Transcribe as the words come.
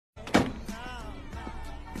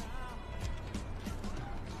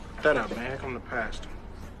Shut up, man. Here come the pastor.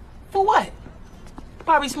 For what?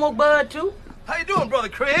 Probably smoke bud too. How you doing, Brother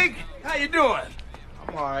Craig? How you doing?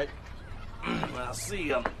 I'm all right. Well, I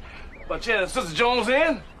see, but yeah, Sister Jones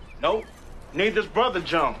in? Nope. Neither's Brother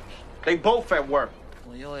Jones. They both at work.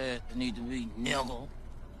 Well, your ass need to be nimble.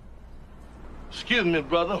 Excuse me,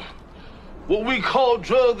 brother. What we call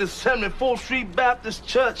drugs is 74th Street Baptist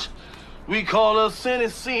Church. We call us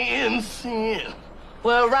sin.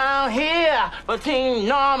 Well, around here, between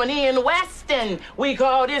Normandy and Weston, we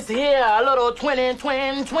call this here a little twin.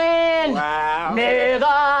 Wow. Nigga.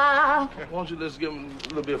 Why don't you just give me a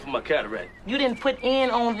little bit for my cataract? You didn't put in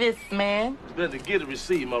on this, man. It's better to get a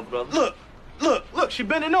receipt, my brother. Look, she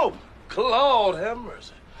bending over. Lord have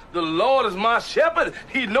mercy. The Lord is my shepherd.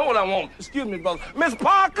 He know what I want. Excuse me, brother. Miss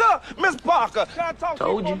Parker! Can I talk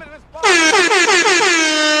Told to you you. for a minute, Miss Parker?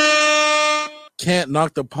 Can't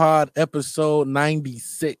Knock the Pod, episode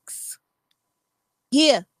 96.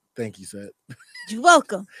 Yeah, Thank you, Seth. you're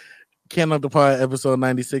welcome. Can't Knock the Pod, episode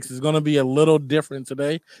 96 is going to be a little different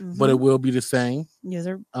today, but it will be the same. Yes,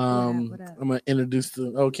 sir. I'm What up? going to introduce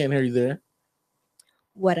the. Oh, can't hear you there.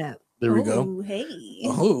 What up? There we go. Ooh, hey.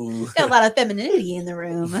 Oh, Got a lot of femininity in the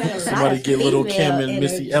room. somebody get little Kim and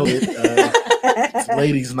Missy Elliott. It's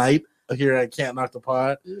ladies' night here at Can't Knock the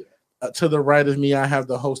Pod. To the right of me, I have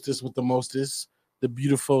the hostess with the mostest, the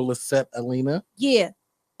beautiful Lisette Alina. Yeah.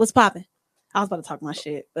 What's popping? I was about to talk my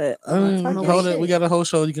shit, but Hold it. We got a whole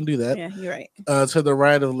show. You can do that. yeah, you're right. To the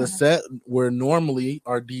right of Lisette, where normally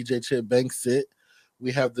our DJ Chip Banks sit,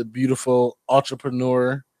 we have the beautiful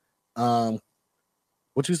entrepreneur,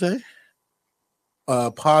 what you say?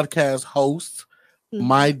 Podcast host,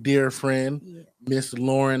 my dear friend, Yeah. Miss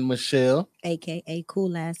Lauren Michelle, AKA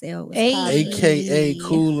Cool Ass L. What's Hey. poppin'? aka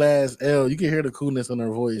Cool Ass L. You can hear the coolness in her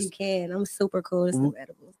voice. You can. I'm super cool. It's some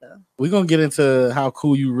edibles though. We're gonna get into how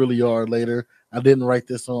cool you really are later. I didn't write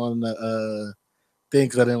this on the thing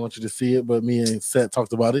because I didn't want you to see it, but me and Seth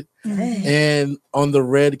talked about it. And on the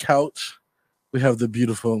red couch, we have the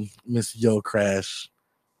beautiful Miss Yo Crash,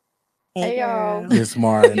 Hey, y'all. girl. Miss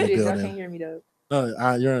Mara in the Y'all can't building. hear me though. No,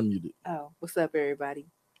 you're unmuted. Oh, what's up, everybody?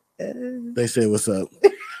 They say what's up.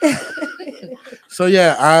 So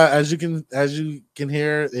yeah, as you can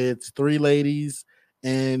hear, it's three ladies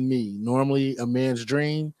and me. Normally a man's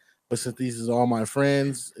dream, but since these is all my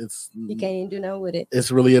friends, You can't even do nothing with it.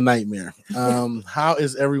 it's really a nightmare. How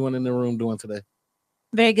is everyone in the room doing today?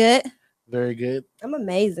 Very good. Very good. I'm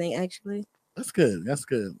amazing, actually. That's good. That's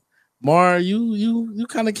good. Mar, you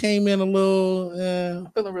kind of came in a little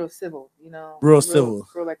I'm feeling real civil, you know. Real civil.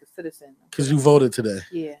 Real like a citizen. because you voted today.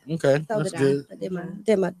 Yeah. Okay, So that's did good. I. I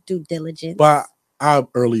did my due diligence. But I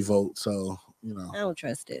early vote, so you know I don't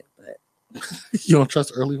trust it, but you don't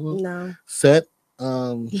trust early vote. no. Set.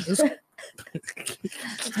 Just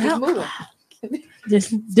moving.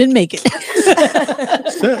 Just didn't make it.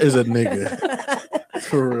 Set is a nigga.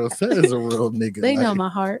 For real. Set is a real nigga. They know Like, my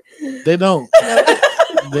heart. They don't.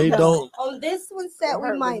 They No. don't. On this one set, Your we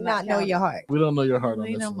heart might was not not know counted. your heart. We don't know your heart on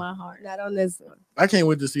They this know one. my heart. Not on this one. I can't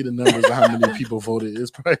wait to see the numbers of how many people voted.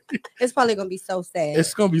 It's probably gonna be so sad.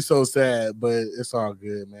 It's gonna be so sad, but it's all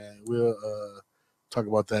good, man. We'll talk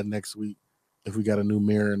about that next week if we got a new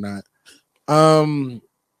mayor or not. Nah.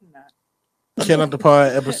 Can't Knock the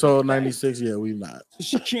Pod, episode 96. Yeah, we not.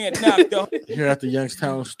 She can't knock though. Here at the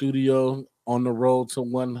Youngstown studio on the road to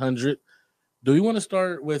 100. Do we want to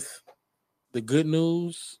start with the good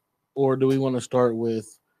news or do we want to start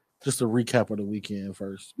with just a recap of the weekend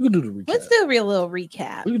first? We can do the recap. Let's do a real little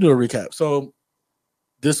recap. We can do a recap. So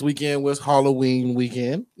this weekend was Halloween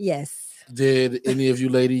weekend. Yes. Did any of you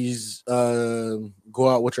ladies go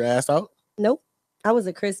out with your ass out? Nope. I was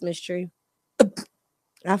a Christmas tree.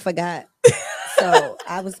 I forgot. So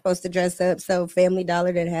I was supposed to dress up. So Family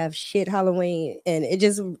Dollar didn't have shit Halloween. And it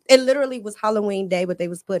literally was Halloween day, but they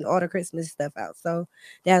was putting all the Christmas stuff out. So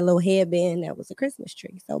that little headband, that was a Christmas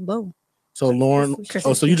tree. So boom. So Lauren,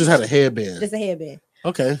 Christmas so you just had a headband. Just a headband.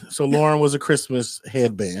 Okay, so Lauren was a Christmas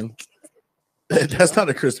headband. That's not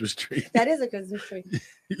a Christmas tree. That is a Christmas tree.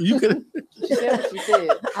 You could. She said what she said.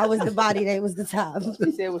 I was the body, they was the top.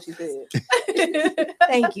 She said what she said.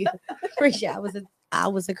 Thank you. Appreciate it. I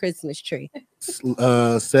was a Christmas tree.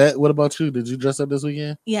 Set. What about you? Did you dress up this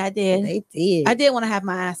weekend? Yeah, I did. They did. I did want to have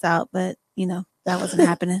my ass out, but that wasn't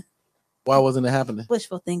happening. Why wasn't it happening?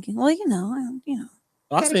 Wishful thinking. Well,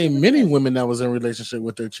 I've seen many women that was in a relationship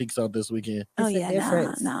with their cheeks out this weekend. Oh It's a yeah,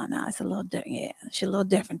 difference. no, it's a little different. Yeah, she's a little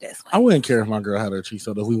different this I way. wouldn't care if my girl had her cheeks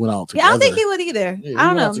out if we went out together. Yeah, I don't think he would either. Yeah, I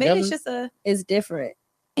don't we know. went Maybe it's together. just It's different.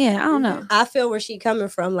 I don't know. I feel where she coming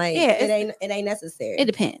from. Like Yeah, it ain't necessary. It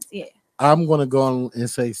depends. Yeah. I'm gonna go on and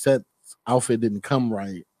say Set's outfit didn't come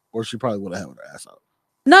right, or she probably would have had her ass out.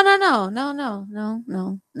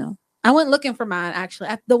 No. I went looking for mine actually.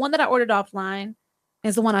 The one that I ordered offline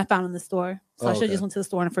is the one I found in the store. So I should have okay. just went to the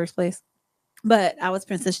store in the first place. But I was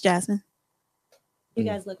Princess Jasmine. You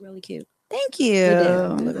guys look really cute. Thank you.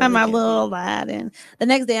 did. Look I'm my really cute. little Aladdin. The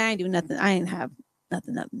next day I ain't do nothing. I ain't have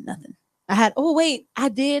nothing. I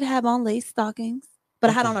did have on lace stockings, but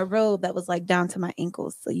I had on a robe that was like down to my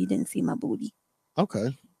ankles, so you didn't see my booty.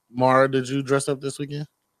 Okay. Mara, did you dress up this weekend?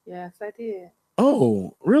 Yes, I did.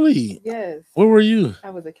 Oh, really? Yes. Where were you? I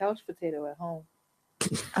was a couch potato at home.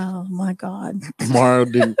 Oh my God. Mara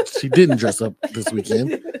didn't dress up this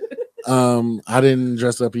weekend. I didn't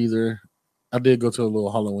dress up either. I did go to a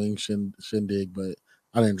little Halloween shindig, but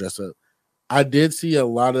I didn't dress up. I did see a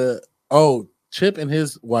lot of Chip and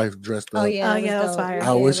his wife dressed up. Oh yeah, that was dope. fire. I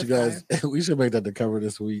Yeah, wish it you was guys fire. we should make that the cover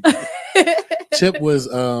this week. Chip was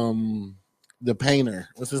the painter.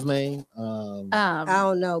 What's his name? I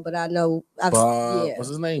don't know, but I know Bob. yeah. What's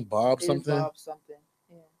his name? Bob It is something. Bob something.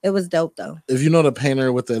 Yeah. It was dope though. If you know the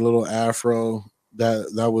painter with the little afro,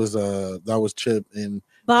 that was Chip, and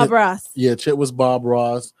Bob Ross. yeah, Chip was Bob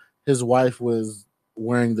Ross. His wife was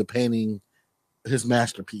wearing the painting, his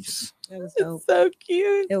masterpiece. It was dope. So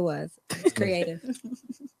cute. It was. It's creative.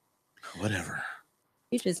 Whatever.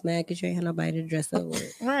 You just mad because you ain't had nobody to dress up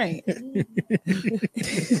with. Right.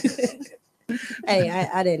 Hey,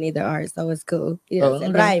 I didn't either art, so it's cool. You know what I'm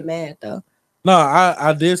saying? But I ain't mad though. No,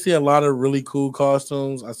 I did see a lot of really cool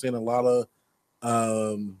costumes. I seen a lot of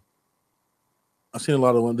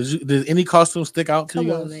one. Did any costume stick out to Come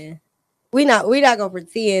you on, guys? man. We not gonna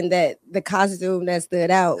pretend that the costume that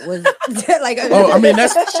stood out was like. Oh, I mean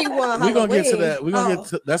that's she won. we're gonna get to Halloween. that. We're gonna get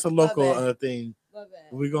to that's a local bad. thing. My bad.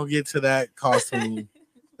 We're gonna get to that costume.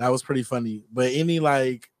 That was pretty funny. But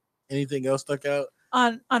anything else stuck out?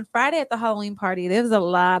 On Friday at the Halloween party, there was a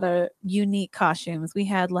lot of unique costumes. We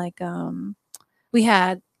had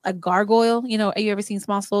a gargoyle. You know, have you ever seen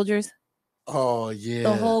Small Soldiers? Oh yeah.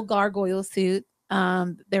 The whole gargoyle suit.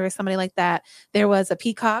 There was somebody like that. There was a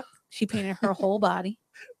peacock. She painted her whole body,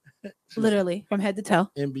 literally from head to toe.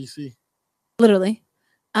 NBC. Literally.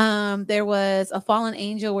 There was a fallen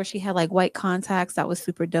angel where she had like white contacts. That was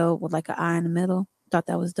super dope with like an eye in the middle. Thought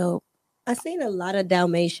that was dope. I seen a lot of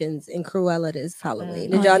Dalmatians in Cruella this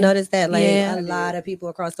Halloween. Oh, Did y'all yeah. notice that? Like Yeah. a lot of people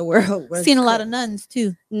across the world were Seen a lot of nuns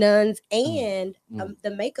too. nuns and Mm.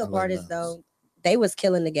 the makeup I like artists nuns. though. They was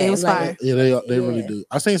killing the game. They was fire. Yeah, they really Yeah. do.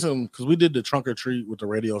 I seen some because we did the trunk or treat with the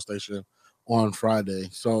radio station on Friday.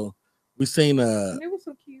 So we seen It was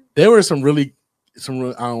so cute. there were some really I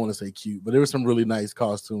don't want to say cute, but there were some really nice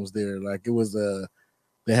costumes there. Like it was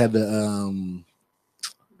they had the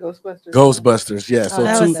Ghostbusters, yeah. So Oh,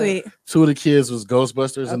 That two was sweet. two of the kids was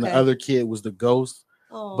Ghostbusters and the Okay. other kid was the ghost.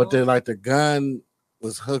 But then like the gun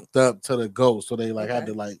was hooked up to the ghost, so they like had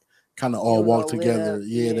Okay. to like kind of all was walk all lit together. up.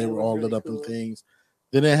 Yeah, Yeah, they it were was all really lit up cool. and things.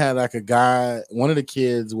 Then they had like a guy. One of the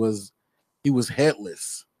kids was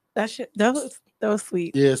headless. That was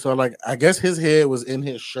sweet. Yeah, so like I guess his head was in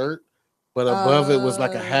his shirt, but above it was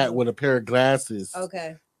like a hat Oh. with a pair of glasses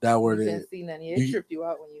Okay. that were You there. can't see nothing. It You- tripped you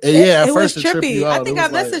out when you. Yeah, at It first was it tripped trippy. you out. I think It I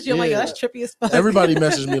was like, messaged you. I'm like, yeah. yo, that's trippy as fuck. Everybody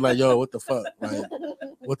messaged me like, "Yo, what the fuck? Like,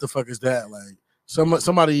 what the fuck is that?" Like,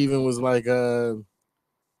 somebody even was like, "I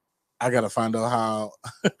gotta find out how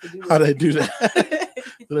they do that."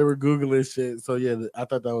 So they were googling shit. So yeah, I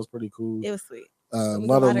thought that was pretty cool. It was sweet. It A was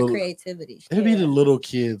lot of little. creativity. It'd be the Yeah. little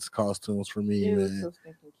kids' costumes for me, It was man. so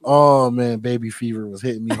stinking cute. Oh man, baby fever was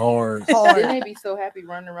hitting me hard. Didn't they be so happy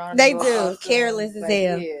running around? in They those do. costumes? Careless as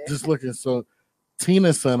hell. Yeah. Just looking so.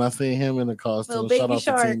 Tina's son, I seen him in the costume. Little Shout baby out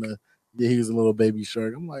shark. to Tina. Yeah, he was a little baby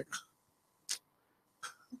shark. I'm like,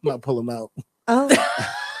 I'm not pulling out. Oh.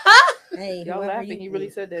 Hey, Y'all whoever laughing? you He really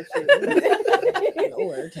be. said that shit.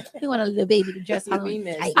 Lord. He wanted a little baby to dress He Halloween.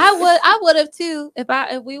 mean that. I would have too if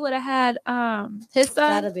we would have had his That'd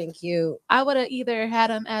son. have been cute. I would have either had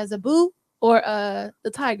him as a boo or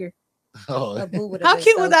the tiger. Oh, A boo would've How been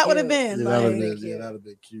cute so would that would have cute. been? yeah, that'd Like, have been, yeah, that'd have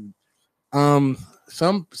been cute.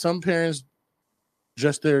 Some parents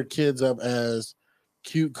dress their kids up as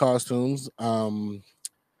cute costumes.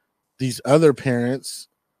 These other parents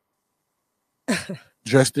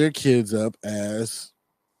dress their kids up as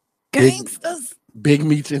gangsters. big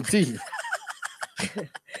meats and teeth.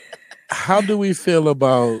 How do we feel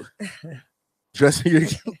about dressing your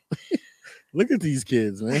Look at these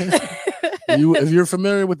kids, man. If you're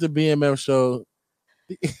familiar with the BMF show,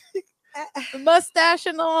 Mustache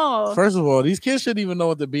and all. first of all, these kids shouldn't even know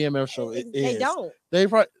what the BMF show is. They don't. They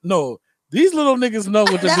probably no. These little niggas know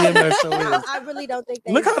what the BMF show is. I really don't think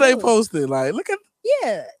they Look how they do. posted. Like, look at.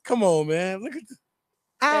 Yeah. Come on, man. Look at.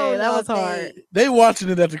 I don't Hey, that know was if they- hard. They watching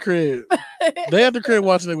it at the crib. They at the crib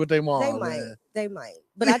watching it with their mom. They might. Man. They might,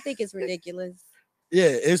 but I think it's ridiculous. Yeah,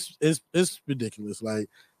 it's ridiculous. Like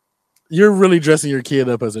you're really dressing your kid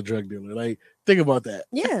up as a drug dealer. Like think about that.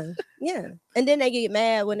 Yeah, yeah. And then they get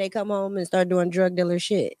mad when they come home and start doing drug dealer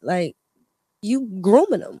shit. Like you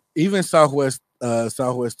grooming them. Even Southwest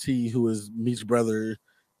T, who is Meech's brother,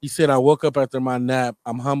 he said, "I woke up after my nap.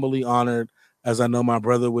 I'm humbly honored, as I know my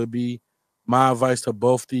brother would be. My advice to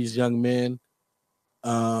both these young men."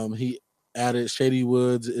 He added, "Shady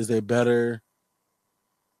Woods is a better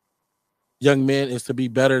young man is to be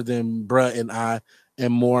better than Bruh and I,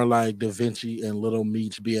 and more like Da Vinci and Little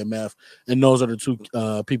Meech BMF, and those are the two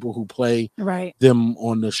people who play Right. them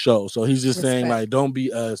on the show." So he's just saying, Respect. like, don't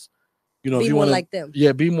be us. You know, Be if you more want like them.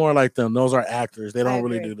 yeah, be more like them. Those are actors. They I don't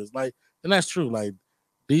really agree. do this. Like, and that's true. Like,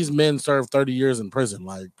 these men serve 30 years in prison.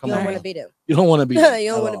 Like, come You don't on, want man. to be them. You don't want to be. You them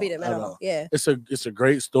don't at want to be all, them at all. Yeah. It's a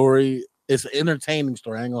great story. It's an entertaining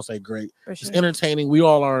story. I ain't gonna say great. For It's sure. entertaining. We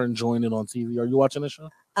all are enjoying it on TV. Are you watching the show?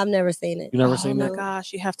 I've never seen it. You never Oh seen my it?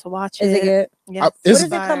 gosh, you have to watch Is it good? Yes. What What It's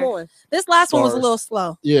does it come on? This last one was a Stars. little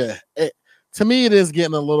slow. Yeah. To me, it is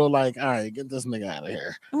getting a little like, all right, get this nigga out of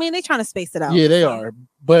here. I mean, they trying to space it out. Yeah, they so. are,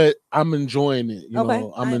 but I'm enjoying it. You Okay,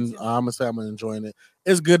 know, I am too. I'm gonna say I'm enjoying it.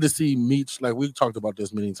 It's good to see Meech. Like we've talked about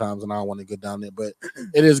this many times, and I don't want to get down there, but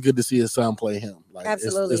it is good to see his son play him. Like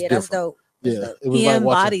Absolutely. it's Yeah, that's different. dope. That's Yeah, dope. it was He like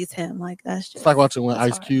watching. embodies him. Like that's just It's like watching when that's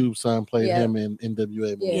Ice hard. Cube's son played Yeah. him in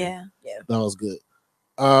NWA. movie. Yeah. That was good.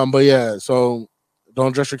 But yeah, so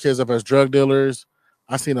don't dress your kids up as drug dealers.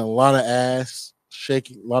 I seen a lot of ass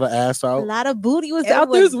shaking, a lot of ass A out. lot of booty was It out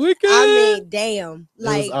was- this weekend. I mean, damn. It was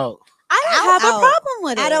Like out. I didn't out, have a out. problem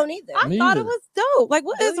with it. I don't either. I Me thought it either. was dope. Like,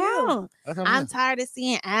 what Do is you? wrong? I don't I'm know. tired of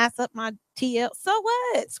seeing ass up my TL. So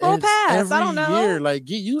what? Scroll It's past. every I don't know. year. Like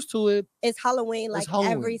get used to it. It's Halloween. It's Like every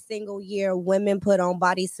Halloween. single year, women put on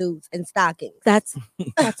bodysuits and stockings. That's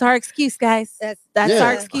our excuse, guys. That's That's Yeah.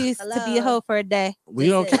 our excuse to be a Hello. hoe for a day. We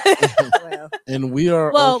don't, Well, and we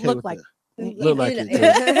are Well, okay look with like- it. Look like you it,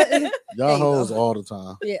 know. Y'all There you hoes go. all the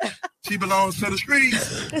time. Yeah. She belongs to the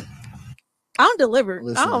streets. I'm delivered.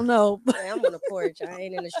 Listen. I don't know. I'm on the porch. I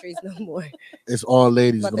ain't in the streets no more. It's all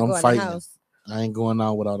ladies, About but to go I'm in the fighting. house. I ain't going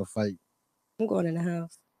out without a fight. I'm going in the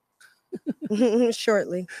house.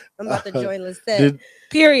 Shortly. I'm about to join Lisette. Did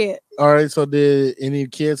Period. all right? So did any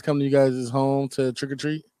kids come to you guys' home to trick or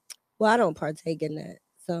treat? Well, I don't partake in that.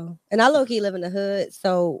 So, and I low key live in the hood,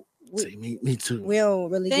 so See, me too. we don't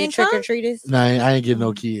really Same get trick or time? treaters. Nah, I ain't getting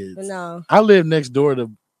no kids. No. I live next door to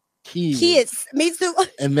kids. Kids, me too.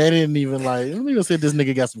 And they didn't even like, let me go say this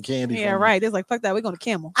nigga got some candy. Yeah, for me. right. It's like, fuck that. We're going to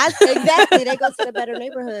Camel. Exactly. They go to the better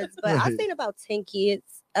neighborhoods. But I've Right. seen about 10 kids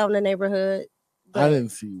out in the neighborhood. I but didn't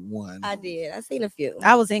see one. I did. I seen a few.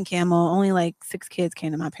 I was in Camel. Only like 6 kids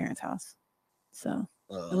came to my parents' house. So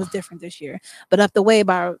it was Uh, different this year. But up the way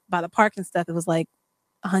by the park and stuff, it was like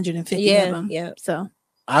 150 of Yeah, them. yeah. So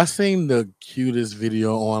I seen the cutest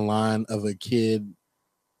video online of a kid.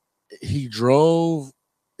 He drove.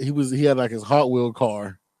 He had like his Hot Wheel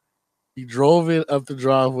car. He drove it up the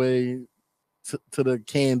driveway to the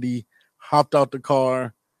candy. Hopped out the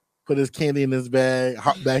car, put his candy in his bag,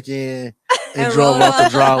 hopped back in, and drove rolled out the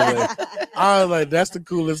off. driveway. I was like, "That's the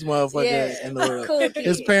coolest motherfucker Yeah, in the world." cool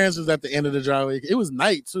His kid. parents was at the end of the driveway. It was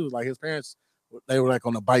night too. Like his parents, they were like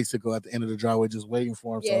on a bicycle at the end of the driveway, just waiting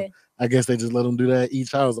for him. Yeah, So I guess they just let him do that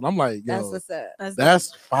each house. And I'm like, that's yo, what's up.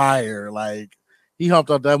 that's fire. Like he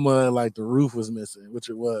hopped out that mud like the roof was missing, which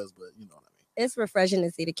it was, but you know what I mean. It's refreshing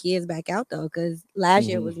to see the kids back out though, because last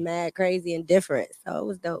year Mhm. was mad crazy and different. So it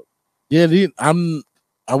was dope. Yeah,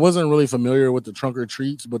 I wasn't really familiar with the trunk or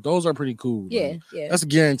treats, but those are pretty cool. Like, Yeah, yeah. that's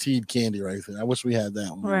guaranteed candy right there. I wish we had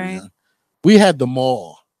that one. Right. We had the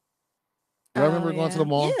mall. You Oh, remember going to the yeah.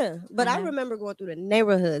 mall? Yeah, but I Mhm. remember going through the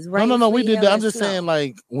neighborhoods. No, Rain, no, we sleet, did hail, that. I'm and just snow. saying,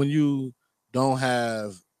 like when you don't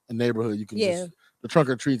have a neighborhood, you can Yeah. just the trunk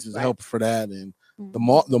or treats is Right. help for that, and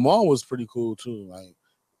Mhm. the mall was pretty cool too. Like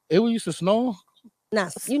it used to snow. Nah,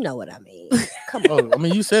 you know what I mean. Come on. Oh, I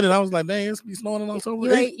mean, you said it. I was like, dang, it's be snowing in October.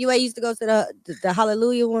 You ain't used to go to the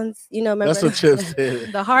Hallelujah ones. You know, remember? That's what Chip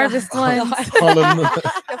said. The harvest ones. Hallelujah,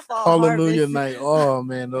 The fall Hallelujah harvest. night. Oh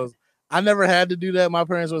man, those. I never had to do that. My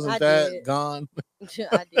parents wasn't I that did. gone.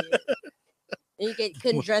 I did. And you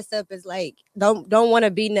couldn't dress up as like don't want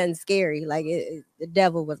to be nothing scary. Like the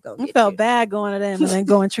devil was gonna I get felt you. bad going to them and then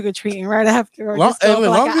going trick or treating right after. Or Long, just go for as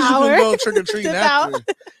like long an as you hour. can go trick or treating Dip out.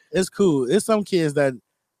 after, it's cool. It's some kids that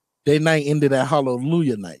their night ended at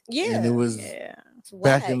Hallelujah night. Yeah, and it was Yeah. It's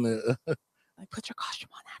back whack. in the. Like put your costume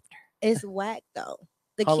on after. It's whack though.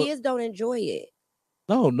 The Hallow- kids don't enjoy it.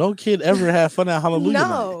 No kid ever had fun at Hallelujah night.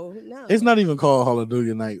 No. It's not even called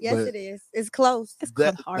Hallelujah night, Yes, but it is. It's close. It's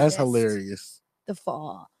called that's harvest. hilarious. The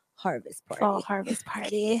fall harvest party. Fall harvest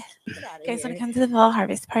party. Get outta Guys, want here. to come to the fall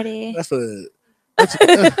harvest party?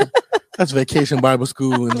 That's vacation Bible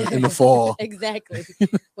school in the fall. Exactly.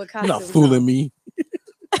 What You're not costumes fooling on. me.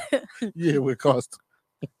 Yeah,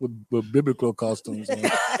 with biblical costumes. On.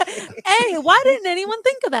 Hey, why didn't anyone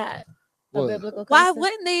think of that? A What? biblical Why costume?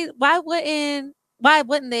 wouldn't they? Why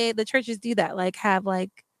wouldn't they? The churches do that? Like have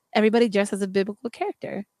like everybody dressed as a biblical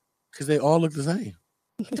character. Because they all look the same.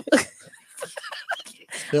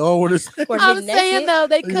 They all were the same. Or I'm get saying naked? though,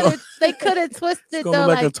 they You know, could have twisted It's gonna though. be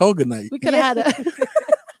like a Like toga night. we could have had a.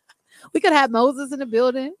 We could have Moses in the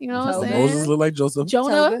building. You know what I'm Toga. saying? Moses look like Joseph.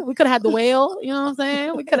 Jonah. Toga. We could have had the whale. You know what I'm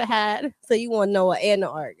saying? We could have had. So you want Noah and the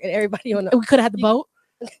ark and everybody on the We could have had the boat.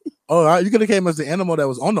 Oh, you could have came as the animal that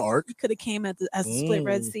was on the ark. We could have came as a split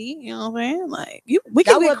Red Mm. Sea. You know what I'm saying? Like we that could be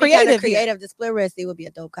would be kinda creative. Here. creative. The split red sea would be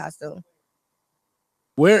a dope costume.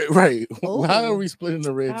 Where right? Ooh. How are we splitting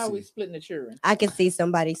the Red How are Sea? we splitting the children? I can see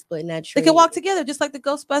somebody splitting that tree. They could walk together just like the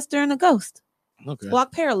Ghostbuster and the Ghost. Okay.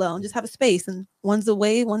 Walk parallel and just have a space, and one's a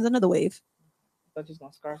wave, one's another wave. I thought you was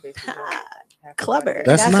gonna Scarface. Clever.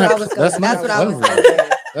 That's That's not. what I was gonna- That's that's not what I was clever. thinking.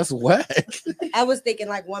 That's whack. I was thinking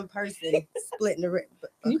like one person splitting the red.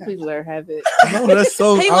 Can you please let her have it? No, that's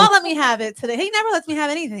so. He won't let me have it today. He never lets me have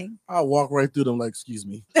anything. I'll walk right through them like, excuse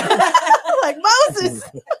me. Like Moses.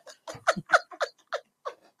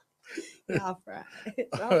 Y'all fried.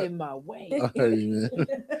 Y'all in my way. I heard you, man.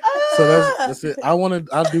 So that's it. I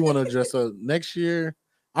do want to dress up next year.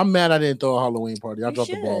 I'm mad I didn't throw a Halloween party. I You dropped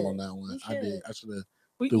the ball should. on that one. You I did. should. I should have.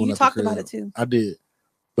 We, Do one you at the talked about crib. it too. I did.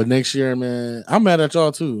 But next year, man, I'm mad at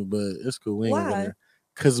y'all too. But it's cool. We ain't gonna go Why? there.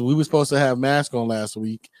 Because we were supposed to have masks on last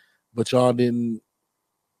week, but y'all didn't.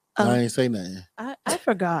 I ain't say nothing. I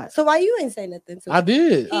forgot. So why you ain't say nothing to I me?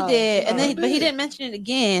 did. He did, and I then but he did. didn't mention it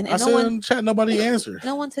again, I and no said one in the chat, nobody answered.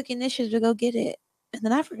 no one took initiative to go get it, and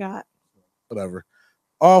then I forgot. Whatever.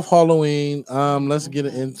 Off Halloween. Let's get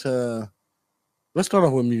into. Let's start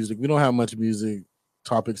off with music. We don't have much music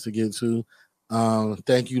topics to get to.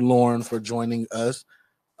 Thank you, Lauren, for joining us.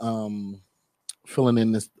 Filling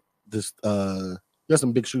in this. You got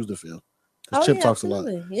some big shoes to fill. 'Cause Chip talks a lot.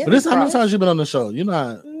 absolutely. Yeah, But this how many props. times you been on the show? You're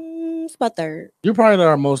not. It's my third. You're probably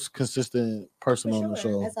our most consistent person For on the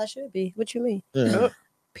sure. show. As I should be. What you mean? Yeah.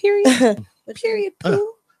 Period. What Period. Uh,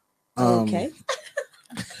 Pooh. Okay.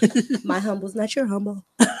 My humble's not your humble.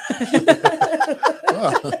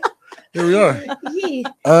 Here we are. Yeah.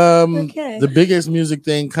 Okay. The biggest music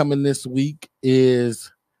thing coming this week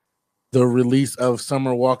is the release of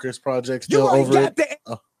Summer Walker's project. Still over it.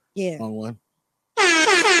 Yeah. Wrong one.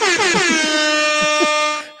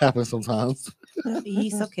 Happens sometimes.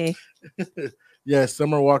 He's okay. Yes,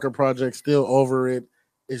 Summer Walker project still over it.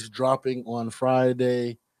 It's dropping on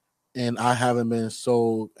Friday, and I haven't been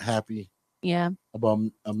so happy Yeah. about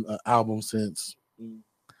an album since.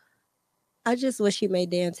 I just wish you made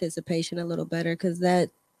the anticipation a little better because that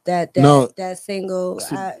No. single.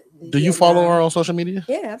 See, Do you follow her on social media?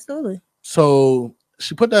 Yeah, absolutely. So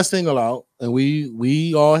she put that single out, and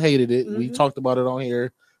we all hated it. We Mhm. talked about it on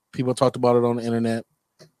here. People talked about it on the internet.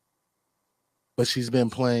 But she's been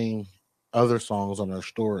playing other songs on her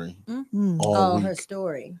story Mhm. all Oh, week. her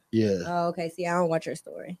story. Yeah. Oh, okay. See, I don't watch her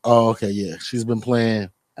story. Oh, okay. Yeah. She's been playing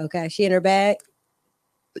Okay, she in her bag.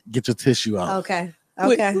 Get Your Tissue Out. Okay.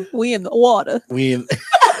 Okay. We in the water. We in,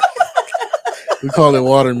 we call it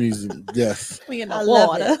water music. Yes. We in I the love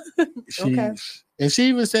water. She Okay. and she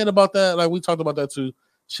even said about that, like we talked about that too.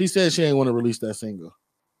 She said she ain't want to release that single.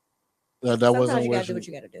 That Sometimes wasn't you where gotta do what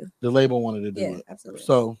you gotta do. the label wanted to do Yeah, it. absolutely.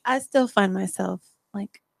 So I still find myself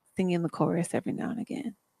like singing the chorus every now and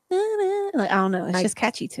again. Like I don't know, it's Like, just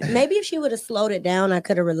catchy to me. Maybe if she would have slowed it down, I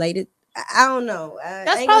could have related. I don't know.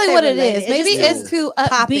 That's probably what it is. Maybe just it's too upbeat.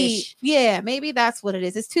 popish. Yeah, maybe that's what it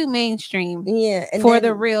is. It's too mainstream Yeah, and for the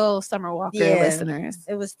then real Summer Walker Yeah. listeners.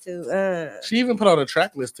 it was too. she even put out a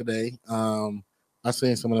track list today. I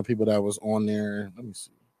seen some of the people that was on there. Let me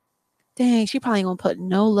see. Dang, she probably gonna put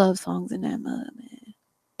no love songs in that mud, man.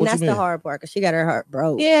 What that's you the mean? hard part because she got her heart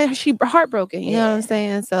broke. Yeah, she heartbroken. You know what I'm Yeah.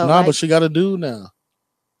 saying? So, Nah, like, but she got a dude now.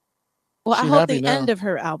 well, I she hope happy the now. end of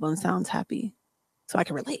her album sounds happy, so I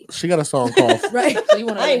can relate. She got a song called Right. So you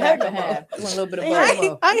want I ain't to heard have no to more. have. You want a little bit of I both.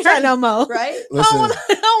 ain't- I ain't hurt no more. Right. I Listen, don't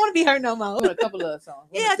want to be hurt no more. You want a couple of songs.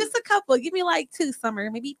 One or Yeah, two? just a couple. Give me like 2,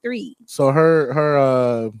 Summer, maybe 3. so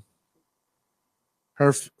her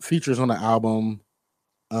features on the album.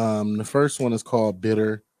 The first one is called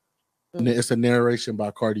Bitter. And it's a narration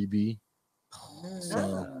by Cardi B.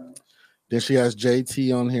 So then she has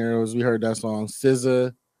JT on here, as we heard that song.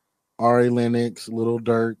 SZA, Ari Lennox, Lil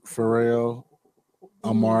Durk, Pharrell,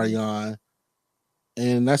 Omarion.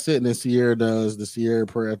 And that's it. And then Sierra does the Sierra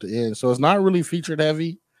prayer at the end. So it's not really featured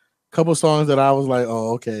heavy. Couple songs that I was like,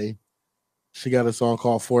 oh, okay. She got a song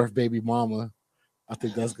called Fourth Baby Mama. I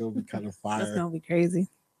think that's gonna be kind of That's fire. gonna be crazy.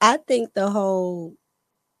 I think the whole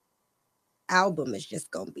album is just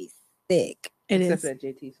gonna be thick. It Except is. for that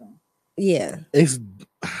JT song. Yeah. It's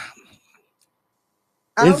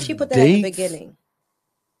I hope It's she put that in the dates. beginning.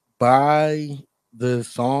 by the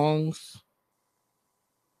songs,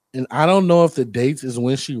 and I don't know if the dates is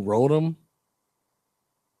when she wrote them.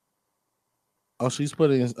 Oh, she's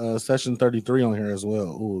putting session 33 on here as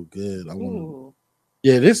well. Oh, good. I want to. Ooh.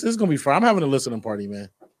 Yeah, this is gonna be fun. I'm having a listening party, man.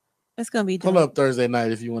 It's gonna be Pull dope. up Thursday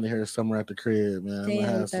night if you want to hear Summer at the Crib, man. I'm gonna Damn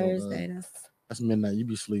have some, Thursday. that's midnight. You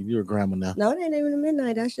be asleep. You're a grandma now. No, that ain't even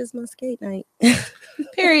midnight. That's just my skate night.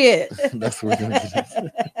 Period. That's what we're gonna get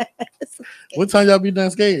into. What time y'all be done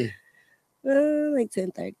skating? Like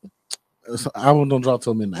 10:30. So I don't drop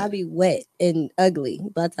till midnight. I'll be wet and ugly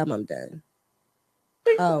by the time I'm done.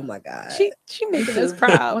 Oh my god. She making us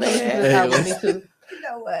proud, man. Hey, I would me too. You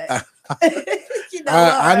know what? You know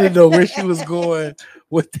I what? didn't know where she was going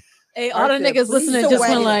with. Hey, all the Arthur, niggas please listening don't just wag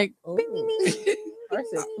went it. like, Ooh. I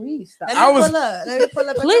said, please stop. Let I me was- pull up. Let me pull up.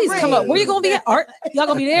 at the please come up. ring. Where you gonna be at? Art? Y'all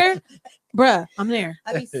gonna be there? Bruh, I'm there.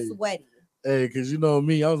 I be sweaty. Hey, because you know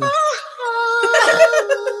me, I was like,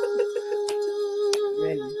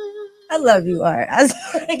 Ready. I love you, Art. I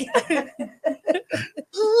swear to God.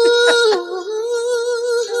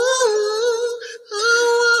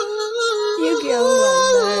 You get on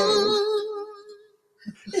my nerves.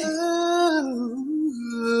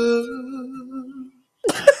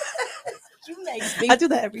 You make me I do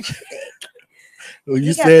that every when you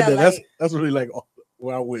You got said that, that, like- that's really like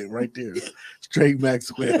where I went right there, straight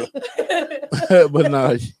Maxwell. But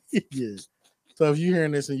no, yeah. So if you're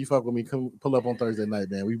hearing this and you fuck with me, come pull up on Thursday night,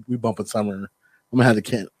 man. We bumping Summer. I'm gonna have the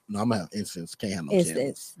can. No, I'm gonna have incense. Can't have no candles.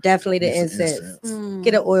 incense. Definitely the Incense. incense.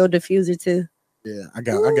 Get an oil diffuser too. Yeah, I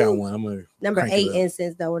got one. I'm gonna Number crank it 8 up.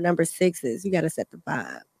 incense though, or number 6 is you gotta set the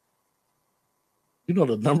vibe. You know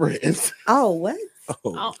the number of incense. Oh, what?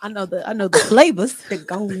 Oh, I know the flavors. The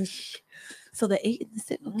garnish. So the 8 and the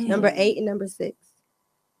 6. Okay. Number 8 and number 6.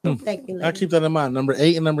 Hmm. Thank you. I lady. keep that in mind. Number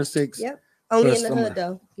 8 and number 6. Yep. Only for in the summer. hood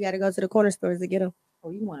though. You gotta go to the corner stores to get them. Oh,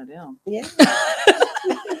 you one of them. Yeah.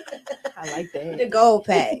 I like that. The gold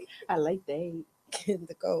pack. I like that.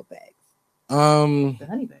 The gold pack. The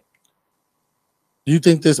honey bag. Do you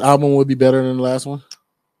think this album would be better than the last one?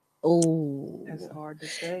 Oh, That's hard to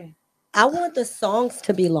say. I want the songs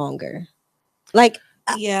to be longer. Like,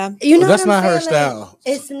 Yeah. you know, That's what I'm not her saying? Like, style.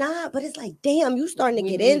 it's not, but it's like, damn, you starting to We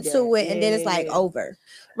get need into that. it, and then it's like Yeah. over.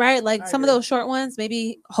 Right. Like I some of agree. those short ones,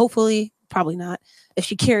 maybe, hopefully, probably not. If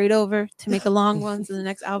she carried over to make the long ones in the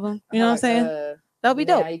next album, you know what I'm saying? That would be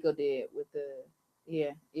dope. Aiko did with the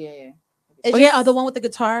yeah. It's Oh yeah, just- the one with the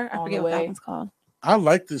guitar. I On forget the what that way. one's called. I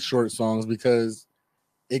like the short songs because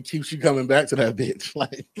it keeps you coming back to that bitch.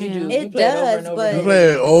 Like You Yeah. do. It You play over does, and over but- and you You play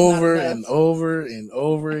it Not over enough. and over and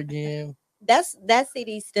over again. that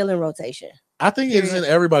CD's still in rotation. I think it's in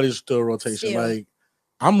everybody's still rotation. Still. Like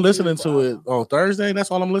I'm listening to it on Thursday.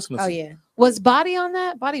 That's all I'm listening to. Oh yeah. Was Body on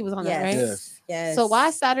that? Body was on that, right? Yes. Yes. So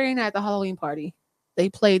why Saturday night at the Halloween party? They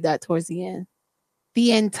played that towards the end.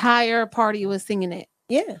 The entire party was singing it.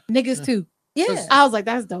 Yeah. Niggas too. Yeah. I was like,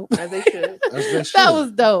 that's dope. As they should. That's That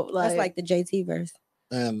was dope. That's like the JT verse.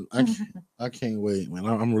 and I can't wait, man.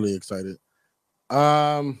 I'm really excited.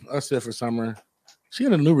 That's it for Summer. She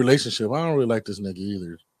in a new relationship. I don't really like this nigga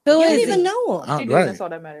either. who You don't is even he? know him. She do, Right. That's all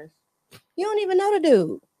that matters. You don't even know the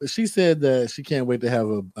dude. But she said that she can't wait to have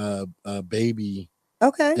a baby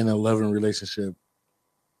Okay. in a loving relationship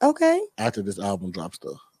Okay. after this album drops.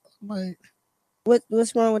 Though, I'm like,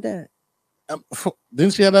 What's wrong with that?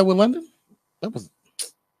 didn't she have that with London? That was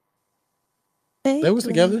they was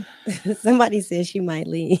together. Somebody said she might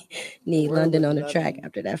need Where London was on the London? track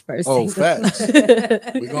after that first. Oh, single. facts.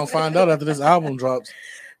 We're gonna find out after this album drops.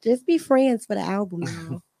 Just be friends for the album,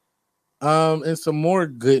 y'all. And some more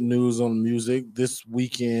good news on music this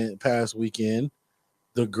past weekend.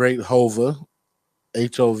 The great Hova,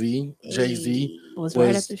 HOV, Jay-Z, Was right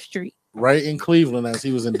was- up the street. right in Cleveland as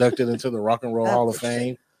he was inducted into the Rock and Roll Hall of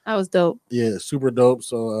Fame. That was dope. Yeah, super dope.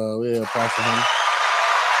 So yeah, applause for him.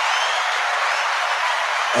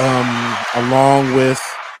 Along with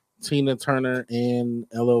Tina Turner and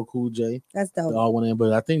LL Cool J. That's They dope. all went in,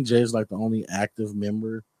 but I think Jay's like the only active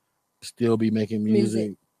member to still be making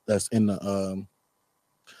music that's in the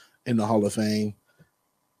Hall of Fame.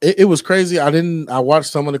 It was crazy. I watched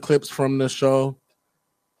some of the clips from the show,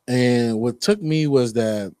 and what took me was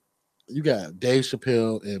that you got Dave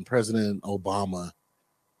Chappelle and President Obama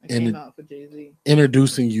It And came it- out for Jay-Z.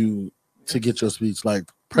 introducing you to get your speech. Like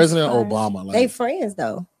President fine. Obama, like They friends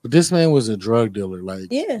though. but this man was a drug dealer. Like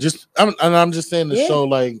Yeah. I'm just saying to Yeah. show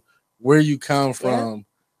like where you come from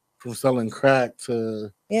selling crack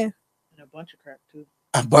to And a bunch of crap too.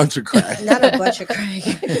 a bunch of crack. Not a bunch of crack.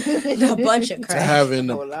 A bunch of To crack. having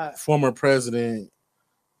A the lot. former president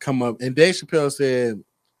come up. And Dave Chappelle said,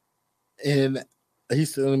 and he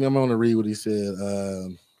said, I'm going to read what he said.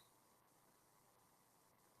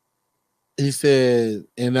 He said,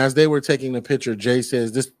 and as they were taking the picture, Jay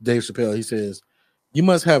says, this Dave Chappelle, he says, you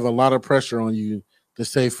must have a lot of pressure on you to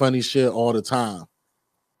say funny shit all the time.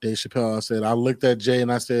 Dave Chappelle said, I looked at Jay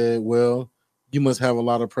and I said, well, you must have a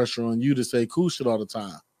lot of pressure on you to say cool shit all the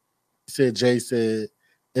time. He said, Jay said,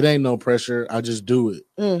 it ain't no pressure. I just do it.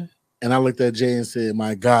 Mm. And I looked at Jay and said,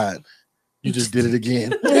 my God, you just did it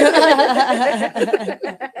again.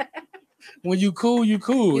 When you cool, you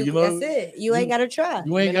cool. You know, That's it. You ain't gotta try.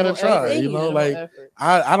 you ain't gotta Minimal try. effort. You know, Minimal like effort.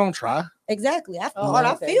 I don't try. Exactly. I Oh,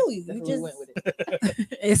 I okay. feel you. That's You where we just went with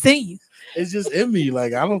it. It's in you. It's just in me.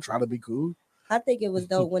 Like I don't try to be cool. I think it was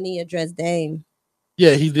dope when he addressed Dame.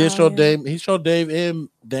 Yeah, he did Oh, show yeah. Dame. He showed Dame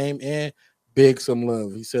and Big some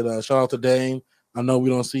love. He said, shout out to Dame. I know we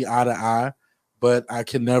don't see eye to eye, but I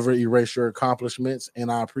can never erase your accomplishments,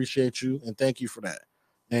 and I appreciate you and thank you for that.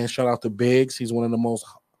 And shout out to Biggs. He's one of the most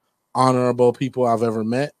honorable people I've ever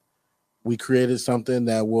met. We created something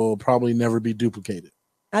that will probably never be duplicated.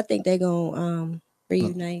 I think they gonna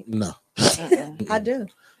reunite. No, I do.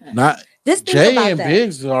 not This thing Jay about and that.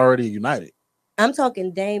 Biggs are already united. I'm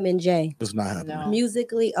talking Dame and Jay. It's not happening. No.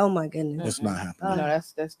 Musically, oh my goodness. It's not happening. No,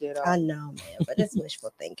 that's dead I off. know, man, but it's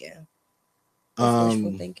wishful thinking. It's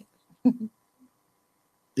wishful thinking.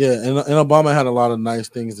 Yeah, and Obama had a lot of nice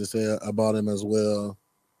things to say about him as well.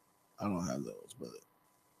 I don't have those, but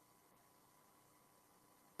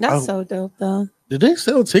That's Oh. so dope, though. did they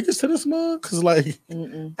sell tickets to this mug? Because like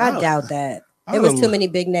I doubt that. I It was don't- too many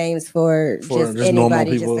big names for just just normal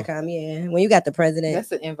anybody just people. to come. Yeah, when you got the president,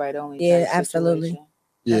 That's an invite only. Yeah, type absolutely. situation.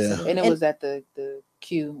 Yeah, And it And- was at the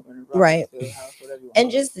Q or the Right. Robertsville House, whatever you want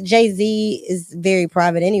and to call just Jay-Z is very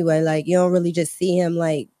private anyway. Like you don't really just see him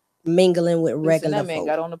like mingling with it. Listen, regular that man folk.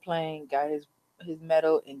 got on the plane, got his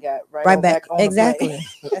medal, and got right Right on back. on the Exactly. plane.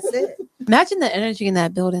 That's it. Imagine the energy in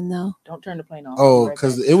that building, though. Don't turn the plane off. Oh, Be right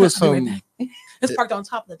because back. it was I'll be right some. back. It's parked on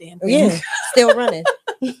top of the damn thing. Yeah, still running.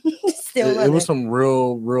 Still It running. was some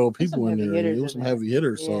real There's people some in heavy there. hitters It was in some there. heavy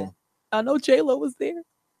hitters. Yeah. So I know J-Lo was there.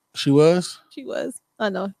 she was. She was. I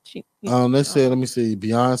know. She. They said, let me see,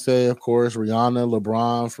 Beyonce, of course, Rihanna,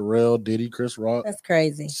 LeBron, Pharrell, Diddy, Chris Rock, That's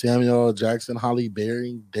crazy. Samuel L. Jackson, Holly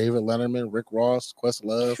Berry, David Letterman, Rick Ross,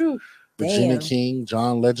 Questlove, Phew, Regina Damn. King,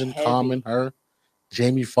 John Legend, Heavy. Common, her,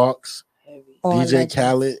 Jamie Foxx, heavy, All DJ legends.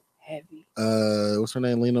 Khaled, heavy. what's her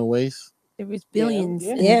name? Lena Waithe. There was billions.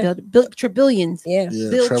 yeah. In Yeah. the building. Trillions. Yeah. Yeah,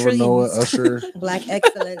 Bill Trevor Noah, Trillions. Usher. Black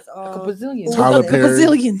excellence. A All bazillion. Tyler Perry.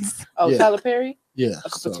 Bazillions. Oh, Yeah. Tyler Perry? Yeah. A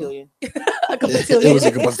So, bazillion. it was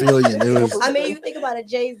like a bazillion. It was I mean, you think about it,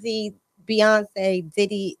 Jay-Z, Beyonce,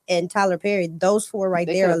 Diddy, and Tyler Perry, those four right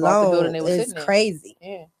They there could've bought the alone building they was is sitting in. crazy.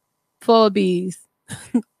 Yeah. Full of bees.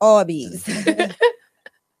 All bees. Of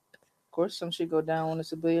course, some shit go down when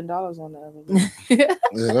it's $1 billion on the other.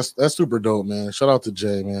 yeah, that's super dope, man. Shout out to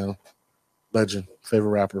Jay, man. Legend, favorite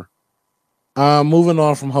rapper. Moving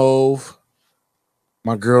on from Hove.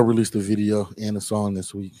 My girl released a video and a song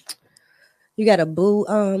this week. You got a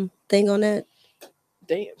boo thing on that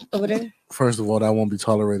Damn. over there? First of all, that won't be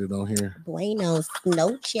tolerated on here. Buenos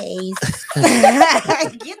noches.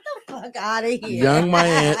 Get the fuck out of here. Young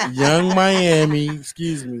Miami,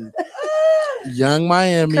 excuse me. Young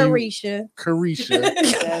Miami, Carisha.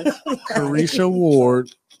 Carisha Ward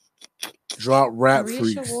dropped Rap Carisha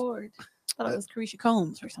Freaks. Ward. I thought it was Carisha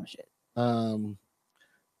Combs or some shit.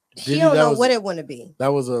 She Diddy, don't that know was- what it want to be. That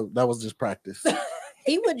was just practice.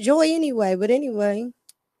 He would joy anyway, but anyway.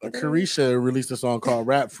 Carisha released a song called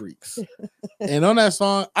Rap Freaks. And on that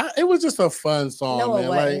song, it was just a fun song, No, it man.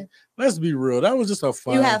 wasn't. Like, let's be real. That was just a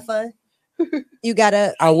fun. You have fun. You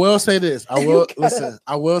gotta I will say this. I will listen.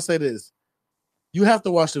 I will say this. You have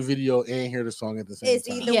to watch the video and hear the song at the same it's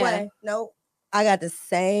time. either Yeah. way. No. I got the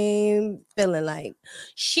same feeling like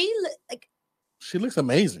like She looks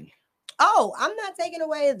amazing. oh, I'm not taking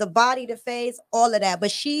away the body, the face, all of that, but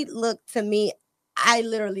she looked to me, I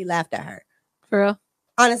literally laughed at her. For real?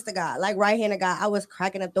 Honest to God, like right hand of God, I was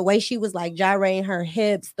cracking up the way she was like gyrating her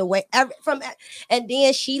hips, the way and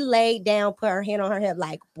then she laid down, put her hand on her hip,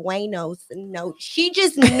 like Buenos. No, she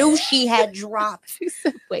just knew she had dropped. She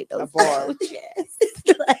said, wait, A those bar.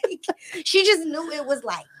 Like she just knew it was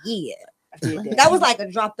like, yeah, I did that. That was like a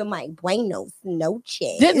drop the mic. Buenos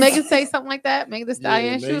noches. Did Megan say something like that? Megan Thee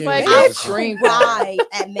Stallion. She was Megan like, was I like- screamed cried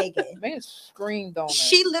at Megan. Man screamed on her.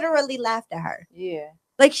 She literally laughed at her. Yeah.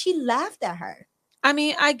 Like she laughed at her. I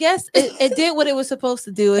mean, I guess it did what it was supposed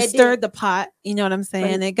to do. It It stirred did. the pot. You know what I'm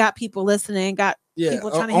saying? It got people listening. Got Yeah,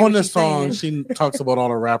 people trying to hear on what the she's song, saying. she talks about all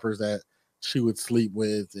the rappers that she would sleep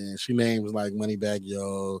with, and she names like Moneybagg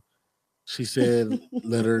Yo. She said,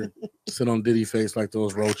 let her sit on Diddy face like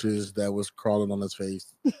those roaches that was crawling on his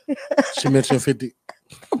face. She mentioned 50.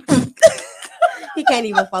 He can't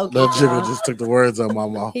even focus. Lil Jiggle y'all. just took the words out of my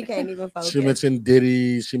mouth. He can't even focus. She mentioned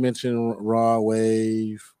Diddy. She mentioned Raw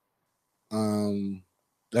Wave.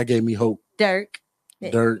 That gave me hope. Dirk.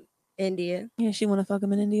 Dirt. India. Yeah, she want to fuck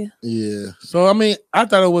him in India. Yeah. So I mean, I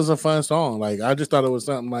thought it was a fun song. Like I just thought it was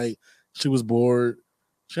something like she was bored.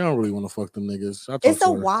 She don't really want to fuck them niggas. I talked It's to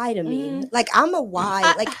a her. why to me. Like I'm a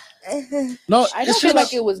why. Like No, I it's don't feel just-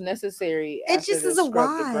 like it was necessary. It after just the is a scrub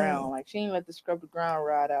why. The ground. Like she didn't let the scrub the ground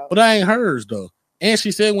ride out. But that ain't hers though. And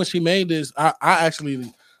she said when she made this, I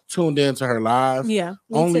actually tuned into her live. Yeah.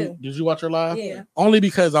 Me Only too. did you watch her live? Yeah. Only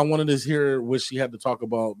because I wanted to hear what she had to talk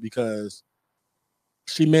about because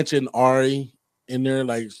she mentioned Ari in there,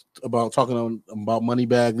 like about talking about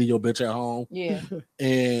Moneybagg, leave your bitch at home, Yeah.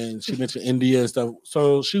 and she mentioned India and stuff.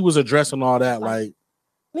 So she was addressing all that, like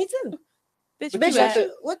Me too. Bitch, But bitch, you got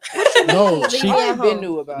to- What No, Leave she- me at Already been home.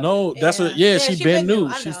 knew about it. no, that's what. Yeah, she been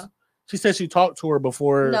knew. She said she talked to her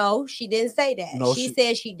before. No, she didn't say that. No, she she-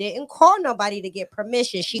 said she didn't call nobody to get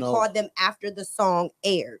permission. She No. called them after the song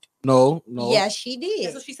aired. no. Yes, she That's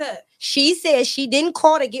did. what she said. She said she didn't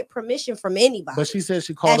call to get permission from anybody. But she said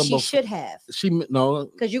she called as him she before. should have. No,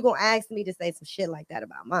 Because you're gonna ask me to say some shit like that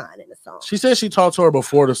about mine in the song. she said she talked to her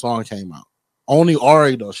before the song came out. Only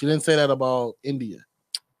Ari though. She didn't say that about India.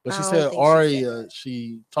 But she I don't said think she Ari, said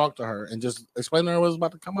she talked to her and just explained to her what was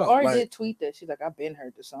about to come But out. Ari Like, did tweet that. She's like, I've been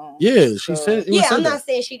heard the song. yeah, she So- said. even Yeah, said I'm that. not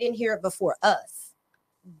saying she didn't hear it before us,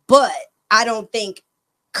 but I don't think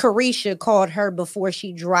Carisha called her before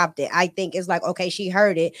she dropped it. I think it's like, okay, she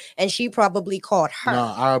heard it and she probably called her. No,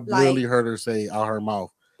 I Like- really heard her say out her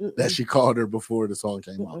mouth Mm-mm. that she called her before the song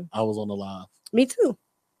came out. Mm-mm. I was on the live. Me too.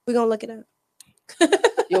 We're gonna look it up.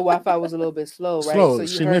 Your Wi-Fi was a little bit slow, right? Slow, So you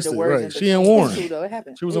she heard missed the it, words. right. in She in between. Warren. It's cool, though. It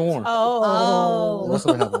happened. She was in Warren. Oh. That's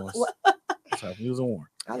what happened was. What? That's happened. He was in Warren.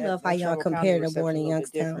 I Yeah, love how that y'all Trumbull compare County to Warren and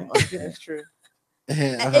reception a little Youngstown. bit different. That's true.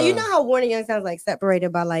 And, And you know how Warren and Youngstown's like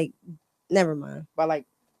separated by like, never mind. By like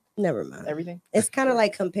Never mind. everything. It's kind of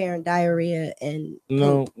like comparing diarrhea and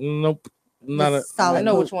no, poop. nope, not a. With solid I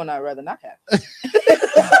know poop. which one I'd rather not have.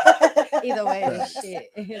 Either way, it's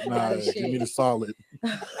shit. It's Nah, about give me shit. the solid.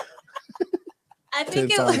 I 10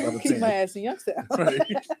 think times it out of Keep my 10. ass in Youngstown. Right.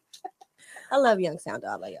 I love Youngstown,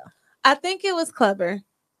 dog, like y'all. I think it was clever.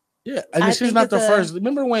 Yeah, and I she's think not it's the a- first.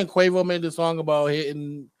 Remember when Quavo made the song about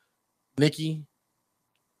hitting Nicki?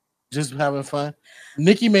 Just having fun.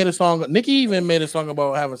 Nicki made a song. Nicki even made a song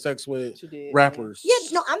about having sex with She did. rappers. Yeah,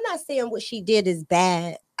 no, I'm not saying what she did is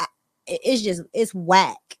bad. It's just it's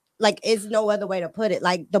whack. Like it's no other way to put it.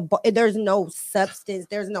 Like there's no substance.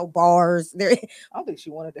 There's no bars. There. I don't think she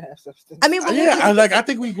wanted to have substance. I mean, but Yeah, I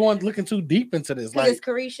think we going looking too deep into this. like, it's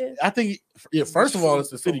Like, Carisha. I think, yeah. First of all,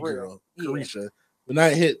 it's the For city real. girl, Yeah. Carisha, but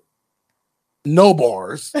not hit no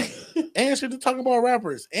bars, and she's talking about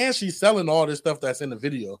rappers, and she's selling all this stuff that's in the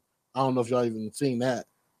video. I don't know if y'all even seen that,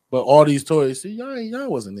 but all these toys. See, y'all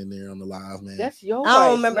wasn't in there on the live, man. That's your. I don't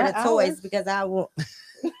wife, remember the not toys ours. because I won't.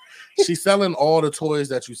 She's selling all the toys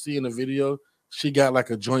that you see in the video. She got like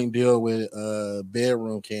a joint deal with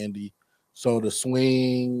Bedroom Candy, so the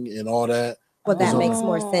swing and all that. Well, that Oh. makes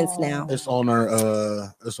more sense now. It's on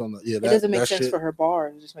her. It's on the yeah. It doesn't make that sense shit. for her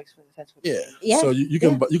bars. It just makes sense for Yeah. Yeah, So you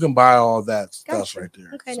can buy all that stuff Gotcha. right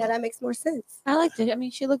there. Okay, So- now that makes more sense. I liked it. I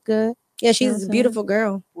mean, she looked good. Yeah, You know she's what a I'm saying? beautiful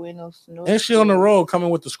girl. Buenos And she on the noches. road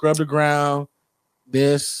coming with the Scrub the Ground,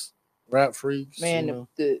 this Rap Freaks. Man, you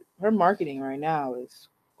know. her marketing right now is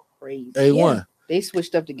crazy. A1. They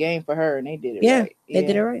switched up the game for her and they did it Yeah, right. they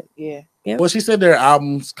did it right. Yeah. Well, she said their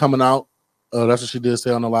album's coming out. That's what she did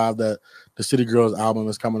say on the live, that the City Girls album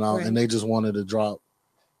is coming out, Right. and they just wanted to drop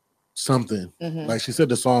something. Mhm. Like she said,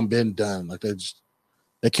 the song been done. Like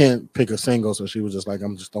they can't pick a single, so she was just like,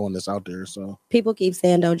 I'm just throwing this out there. So People keep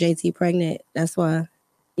saying though JT pregnant. That's why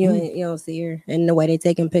you don't see her and the way they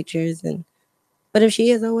taking pictures and. But if she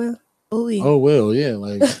is, oh well. Ooh, oh well, yeah,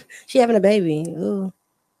 like she having a baby. Ooh,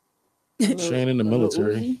 she ain't in the Little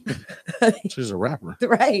military. Uzi. She's a rapper.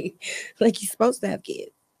 right? Like you're supposed to have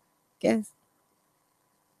kids. Guess.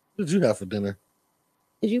 What did you have for dinner?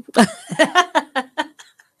 Did you?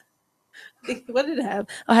 What did it have?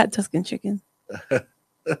 I had Tuscan chicken.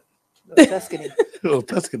 Tuscany. Little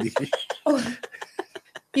Tuscany.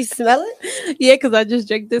 You smell it? Yeah, because I just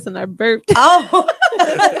drank this and I burped. Oh,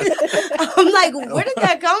 I'm like, where did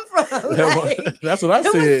that come from? Like, That's what I it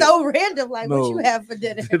said. was so random. Like, No. what you have for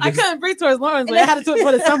dinner? I couldn't breathe towards Lauren's way. I had to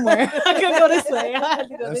put it somewhere. I couldn't go this way. I had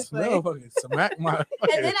to go That this way. smell fucking smack my.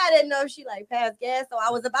 And then I didn't know if she like passed gas, so I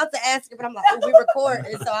was about to ask her, but I'm like, oh, we record,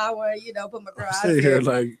 and so I want to, put my girl out Sit here there.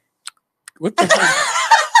 like, what the fuck?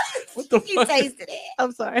 What the You fuck? tasted it.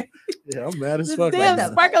 I'm sorry. Yeah, I'm mad as This fuck. damn right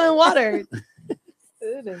now. sparkling water.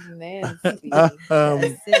 It is nasty. That's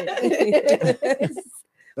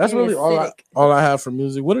That's You're really acidic. all I have for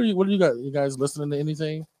music. What do you got? You guys listening to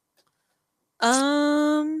anything?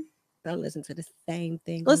 Don't listen to the same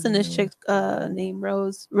thing. Listen, this chick named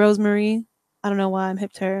Rosemary. I don't know why I'm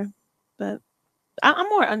hip to her, but I'm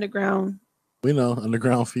more underground. We know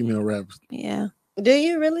underground female raps. Yeah. Do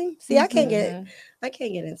you really? See, I can't Mhm.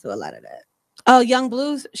 get into a lot of that. Oh, Young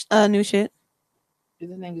Blues, new shit. His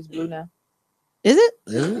name is Blue now. Is it?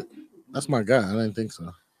 Is it? That's my guy. I didn't think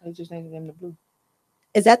so. They just named him the Blue.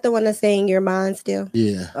 Is that the one that's saying your mind still?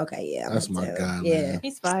 Yeah, Okay, yeah. I'm that's gonna my tell. guy. Yeah, Man.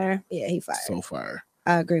 He's fire. yeah, he fired. So fire.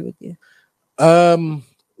 I agree with you.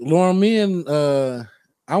 Lauren, me and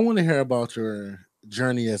I want to hear about your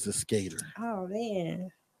journey as a skater. Oh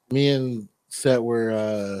man. Me and Seth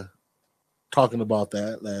were talking about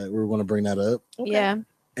that. We were going to bring that up. Okay. Yeah.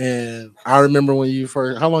 And I remember when you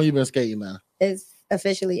first. How long you been skating now? It's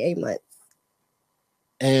officially 8 months.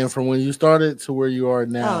 And from when you started to where you are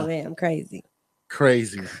now, Oh man, I'm crazy.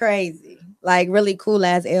 crazy. Crazy. Like really cool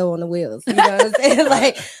ass L on the wheels. You know what I'm saying?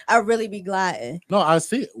 Like I really be gliding. No, I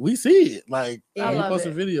see it. We see it. Like Yeah. I you love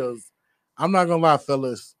posting it. videos. I'm not gonna lie,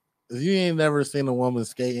 fellas. If you ain't never seen a woman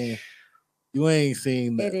skating, you ain't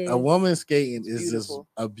seen It that. is. A woman skating It's is just beautiful.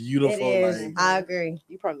 a It beautiful. is. Like, I agree.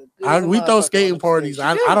 You probably look good as a we throw motherfucker skating on the parties.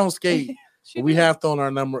 stage. I don't skate. She But we do. have thrown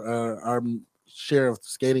our share of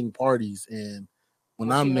skating parties, and when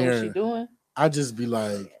Does she I'm know what she there, doing? I just be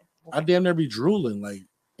like, I damn near be drooling. Like,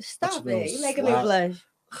 Stop you know, it. You're making me slap. blush.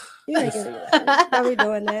 You're making me blush. Don't be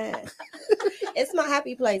doing that. It's my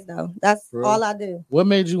happy place though. That's Bro. all I do. what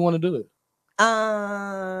made you want to do it?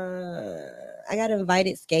 I got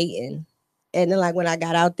invited skating. And then like when I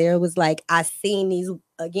got out there, it was like I seen these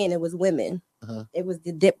again, it was women. Uh-huh. It was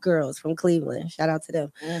the Dip Girls from Cleveland. Shout out to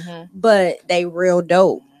them. Mm-hmm. But they real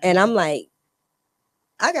dope. And I'm like,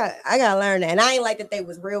 I gotta learn that. And I ain't like that they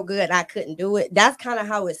was real good. I couldn't do it. That's kind of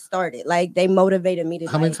how it started. Like they motivated me to.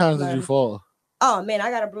 How many like, times did learn. you fall? Oh man,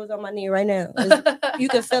 I got a bruise on my knee right now. It's- you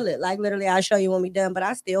can feel it. Like literally, I'll show you when we done. But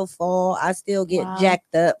I still fall. I still get Wow.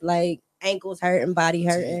 jacked up. Like ankles hurting, body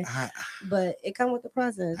hurting. I But it come with the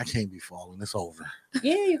process. can't be falling. It's over.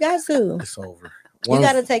 Yeah, you got to. It's over. You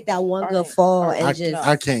got to take that one good Alright, fall alright. and I, just.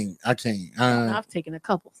 I can't. I can't. I've taken a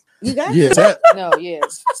couple. You got. Yeah, No, yeah.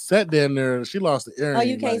 sat down there. She lost the earring. Oh,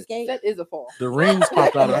 you can't like, skate. That is a fall. the rings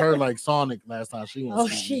popped out of her like Sonic last time she went. Oh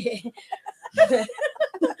skating. shit.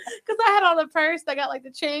 Because I had on the purse, I got like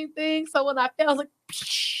the chain thing. So when I fell, I was like,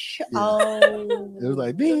 Oh. It was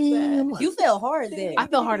like, damn. You fell hard then. I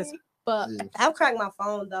feel hard as fuck. Yeah. I've cracked my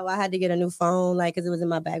phone though. I had to get a new phone, like, because it was in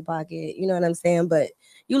my back pocket. You know what I'm saying? But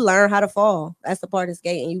you learn how to fall. That's the part of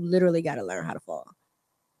skating. You literally got to learn how to fall.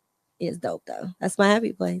 It's dope though. That's my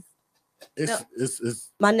happy place.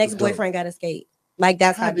 It's My next It's dope. boyfriend got to skate. Like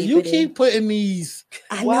that's how God, deep you it is. keep putting these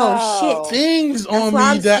I Wow. know shit. things That's on why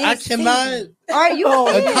me I'm that I 16. cannot All right, you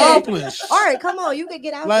can. accomplish. All right, come on. You can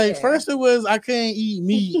get out Like there. first it was I can't eat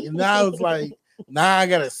meat, and now it's like now I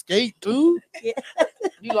gotta skate too.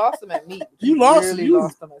 You lost them at meat. You lost- really you-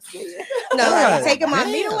 lost them at skating. No, God like, taking my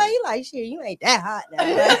damn. meat away. You like shit. You ain't that hot now.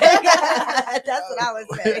 That's what I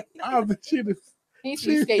would say. I bet He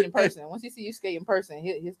see you skate in person. Once he see you skate in person,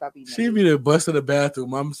 he'll stop eating. she be there busting the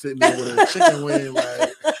bathroom. I'm sitting there with a chicken wing.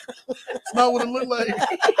 Like it's not what it look like.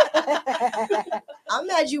 I'm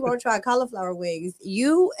mad you won't try cauliflower wings.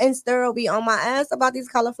 You and Sterl be on my ass about these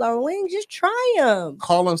cauliflower wings. Just try them.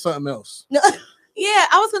 Call them something else. No, Yeah,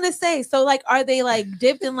 I was gonna say. So, like, are they like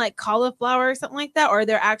dipped in like cauliflower or something like that, or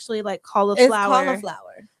they're actually like it's cauliflower?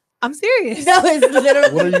 cauliflower. I'm serious. No, it's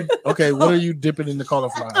literally. What are you? Okay, what are you dipping in the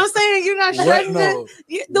cauliflower? I'm saying you're not What? shredding No.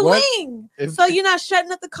 the What? wing. If- So you're not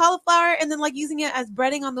shredding up the cauliflower and then like using it as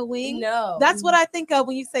breading on the wing. No, That's what I think of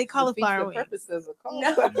when you say Defeats cauliflower the wing. purposes of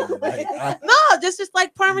No. cauliflower. Like, I- No, just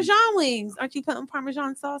like Parmesan wings. Aren't you putting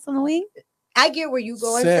Parmesan sauce on the wing? I get where you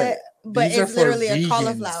going, Seth, Seth, but these are it's for literally a vegans.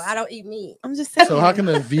 cauliflower. I don't eat meat. I'm just saying. so how can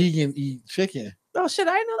a vegan eat chicken? Oh shit!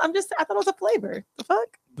 I know. I thought it was a flavor. The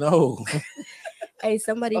fuck? No. Hey,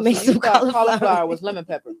 somebody Oh, make so you some thought cauliflower. cauliflower was lemon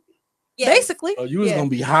pepper. Yes. Basically. Oh, you was Yeah. gonna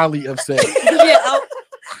be highly upset. Yeah, oh,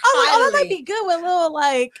 Oh, that might finally. be good with a little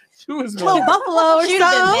like She was little mad. buffalo or She'd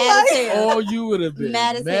have been something. mad as hell. Oh, you would have been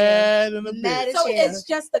Mad as mad hell. in the Mad bit. as So hell. it's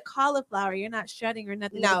just the cauliflower. You're not shredding or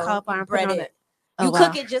nothing. with the No, cauliflower you and putting bread on it. it. Oh, You wow.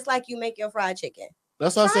 cook it just like you make your fried chicken.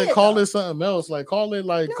 That's why I Try said it, call though. it something else. Like call it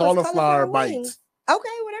like No, it's cauliflower wings. bites. Okay,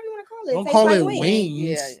 whatever you want to call it. Don't Tastes call like it wings. wings.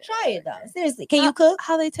 Yeah. Try it though. Seriously, can you cook?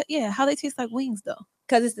 How they taste like wings though?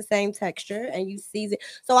 Because it's the same texture and you season.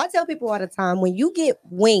 So I tell people all the time, when you get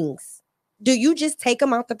wings, do you just take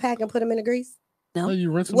them out the pack and put them in the grease? No. No,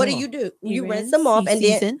 you rinse them What do off. you do? You rinse rinse, them off you and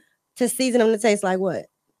then season. to season them to taste like what?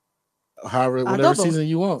 However, whatever Adobo. season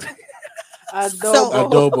you want. Adobo.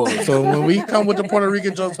 Adobo. So when we come with the Puerto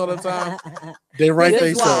Rican jokes all the time, they write This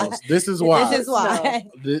is why. themselves. This is why. This is why.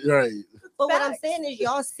 Right. But what I'm saying is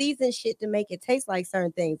y'all season shit to make it taste like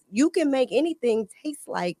certain things. You can make anything taste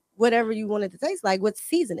like whatever you want it to taste like with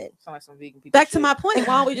seaseaning. Sound like some vegan people. Back to shit. my point.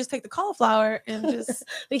 Why don't we just take the cauliflower and just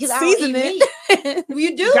Because season I don't eat it?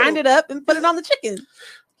 You do. Grind it up and put it on the chicken.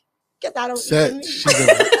 Because I don't eat Set. meat. She's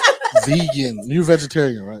a vegan. You're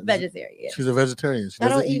vegetarian, right? Vegetarian. Yeah. She's a vegetarian. She I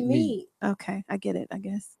doesn't don't eat meat. Okay, I get it. I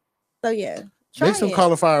guess So yeah. Try Make some it.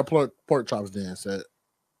 cauliflower pork chops then, Set.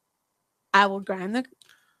 I will grind the.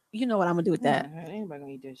 You know what I'm gonna do with that? Yeah, ain't nobody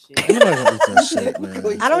gonna eat that shit. Nobody gonna eat that shit,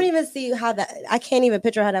 man. I don't even see how that. I can't even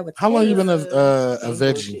picture how that would. How long you taste. been a Ain't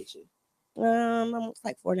veggie? bullshit shit. Almost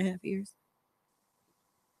like 4.5 years.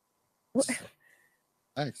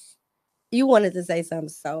 Nice. You wanted to say something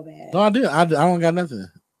so bad. No, I did. I don't got nothing.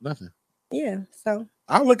 Nothing. Yeah. So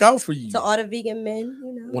I'll look out for you. to all the vegan men,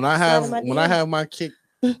 you know. When I slide have in my when I DMs. have my kick,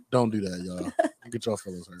 don't do that, y'all. Get your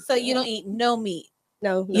fellas hurt. So you don't eat no meat,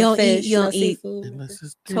 no, you don't fish, eat- you no don't eat seafood. Unless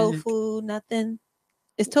it's dick. tofu, nothing.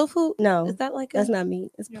 Is tofu? No, Is that like that's a, not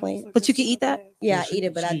meat. It's plant. But you can eat that? Yeah, Yeah, I eat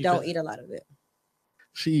it, but she I eat don't that. eat a lot of it.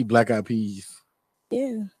 She eat black eyed peas.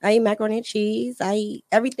 Yeah, I eat macaroni and cheese. I eat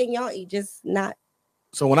everything y'all eat, just not.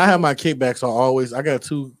 So when I have my kickbacks,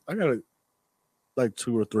 I got like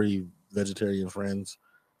 2 or 3 vegetarian friends.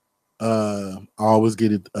 I always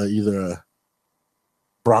get it either a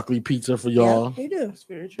broccoli pizza for y'all Yeah, you do. That's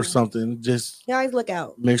very or true. something. Just You always look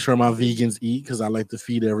out. make sure my vegans eat because I like to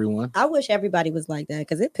feed everyone. I wish everybody was like that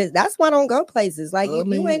because it piss. That's why I don't go places. Like I you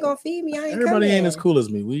mean, ain't gonna feed me. I ain't Everybody coming. ain't as cool as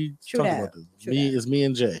me. We True talked that. about this. True Me that. is me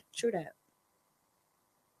and Jay. True that.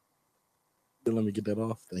 Let me get that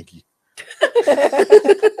off. Thank you.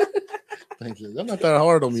 Thank you. Y'all not that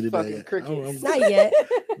hard on me It's today. fucking crickets. Not yet.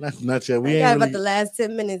 Not yet. We We got ain't about really, the last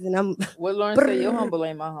 10 minutes, and I'm What Lauren say? Your humble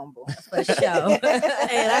ain't my humble. for sure. Hey,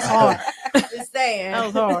 that's hard. Just saying. That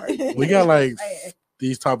was hard. we got like Saying.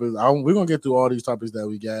 these topics. We're gonna get through all these topics that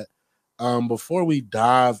we got. Before we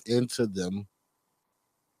dive into them,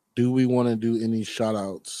 do we want to do any shout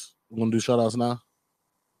outs? Want to do shout outs now?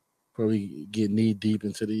 Before we get knee deep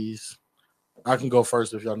into these. I can go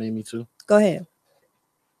first if y'all need me to. Go ahead.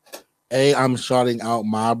 I'm shouting out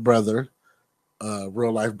my brother,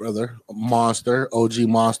 real life brother, Monster, OG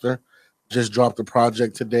Monster. Just dropped a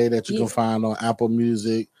project today that you can find on Apple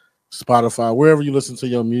Music, Spotify, wherever you listen to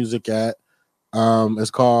your music at.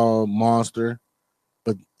 It's called Monster,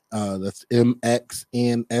 but that's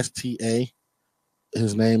MXNSTA.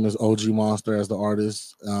 His name is OG Monster as the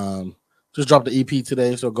artist. Just dropped the EP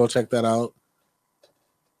today, so go check that out.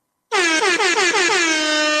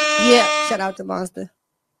 Yeah. Shout out to Monster.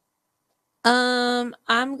 I'm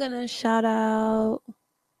gonna shout out.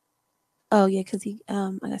 Oh yeah, cause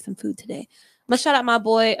I got some food today. I'm gonna shout out my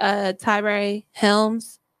boy Tyree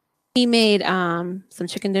Helms. He made some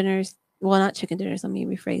chicken dinners. Well, not chicken dinners. Let me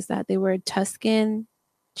rephrase that. They were Tuscan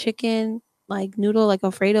chicken, like noodle, like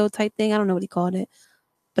Alfredo type thing. I don't know what he called it,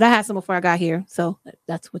 but I had some before I got here, so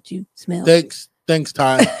that's what you smell. Thanks,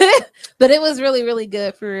 Ty. But it was really, really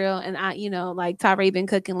good for real. And I, like Tyree been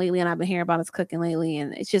cooking lately, and I've been hearing about his cooking lately,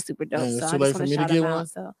 and it's just super dope. Man, it's So I too just late want for to me to shout get him one? out.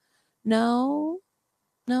 So no,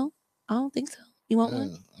 I don't think so. You want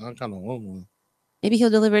one? I kind of want one. Maybe he'll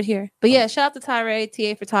deliver it here. But yeah, shout out to Tyree,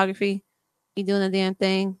 TA Photography. He doing the damn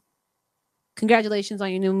thing. Congratulations on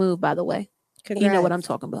your new move, by the way. Congrats. You know what I'm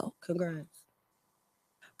talking about. Congrats.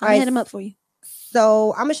 I'll Alright, hit him up for you.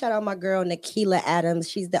 So I'm gonna shout out my girl Nikila Adams.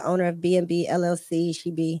 She's the owner of B&B LLC.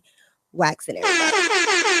 She be waxing everybody.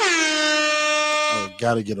 Oh,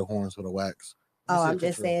 gotta get a horns for the wax. Oh, I'm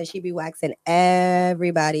just saying she be waxing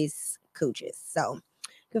everybody's cooches. So you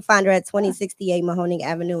can find her at 2068 Mahoning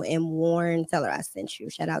Avenue in Warren. Tell her I sent you.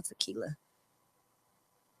 Shout out to Keela.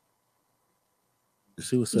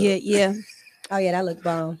 See what's up. Yeah. Oh yeah, that look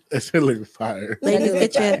bomb. That shit look fire. Ladies,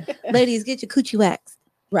 That get your coochie waxed.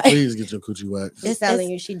 Right. Please get your coochie wax. She's telling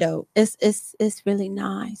you she dope. It's really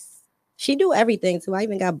nice. She do everything too. I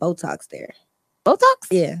even got Botox there. Botox?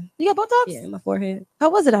 Yeah. You got Botox? Yeah, in my forehead. How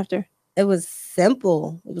was it after? It was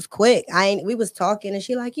simple. It was quick. We was talking and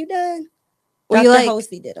she like, you done? Were Dr. you like,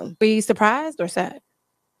 Hosey did them. Were you surprised or sad?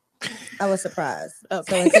 I was surprised.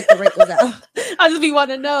 Okay. So it took the wrinkles out. I just be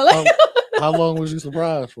wanting to know. Like, How long was you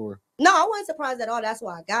surprised for? No, I wasn't surprised at all. That's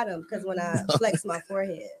why I got them, because when I flexed my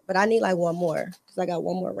forehead. But I need like one more, because I got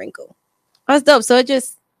one more wrinkle. that's dope. So it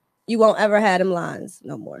just, You won't ever have them lines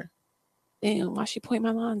no more. damn, why she point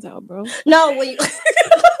my lines out, bro? No, when you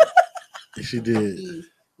She did.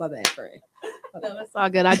 my bad friend. No, that's all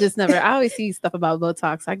good. I just never. I always see stuff about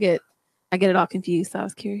Botox. I get it all confused. So I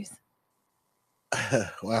was curious.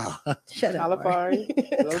 Wow. Shut up. Calipari.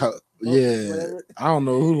 Yeah. Whatever. I don't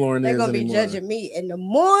know who Lauren They're is gonna be anymore. judging me in the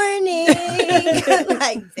morning.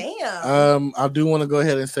 Like, damn. I do want to go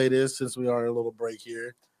ahead and say this since we are a little break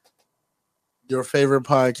here. Your favorite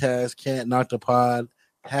podcast, Can't Knock the Pod,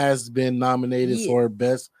 has been nominated for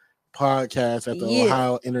Best Podcast at the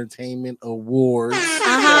Ohio Entertainment Awards.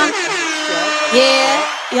 Yeah,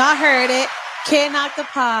 y'all heard it. Can't Knock the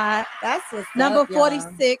Pod. That's what's Number up,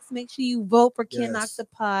 46. Make sure you vote for Can't Knock Yes. the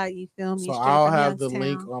Pod. You feel me? So Straight I'll from have the Youngstown.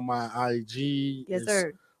 link on my IG. Yes, It's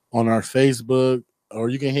sir. on our Facebook, or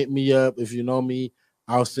you can hit me up if you know me.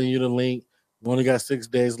 I'll send you the link. We only got 6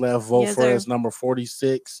 days left. Vote Yes, for sir. us. Number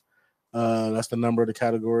 46. That's the number of the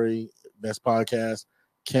category. Best podcast.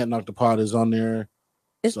 Can't Knock the Pod is on there.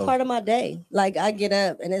 It's So- part of my day. Like, I get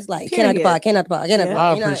up and it's like, can't knock the Period. pod, can't knock the pod, can't knock the Yeah. pod.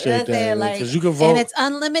 I You know what appreciate I'm saying? that Like, because you can vote. And it's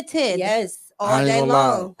unlimited. yes, all I ain't day gonna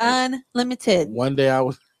lie. long. Unlimited. One day I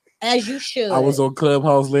was As you should. on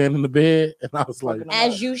Clubhouse laying in the bed, and I was like, Fucking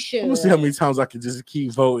As you should. I'm gonna see how many times I can just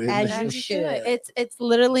keep voting. As As you you should. should. It's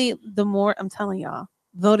literally the more I'm telling y'all,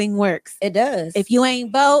 voting works. It does. If you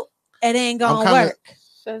ain't vote, it ain't gonna I'm kinda- work.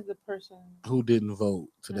 Says the person. Who didn't vote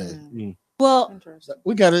today? Mm. Well, Interesting.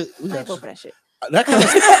 We got it. We I got ain't vote for that shit.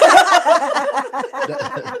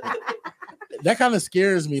 that kind of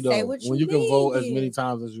scares me Say though. what When you you can vote as mean. many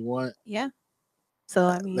times as you want, Yeah. So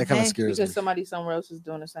I mean, that kind of hey, scares Because me. somebody somewhere else is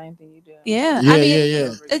doing the same thing you do. yeah. Yeah, I mean,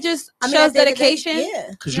 yeah. it just I mean, shows at the end of the day, dedication. Yeah.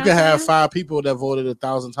 Because You you know can what I'm have saying? 5 people that voted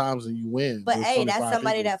 1,000 times and you win. But with hey, that's 25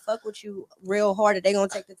 somebody people. that fuck with you real hard. That they gonna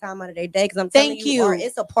take the time out of their day. Because I'm telling Thank you, you.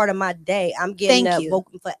 it's a part of my day. I'm getting Thank up you.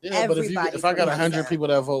 voting for Yeah, but everybody. if I got from 100 inside. people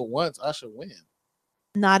that vote once, I should win.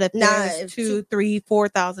 Not if Nah, there's if 2, 3,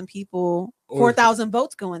 4,000 people, Or 4,000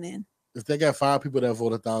 votes going in. If they got 5 people that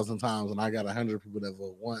vote 1,000 times and I got 100 people that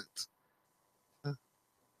vote once,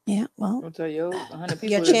 Yeah. Well, I'll tell you, 100 people.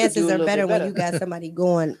 Your that could chances do a are little better bit when you got somebody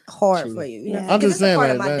going hard for you. You know? Yeah. I'm 'Cause just it's a saying, part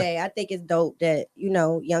like, of my that- day. I think it's dope that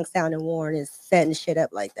Youngstown and Warren is setting shit up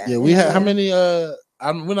like that. yeah, we had how many? We're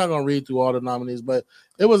not gonna read through all the nominees, but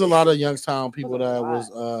it was a lot of Youngstown people It was a that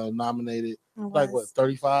lot. was nominated. it Like what, was.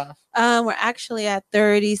 35, We're actually at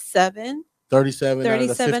 37. 37 out of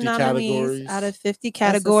the 37 50 nominees categories. out of 50 what's up.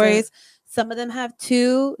 categories. Some of them have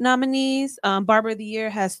 2 nominees. Barber of the Year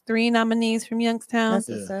has 3 nominees from Youngstown. That's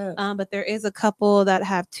what's up. But there is a couple that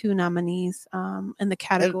have 2 nominees in the and,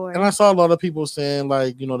 category. and I saw a lot of people saying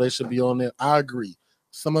like, they should be on it. I agree.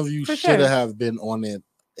 Some of you For should sure. have been on it,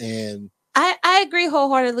 and I agree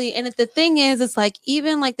wholeheartedly. And if the thing is, it's like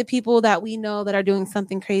even like the people that we know that are doing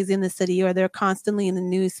something crazy in the city or they're constantly in the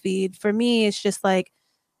news feed. For me, it's just like,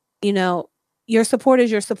 your support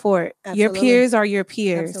is your support. Your Absolutely. peers are your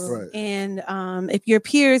peers. Absolutely. Right. And if your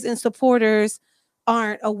peers and supporters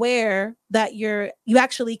aren't aware that you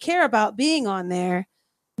actually care about being on there,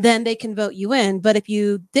 then they can vote you in. But if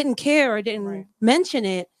you didn't care or didn't Right. mention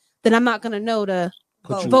it, then I'm not gonna know to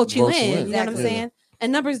vote you in. You know what I'm Exactly. saying?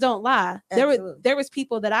 And numbers don't lie. Absolutely. There was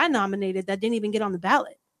people that I nominated that didn't even get on the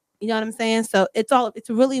ballot. You know what I'm saying? So it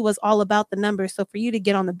really was all about the numbers. So for you to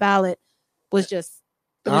get on the ballot was just.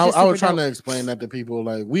 It I was super trying dope. to explain that to people.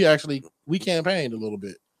 Like we campaigned a little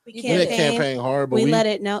bit. We We didn't campaign hard, but we we let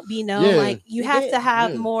it be known. Yeah, Like you we have did. to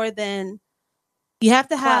have Yeah.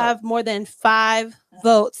 more than 5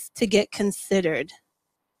 votes to get considered.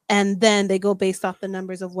 And then they go based off the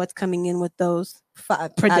numbers of what's coming in with those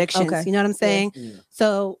predictions. Okay. You know what I'm saying? Yeah.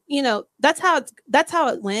 So, that's how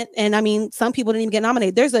it went. And I mean, some people didn't even get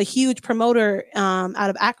nominated. There's a huge promoter out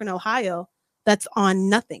of Akron, Ohio, that's on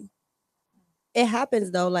nothing. It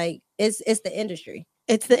happens though. Like it's the industry.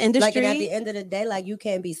 It's the industry. Like, and at the end of the day, like you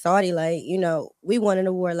can't be salty. Like, we won an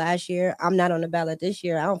award last year. I'm not on the ballot this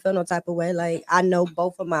year. I don't feel no type of way. Like, I know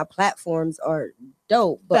both of my platforms are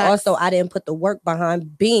dope, but Facts. also I didn't put the work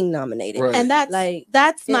behind being nominated. Right. And that's Like,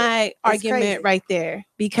 that's yeah, my argument crazy. right there,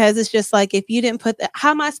 because it's just like, if you didn't put that, how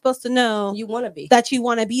am I supposed to know You want to be. that you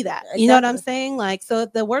want to be that? You know what I'm Exactly. saying? Like, so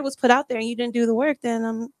if the word was put out there and you didn't do the work,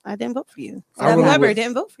 then I didn't vote for you. I really Whoever would-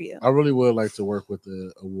 didn't vote for you. I really would like to work with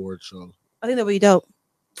the award show. I think that would be dope.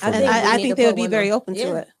 I And think we I need think to they would put be one very on. open to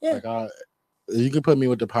Yeah, it. yeah. Like You can put me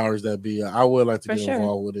with the powers that be. I would like to For get sure.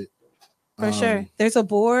 involved with it. For sure. There's a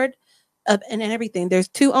board and everything. There's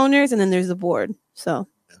 2 owners and then there's a board. So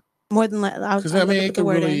more than that. Because I mean, it can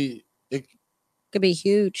really, it could be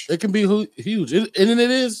huge. It can be huge, and it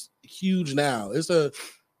is huge now. It's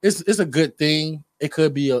a good thing. It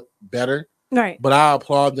could be better, right? But I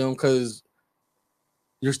applaud them because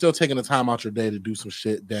you're still taking the time out your day to do some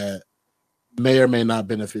shit that may or may not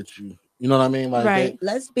benefit you. You know what I mean? Like, right.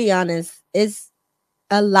 Let's be honest. It's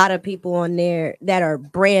a lot of people on there that are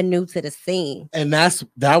brand new to the scene. And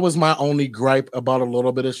that was my only gripe about a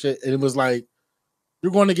little bit of shit. And it was like,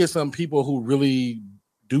 you're going to get some people who really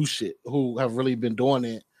do shit, who have really been doing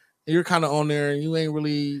it. And you're kind of on there and you ain't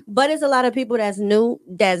really. But it's a lot of people that's new,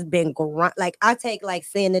 that's been like, I take like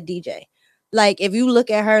saying the DJ. Like, if you look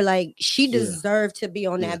at her, like, she deserved to be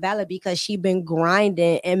on that ballot because she been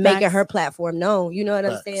grinding and making her platform known. You know what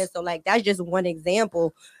I'm saying? So, like, that's just one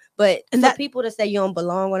example. But and for people to say you don't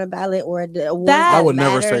belong on a ballot or the awards, I would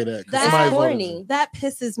never say that. That's corny. That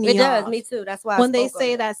pisses me off. It does, me too. That's why when they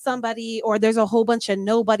say that somebody or there's a whole bunch of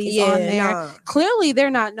nobodies on there, clearly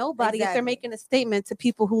they're not nobody if they're making a statement to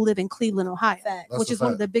people who live in Cleveland, Ohio, which is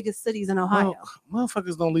one of the biggest cities in Ohio. Well,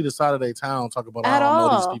 motherfuckers don't leave the side of their town talk about at all. all.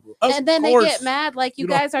 I know these people. And then they get mad like you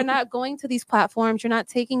guys are not going to these platforms. You're not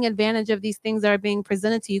taking advantage of these things that are being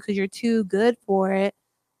presented to you because you're too good for it.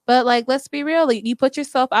 But like, let's be real. You put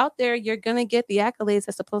yourself out there, you're gonna get the accolades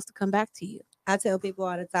that's supposed to come back to you. I tell people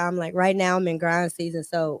all the time, like right now I'm in grind season.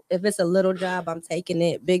 So if it's a little job, I'm taking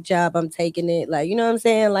it. Big job, I'm taking it. Like, you know what I'm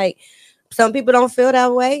saying? Like some people don't feel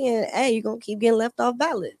that way, and hey, you're gonna keep getting left off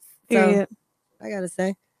ballots. So I gotta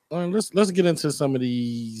say. Well, let's get into some of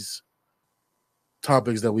these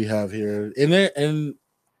topics that we have here. And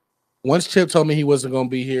once Chip told me he wasn't gonna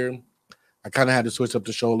be here, I kind of had to switch up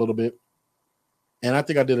the show a little bit. And I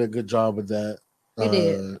think I did a good job with that. You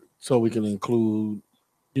did. So we can include,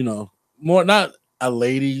 more, not a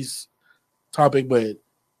ladies topic, but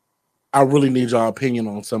I really need your opinion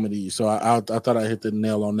on some of these. So I thought I hit the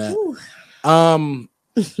nail on that.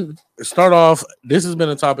 Start off, this has been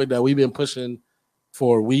a topic that we've been pushing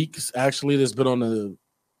for weeks. Actually, it's probably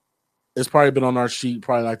been on our sheet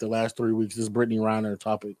probably like the last 3 weeks. This Brittany Reiner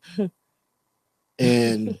topic.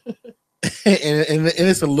 and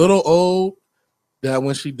it's a little old. That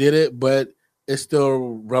when she did it, but it's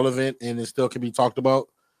still relevant and it still can be talked about.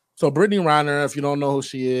 So Brittany Reiner, if you don't know who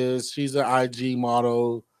she is, she's an IG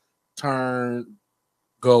model turned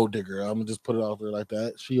gold digger. I'm gonna just put it out there like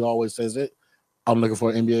that. She always says it. I'm looking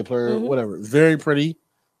for an NBA player, whatever. Very pretty,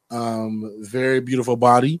 very beautiful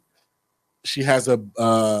body. She has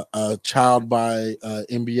a child by an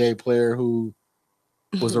NBA player who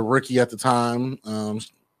was a rookie at the time.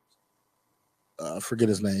 I forget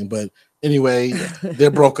his name, but anyway, they're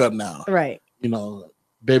broke up now. Right.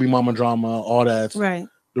 Baby mama drama, all that. Right.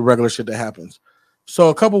 The regular shit that happens. So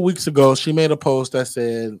a couple weeks ago, she made a post that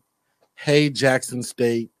said, "Hey, Jackson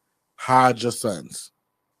State, hide your sons."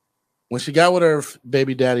 When she got with her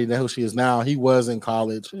baby daddy, who she is now, he was in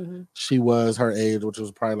college. She was her age, which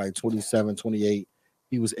was probably like 27, 28.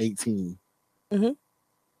 He was 18.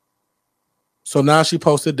 So now she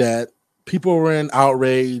posted that. People were in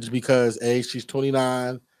outrage because she's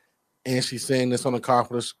 29 and she's saying this on a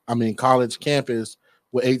college campus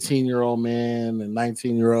with 18-year-old men and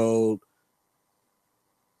 19-year-old.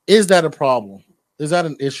 Is that a problem? Is that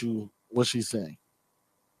an issue, what she's saying?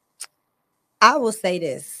 I will say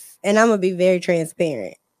this, and I'm going to be very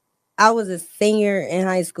transparent. I was a senior in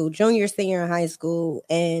high school, junior, senior in high school,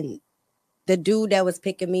 and the dude that was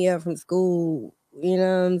picking me up from school, you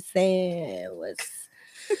know what I'm saying, was...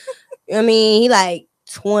 he like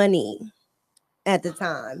 20 at the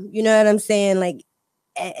time. You know what I'm saying? Like,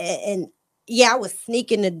 and I was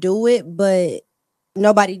sneaking to do it, but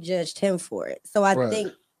nobody judged him for it. So I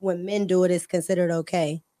think when men do it, it's considered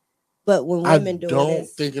okay. But when women do it, I don't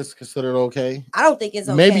think it's considered okay. I don't think it's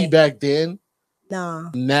okay. Maybe back then. No.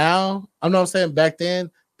 Now, I'm not saying back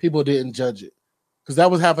then people didn't judge it because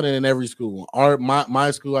that was happening in every school.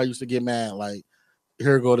 My school, I used to get mad like.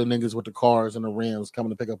 Here go the niggas with the cars and the rims coming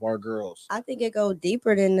to pick up our girls. I think it go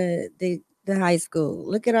deeper than the high school.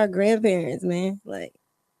 Look at our grandparents, man. Like,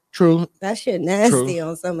 true. That shit nasty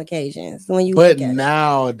on some occasions. When you but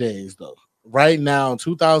nowadays, though, right now,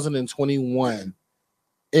 2021,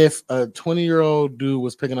 if a 20-year-old dude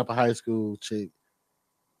was picking up a high school chick,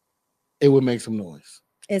 it would make some noise.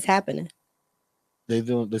 It's happening. They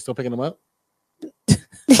still picking them up?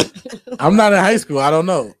 I'm not in high school. I don't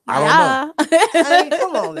know. I don't know.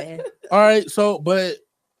 Come on, man. All right. So, but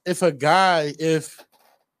if a guy, if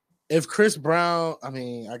Chris Brown,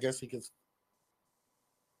 I guess he could.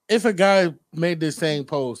 If a guy made this same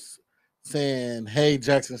post saying, "Hey,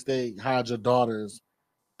 Jackson State, hide your daughters.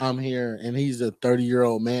 I'm here," and he's a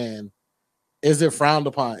 30-year-old man, is it frowned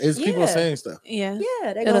upon? Is people Yeah. saying stuff? Yeah.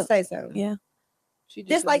 Yeah, they're It'll- gonna say so. Yeah. She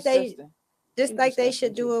Just is like they- disgusting. Just She's like they disgusting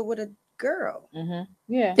should do too. it with a girl.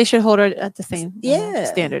 Yeah. They should hold her at the same Yeah.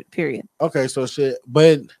 standard, period. Okay, so shit,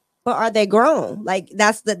 but But are they grown? Like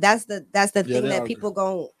that's the Yeah, thing they that are people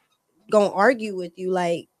gonna argue with you.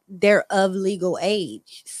 Like they're of legal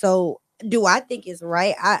age. So do I think it's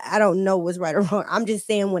right? I don't know what's right or wrong. I'm just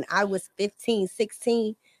saying when I was 15,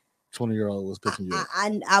 16, 20-year-old was picking you up.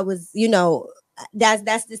 I was,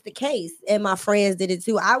 that's just the case. And my friends did it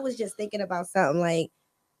too. I was just thinking about something like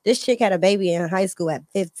this chick had a baby in high school at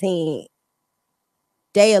 15.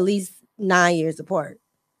 They at least 9 years apart.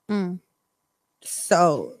 Mm.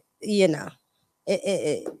 So,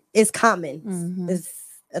 it's common. Mhm. It's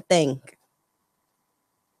a thing.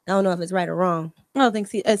 I don't know if it's right or wrong. I don't think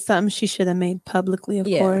it's something she should have made publicly, of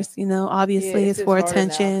Yeah. course. Obviously it's just for harder now, 'cause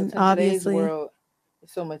attention. in today's Obviously. world,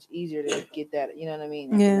 it's so much easier to get that, you know what I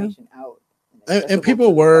mean? Yeah. Information out. And accessible people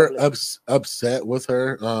to the were public. upset with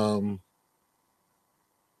her.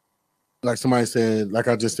 Like somebody said, like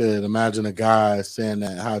I just said, imagine a guy saying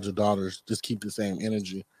that hide your daughters, just keep the same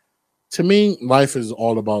energy. To me, life is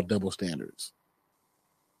all about double standards.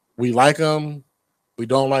 We like them, we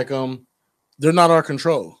don't like them. They're not our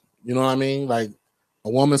control. You know what I mean? Like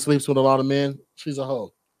a woman sleeps with a lot of men, she's a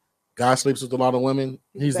hoe. Guy sleeps with a lot of women,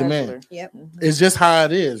 he's the man. Bachelor. Yep. It's just how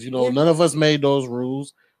it is. Yeah. None of us made those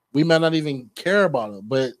rules. We might not even care about it,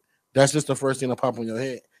 but that's just the first thing that pop in your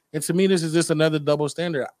head. And to me, this is just another double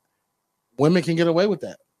standard. Women can get away with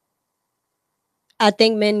that. I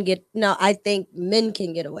think men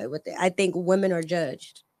can get away with it. I think women are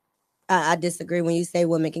judged. I disagree when you say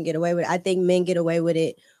women can get away with it. I think men get away with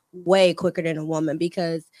it way quicker than a woman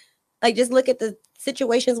because, like, just look at the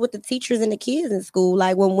situations with the teachers and the kids in school.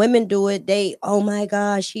 Like, when women do it, oh my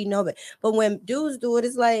gosh, she know it. But when dudes do it,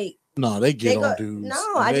 it's like, No, they get on go, dudes.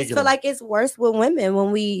 no, I just feel like it's worse with women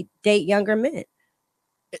when we date younger men.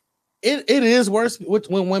 it is worse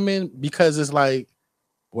when women because it's like,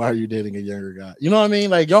 why are you dating a younger guy? You know what I mean?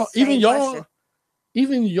 Like y'all, Same question.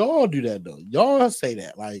 even y'all do that though. Y'all say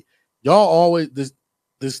that. Like y'all always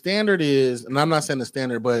the standard is, and I'm not saying the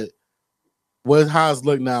standard, but how it's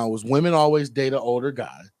look now was women always date an older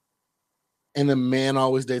guy, and the man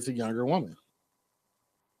always dates a younger woman.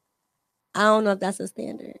 I don't know if that's a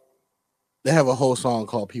standard. They have a whole song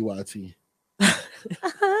called PYT.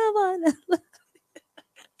 I wanna look.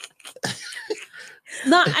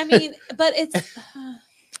 No, I mean, but it's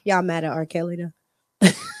Y'all mad at R. Kelly though?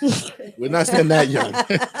 We're not saying that young.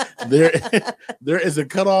 there is a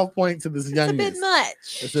cutoff point to this a youngness. bit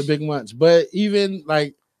much. It's a big much. But even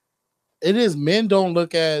like it is, men don't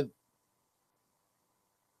look at.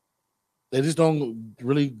 They just don't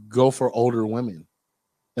really go for older women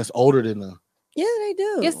that's older than them Yeah, they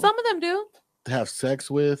do. Yeah, some of them do. to have sex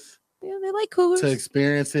with, Yeah, they like cougars. to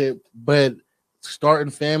experience it. But starting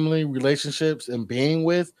family relationships and being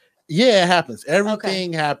with, yeah, it happens.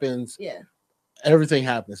 Everything happens. Yeah. Everything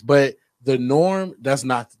happens. But the norm, that's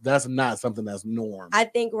not something that's norm. I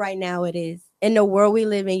think right now it is. In the world we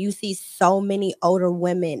live in, you see so many older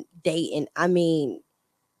women dating. I mean,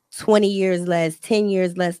 20 years less, 10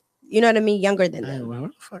 years less. You know what I mean? Younger than Man, them.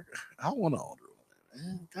 what the fuck? I want an older woman,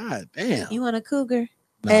 man. God damn. You want a cougar?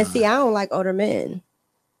 And Nah. see, I don't like older men.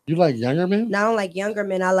 You like younger men? No, I don't like younger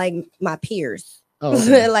men. I like my peers. Oh,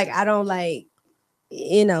 okay. Like, I don't like,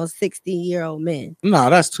 60-year-old men. No,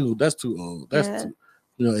 that's too old. That's Yeah.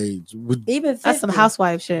 too, age. Even 50. That's some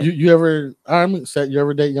housewife shit. You ever? You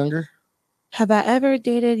ever date younger? Have I ever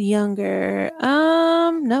dated younger?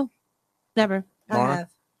 No, never. I Mara? have.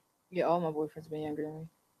 Yeah, all my boyfriends been younger than me.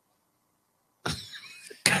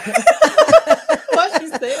 Why you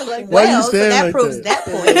say it like Why you Well, so saying that like proves that?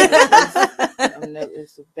 that point.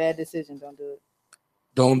 It's a bad decision. Don't do it.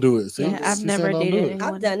 Don't do it. See, Yeah, I've she never said don't do dated it.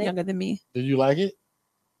 anyone I've done it. younger than me. Did you like it?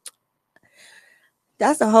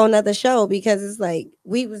 That's a whole nother show because it's like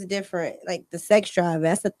we was different. Like the sex drive,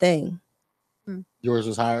 that's a thing. Yours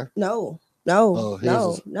was higher. No. Oh, his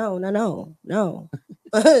No. is- No.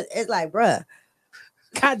 It's like, bruh.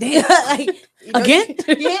 God damn. Like don't Again?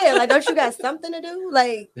 you- yeah, like don't you got something to do?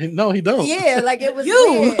 Like, No, he don't. yeah, like it was You,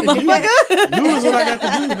 weird. motherfucker. You was what I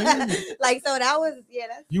got to do, man. Like, so that was,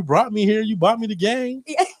 that's You brought me here. You bought me the game.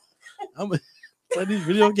 Yeah. I'm play these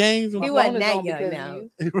video games. You My wasn't phone is that on young because now. of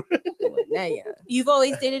You wasn't that young. You've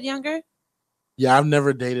always dated younger? Yeah, I've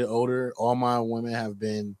never dated older. All my women have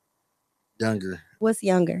been younger. What's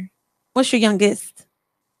younger? What's your youngest?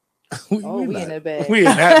 Oh, we in that bag. We in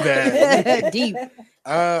that bad. Deep.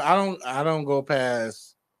 I don't go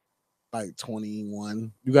past like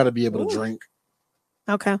 21. You got to be able to drink.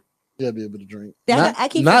 Okay. You got to be able to drink. I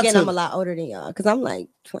keep forgetting I'm a lot older than y'all because I'm like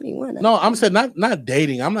 21. No, I'm saying not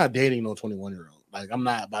dating. I'm not dating no 21-year-old. Like I'm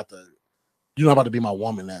not about to. You're not about to be my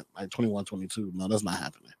woman at like 21, 22. No, that's not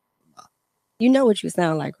happening. No. You know what you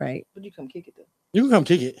sound like, right? But you come kick it though. You can come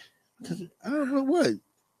kick it. I don't know what.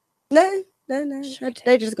 No.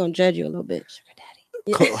 They're just gonna judge you a little bit. Sugar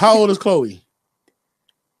daddy. How old is Chloe?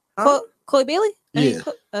 Chloe Bailey?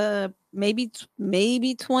 Yeah. Maybe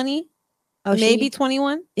 20. Oh, maybe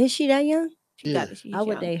 21. Is she that young? Yeah. I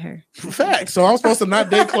would date her. Fact. So I'm supposed to not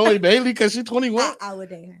date Chloe Bailey because she's 21. I would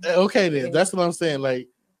date her. Okay, then that's what I'm saying. Like,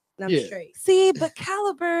 I'm straight. See, but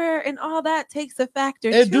caliber and all that takes a factor.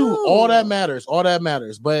 It too. do. All that matters. All that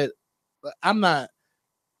matters. But I'm not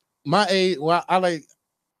my age. Well, I like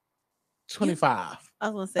 25. I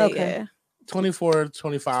was gonna say, yeah. 24,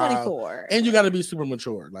 25. 24. And you got to be super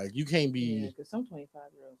mature. Like, you can't be. Yeah, because some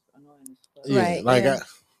 25-year-olds annoying as fuck. Yeah, Right. like, yeah.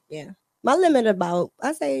 Yeah. My limit about,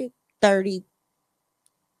 I say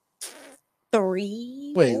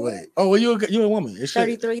 33. Wait. Oh, well, you're a woman. It's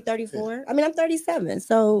 33, 34. Yeah. I mean, I'm 37.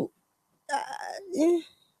 So, yeah.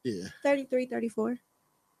 33, 34.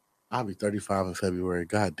 I'll be 35 in February.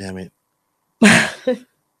 God damn it.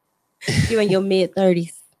 You in your mid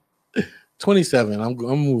 30s. 27. I'm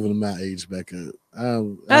moving my age back up.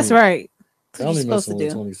 That's right. I only messing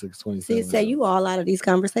with 26, 27. See, say you all out of these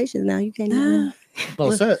conversations now. You can't even.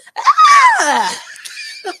 No, set.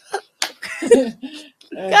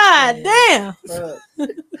 God damn.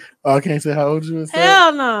 Oh, I can't say how old you is.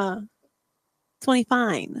 Hell no.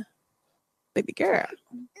 25. Baby girl.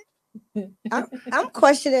 I'm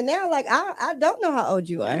questioning now. Like, I don't know how old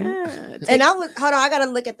you are. And I was, hold on, I got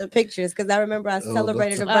to look at the pictures because I remember I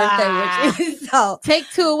celebrated a birthday with you. So take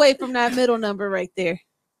 2 away from that middle number right there.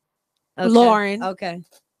 Okay. Lauren. Okay.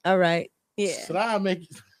 All right. Yeah. Should I make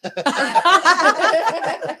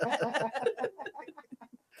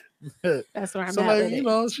That's where I'm so at. like, with you it.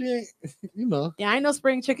 know, she ain't, you know. Yeah, I ain't no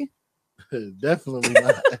spring chicken. Definitely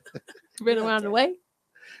not. Been around the way.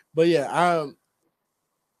 But yeah,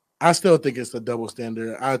 I still think it's a double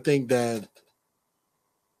standard. I think that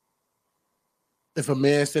if a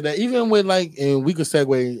man said that, even with like, and we could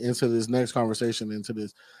segue into this next conversation, into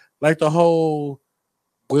this, like the whole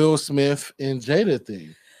Will Smith and Jada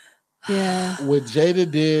thing. Yeah. What Jada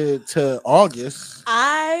did to August.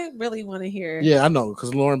 I really want to hear. Yeah, I know,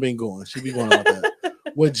 because Lauren been going. She be going about that.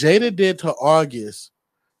 What Jada did to August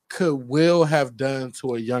could Will have done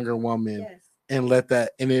to a younger woman and let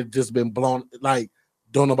that, and it just been blown, like,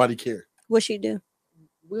 don't nobody care. What she do?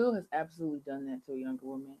 Will has absolutely done that to a younger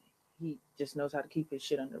woman. He just knows how to keep his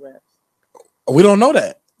shit under wraps. We don't know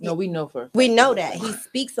that. No, we know for. We know that he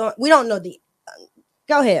speaks on. We don't know the.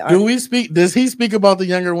 Go ahead. Do we speak? Does he speak about the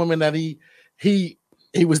younger woman that he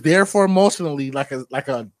was there for emotionally, like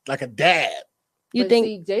a dad? You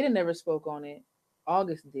think Jada never spoke on it?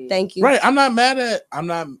 August did. Thank you. Right. I'm not mad at. I'm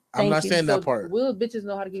not saying that part. Will bitches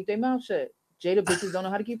know how to keep their mouth shut? Jada bitches don't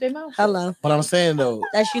know how to keep their mouth shut. Hello. But I'm saying though,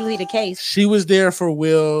 that's usually the case. She was there for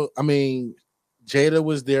Will. I mean, Jada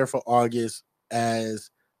was there for August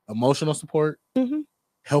as emotional support,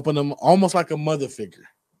 helping him almost like a mother figure.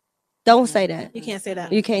 Don't say that. You can't say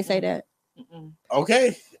that. You can't say that.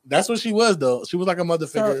 Okay, that's what she was though. She was like a mother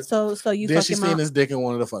figure. So you. Then she seen his dick and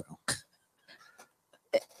wanted to fuck him.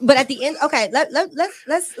 But at the end, okay,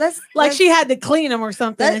 let's like she had to clean him or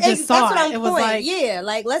something and just saw that's what I'm it. It was like, yeah,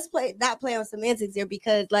 like let's not play on semantics here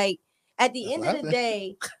because like at the end of the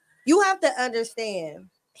day, you have to understand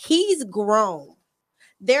he's grown.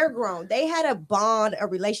 They're grown. They had a bond, a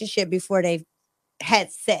relationship before they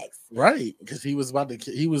had sex. Right, because he was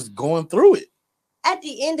going through it. At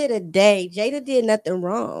the end of the day, Jada did nothing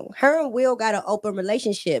wrong. Her and Will got an open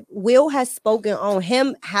relationship. Will has spoken on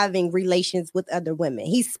him having relations with other women.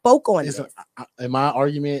 He spoke on this. And my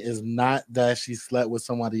argument is not that she slept with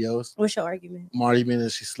somebody else. What's your argument? My argument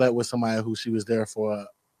is she slept with somebody who she was there for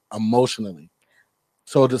emotionally.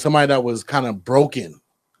 So to somebody that was kind of broken.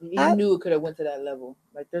 You knew it could have went to that level.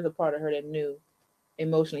 Like there's a part of her that knew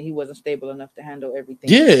emotionally he wasn't stable enough to handle everything.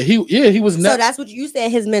 He was so that's what you said,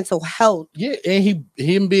 his mental health. Yeah, and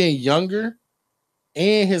him being younger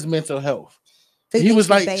and his mental health. So he was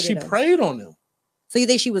like she preyed on him. So you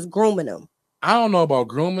think she was grooming him? I don't know about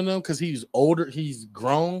grooming him because he's older, he's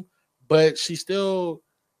grown, but she still,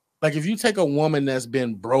 like, if you take a woman that's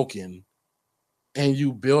been broken and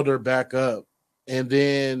you build her back up, and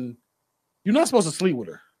then you're not supposed to sleep with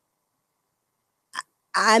her.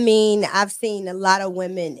 I mean, I've seen a lot of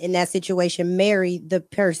women in that situation marry the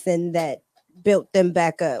person that built them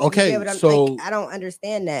back up. Okay, so like, I don't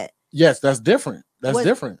understand that. Yes, that's different. That's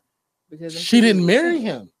different. Because she didn't marry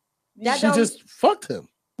him. That She don't- just fucked him.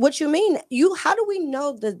 What you mean? How do we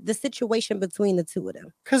know the situation between the two of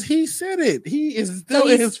them? Because he said it. He is still in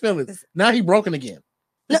he's- his feelings. Now he broken again.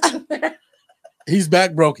 He's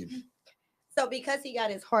back broken. So because he got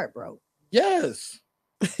his heart broke. Yes.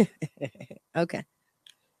 Okay.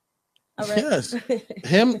 All right. Yes.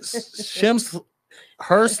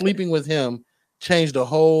 Her sleeping with him changed the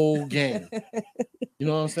whole game. You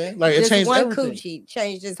know what I'm saying? Like it Just changed one everything. coochie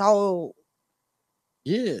changed his whole.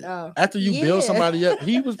 Yeah. Oh. After you build Yeah. somebody up,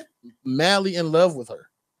 he was madly in love with her.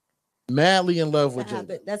 Madly in love with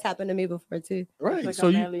Jada. That's happened to me before too. Right. Like So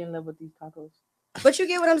I'm you madly in love with these tacos. But you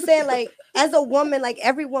get what I'm saying? Like, as a woman, like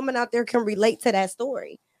every woman out there can relate to that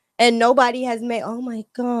story. And nobody has made, oh my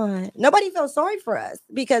God. Nobody feels sorry for us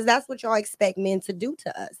because that's what y'all expect men to do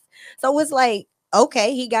to us. So it's like,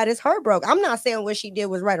 okay, he got his heart broke. I'm not saying what she did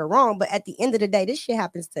was right or wrong, but at the end of the day, this shit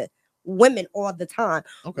happens to women all the time.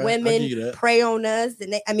 Okay, I give you Women that. prey on us,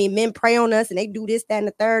 and men prey on us, and they do this, that, and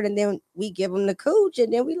the third, and then we give them the cooch,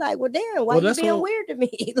 and then we like, well, damn, why Well, you that's being what- weird to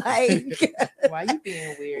me? Like, Why you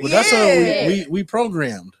being weird? Well, that's what Yeah. we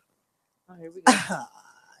programmed. Oh, here we go.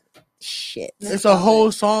 shit. It's a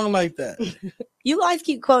whole song like that. You guys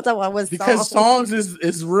keep quoting about what Because songs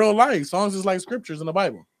is real life. Songs is like scriptures in the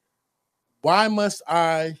Bible. Why must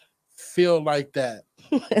I feel like that?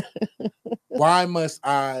 Why must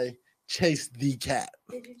I chase the cat?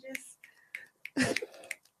 Did you just?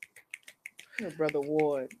 Your brother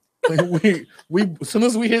Ward. we as soon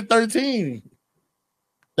as we hit 13,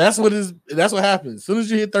 that's what happens. As soon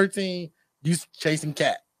as you hit 13, you chasing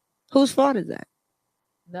cat. Whose fault is that?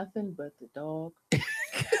 Nothing but the dog.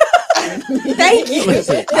 Thank you.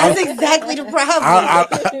 Listen, That's exactly the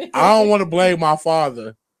problem. I don't want to blame my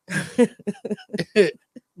father,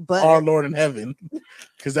 but our Lord in heaven,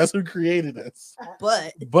 because that's who created us.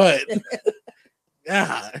 But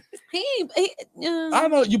yeah, I I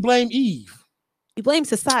know you blame Eve. You blame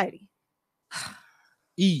society.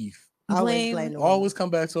 Eve. You always blame, blame the woman. Always come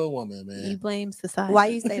back to a woman, you man. blame society. Why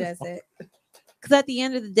you say that, Sid? Because at the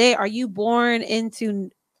end of the day, are you born into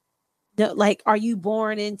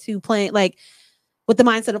playing like with the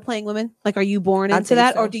mindset of playing women? Like, are you born I into think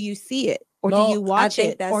that, so. or do you see it, or No, do you watch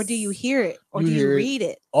think it, or do you that's- hear it, or You do you hear it. read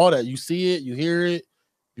it? All that you see it, you hear it,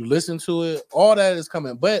 you listen to it. All that is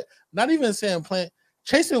coming, but not even saying playing.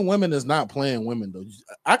 Chasing women is not playing women though.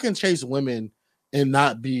 I can chase women and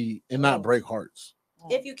not break hearts.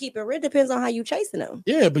 If you keep it real, depends on how you chasing them.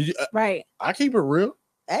 Yeah, but Right. I keep it real.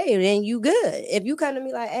 Hey, then you good. If you come to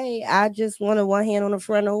me like, hey, I just want a one hand on the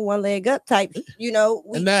front or one leg up type,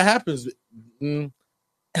 And that happens.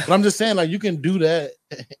 But I'm just saying, like, you can do that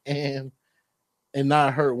and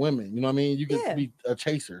not hurt women. You know what I mean? You can Yeah. be a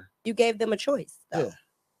chaser. you gave them a choice. Though. Yeah.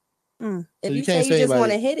 Mm. If So you you say can't you say, just want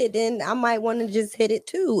to like- hit it, then I might want to just hit it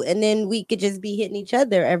too, and then we could just be hitting each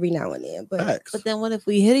other every now and then. But Facts. But then what if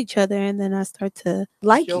we hit each other and then I start to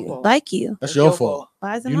like your you, fault. like you? That's your fault.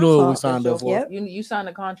 Why is it You my knew what we fault? signed That's up for. your Yep. fault. You signed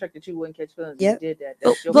a contract that you wouldn't catch feelings. Yep. You did that. But,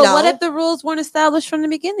 That's your but fault. what No. if the rules weren't established from the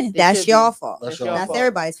beginning? They that's should be. your fault. That's your your That's fault.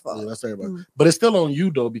 everybody's fault. Yeah, that's everybody. Mm. But it's still on you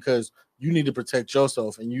though, because you need to protect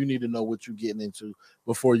yourself and you need to know what you're getting into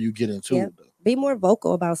before you get into Yep. it. Though. Be more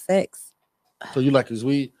vocal about sex. So you like, is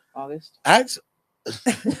we August. ask?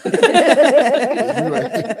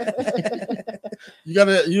 You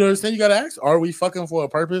gotta, you understand? You gotta ask: are we fucking for a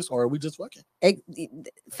purpose, or are we just fucking?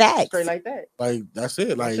 Facts. Straight like that. Like that's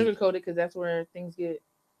it. Like Sugarcoat it because that's where things get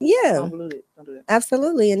Yeah, convoluted. Don't do that.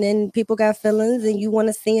 absolutely. And then people got feelings, and you want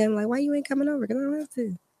to see them. Like, why you ain't coming over? Because I don't have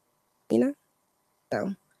to. You know.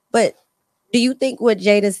 So, but do you think with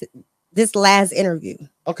Jada's this last interview?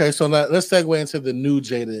 okay, so now let's segue into the new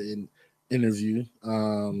Jada interview.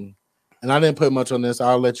 And I didn't put much on this.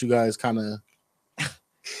 I'll let you guys kind of.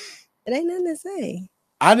 It ain't nothing to say.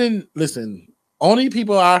 I didn't listen. Only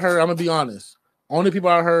people I heard, I'm gonna be honest. Only people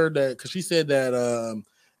I heard that because she said that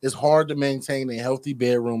it's hard to maintain a healthy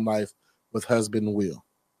bedroom life with husband Will.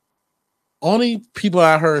 Only people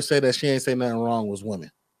I heard say that she ain't say nothing wrong was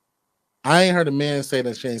women. I ain't heard a man say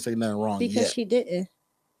that she ain't say nothing wrong Because yet. she didn't.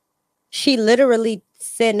 She literally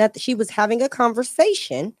said nothing. She was having a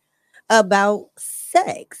conversation about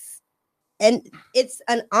sex, and it's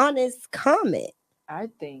an honest comment. I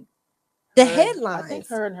think The her- headlines. I think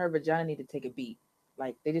her and her vagina need to take a beat.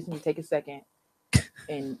 Like they just need to take a second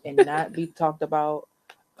and not be talked about.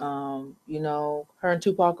 You know, her and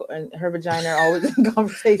Tupac and her vagina are always in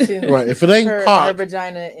conversation. Right. If it ain't her Pac,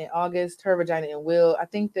 vagina in August, her vagina in Will. I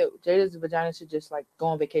think that Jada's vagina should just like go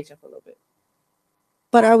on vacation for a little bit.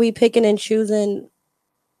 But are we picking and choosing?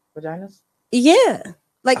 Vaginas? Yeah.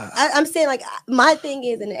 Like I'm saying, like my thing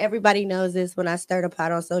is, and everybody knows this when I stir the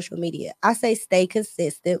pot on social media, I say stay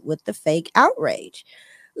consistent with the fake outrage.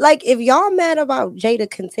 Like, if y'all mad about Jada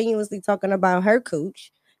continuously talking about her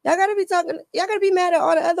cooch, y'all gotta be mad at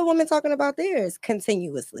all the other women talking about theirs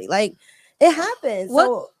continuously. Like, it happens.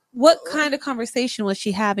 What kind of conversation was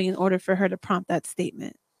she having in order for her to prompt that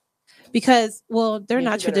statement? Because, well, they're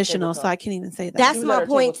not traditional, so I can't even say that. That's my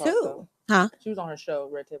point too. Huh? She was on her show,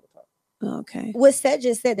 Red Table Talk. Okay. What Seth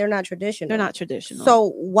just said, they're not traditional. They're not traditional.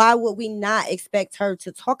 So why would we not expect her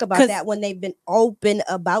to talk about that when they've been open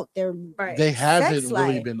about their They haven't sex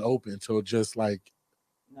really life? been open till just like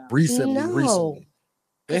recently. No. Recently,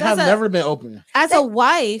 they 'Cause have that's never been open. As a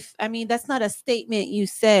wife, I mean, that's not a statement you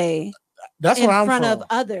say. That's in where I'm front from. of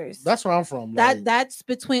others. That's where I'm from. That's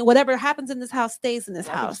between whatever happens in this house stays in this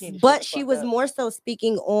house. But she was more so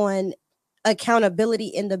speaking on accountability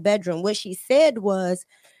in the bedroom. What she said was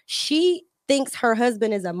she thinks her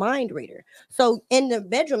husband is a mind reader. So in the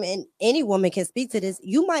bedroom, and any woman can speak to this,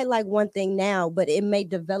 you might like one thing now, but it may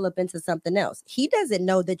develop into something else. He doesn't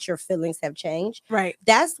know that your feelings have changed. Right.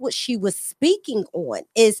 That's what she was speaking on,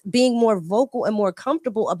 is being more vocal and more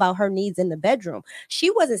comfortable about her needs in the bedroom. She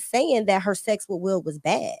wasn't saying that her sex with Will was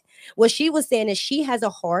bad. What she was saying is she has a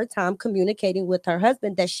hard time communicating with her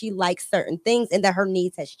husband that she likes certain things and that her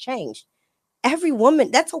needs has changed. Every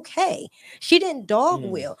woman, that's okay. She didn't dog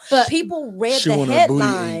Will, but people read the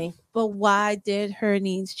headline. But why did her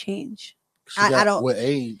needs change? I don't. What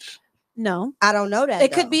age? No, I don't know that.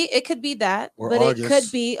 It could be that, Or but August. it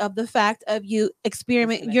could be of the fact of you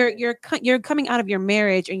experiment. You're coming out of your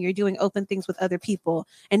marriage and you're doing open things with other people,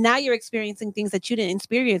 and now you're experiencing things that you didn't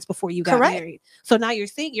experience before you got married. So now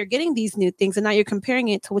you're getting these new things, and now you're comparing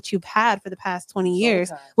it to what you've had for the past 20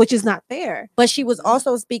 years, which is not fair. But she was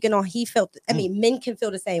also speaking on men can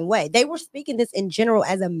feel the same way. They were speaking this in general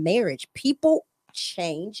as a marriage. People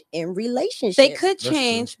change in relationships. They could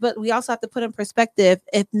change, but we also have to put in perspective,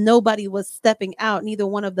 if nobody was stepping out, neither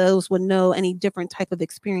one of those would know any different type of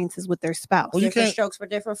experiences with their spouse. Well, you Different can't strokes for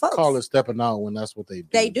different folks. call it stepping out when that's what they do.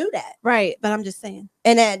 They do that. Right. But I'm just saying.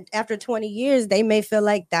 And then after 20 years, they may feel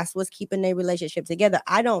like that's what's keeping their relationship together.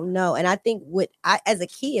 I don't know. And I think as a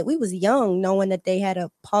kid, we was young knowing that they had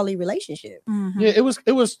a poly relationship. Mm-hmm. Yeah,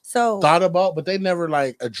 it was so thought about, but they never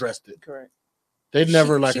like addressed it. Correct. They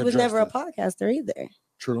never like she was addressed never it. a podcaster either.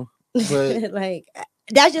 True. But like,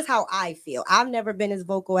 that's just how I feel. I've never been as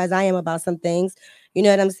vocal as I am about some things. You know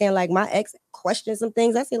what I'm saying? Like, my ex questioned some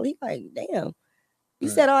things. I said, like, damn, you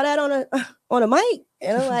said all that on a mic.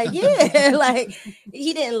 And I'm like, yeah. Like,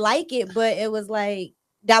 he didn't like it, but it was like,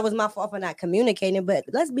 that was my fault for not communicating. But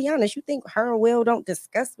let's be honest, you think her and Will don't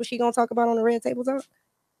discuss what she gonna talk about on the Red Table Talk?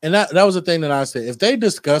 and that was the thing that I said. If they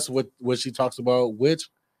discuss what she talks about, which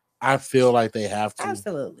I feel like they have to,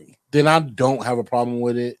 absolutely, then I don't have a problem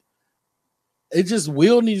with it. It just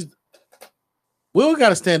Will got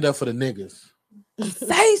to stand up for the niggas.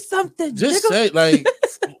 Say something. Just say, like,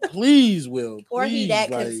 please, Will. Please, or he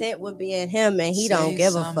that like, content with being him and he don't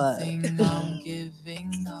give a fuck.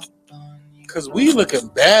 Because we looking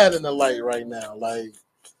bad in the light right now. Like,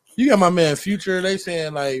 you got my man Future. They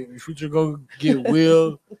saying like Future go get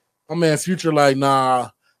Will. My man Future like, nah,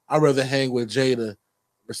 I'd rather hang with Jada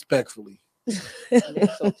respectfully.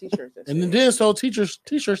 And then sold t-shirts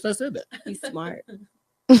that said that. He's smart.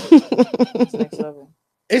 Next level.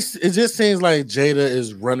 It just seems like Jada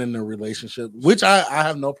is running the relationship, which I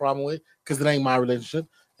have no problem with because it ain't my relationship,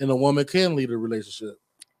 and a woman can lead a relationship.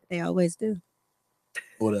 They always do.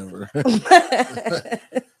 Whatever.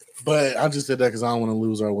 But I just said that because I don't want to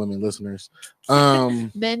lose our women listeners.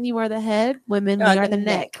 Men, you are the head. Women, we are the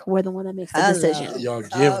neck. We're the one that makes the decision. Y'all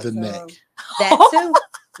give the neck. That too.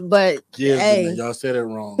 But Give hey. the neck. Y'all said it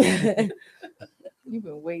wrong. You've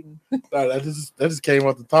been waiting. That just came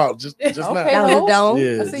off the top. Just Okay, now. That was a dome.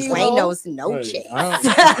 Yeah, I see you, Ain't Ho. no Right. chance. I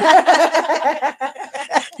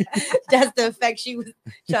That's the effect she was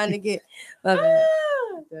trying to get.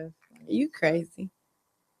 You crazy.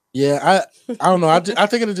 Yeah, I don't know. I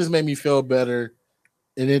think it just made me feel better.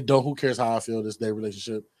 And it don't, who cares how I feel this day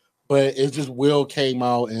relationship. But it just Will came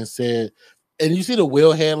out and said, and you see the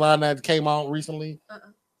Will headline that came out recently?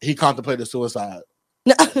 He contemplated suicide.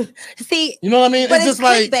 See, you know what I mean? But It's just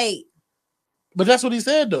like clickbait. But that's what he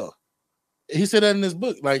said though. He said that in his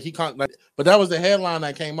book. Like but that was the headline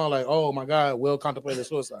that came out, like, oh my God, Will contemplated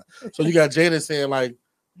suicide. So you got Jada saying, like,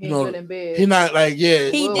 He ain't been in bed. he not like, yeah.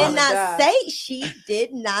 He Will did not die. say. She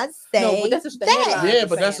did not say. No, but that's just the that. headline. Yeah,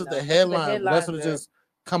 but that's just the That's the headline. headline That's what it's there. just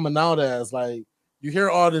coming out as. Like, you hear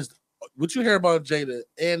all this, what you hear about Jada,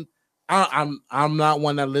 and I'm not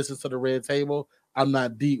one that listens to the Red Table. I'm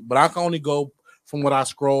not deep, but I can only go from what I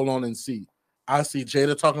scroll on and see. I see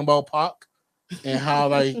Jada talking about Pac and how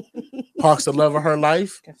like Pac's the love of her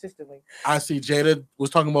life. Consistently. I see Jada was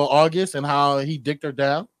talking about August and how he dicked her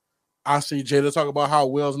down. I see Jada talk about how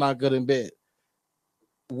Will's not good in bed.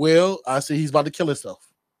 Will, I see he's about to kill himself.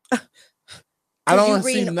 I don't you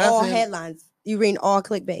see reading all nothing. headlines. You reading all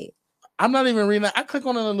clickbait. I'm not even reading that. I click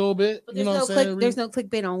on it a little bit. But You know what I'm saying? there's no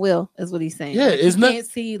clickbait on Will, is what he's saying. Yeah, Like, it's you not- can't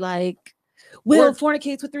see like Will Work.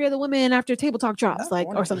 fornicates with 3 other women after table talk drops, Not like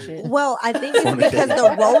or some shit. Well, I think it's because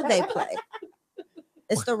the role they play.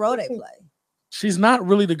 It's the role they play. She's not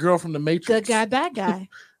really the girl from the Matrix. Good guy, bad guy.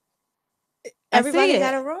 Everybody it.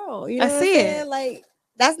 got a role. You know I what see I'm it. saying? Like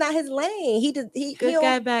that's not his lane. He Good don't-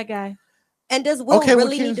 guy, bad guy. And does Will Okay, well,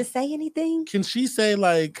 really can- need to say anything? Can she say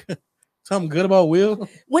like something good about Will?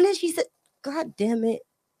 When did she say? God damn it!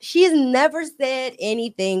 She has never said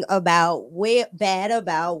anything about Will, bad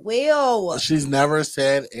about Will. She's never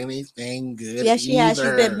said anything good. Yes, she has. She's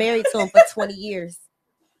been either. married to him for 20 years.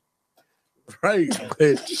 Right.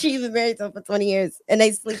 But, She's been married to him for 20 years, and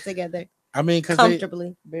they sleep together I mean, because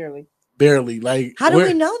comfortably. Barely. barely like. How do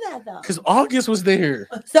we know that though? Because August was there.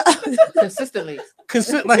 So, Consistently.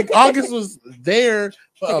 Like August was there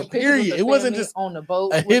for a Taking pictures with period. the It wasn't family just on the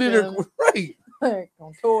boat. a with hit it or them, right. like,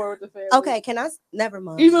 on tour with the family. okay, can I? Never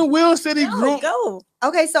mind. Even Will said he No, grew. go.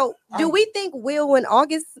 Okay, so do we think Will in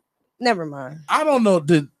August? Never mind. I don't know.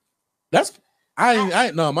 That's I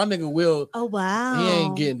ain't no. My nigga Will. Oh wow. He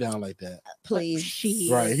ain't getting down like that. Please. She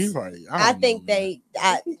Right. He probably. I don't think know, man. they.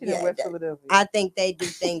 I, He in yeah, West Philadelphia. I think they do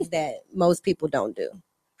things that most people don't do.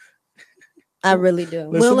 I really do. Let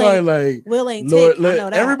Will somebody ain't- like Will ain't Lord, take. I know let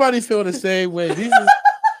that. everybody feel the same way.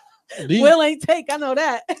 These Will ain't take. I know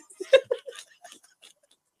that.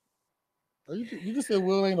 Oh, you just said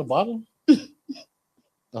Will ain't a bottom.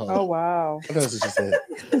 Oh wow. I think that's what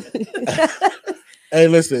you said. Hey,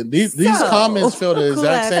 listen, these So, comments feel the Cool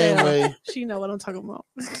exact ass same hell. way. She know what I'm talking about.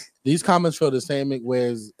 These comments feel the same way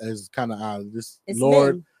as kind of odd. This It's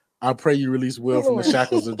Lord, men. I pray you release Will from the Lord.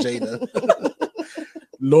 shackles of Jada.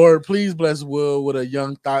 Lord, please bless Will with a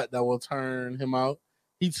young thought that will turn him out.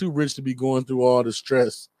 He too rich to be going through all the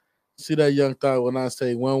stress. See that young thought when I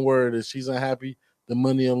say one word, if she's unhappy, the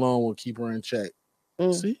money alone will keep her in check.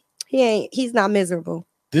 Mm. See? He's not miserable.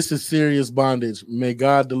 This is serious bondage. May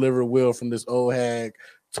God deliver Will from this old hag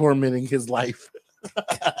tormenting his life.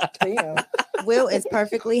 Damn. Will is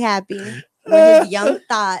perfectly happy with his young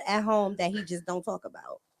thought at home that he just don't talk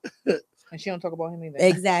about. And she don't talk about him either.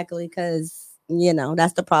 Exactly, because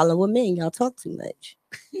that's the problem with men. Y'all talk too much.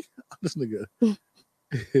 This nigga.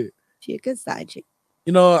 She a good side chick.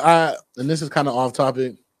 And this is kind of off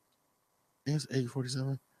topic. It's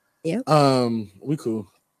 8:47. Yeah. We cool.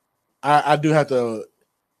 I do have to.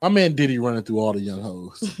 My man Diddy running through all the young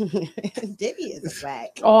hoes. Diddy is a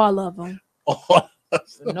fact. Oh, I love him.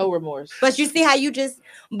 No remorse. But you see how you just.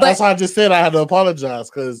 That's But why I just said I had to apologize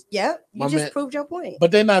because. yep, my you just man- proved your point. But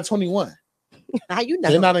they're not 21. How you know?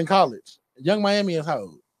 They're not in college. Young Miami is how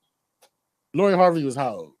old? Lori Harvey was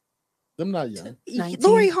how old? Them not young. 19.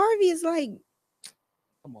 Lori Harvey is like.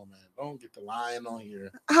 Come on, man. Don't get the lying on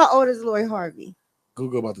here. How old is Lori Harvey?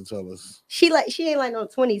 Google about to tell us. She ain't like no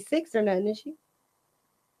 26 or nothing, is she?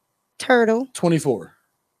 Turtle. 24.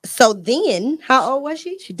 So then, how old was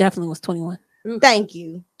she? She definitely was 21. Thank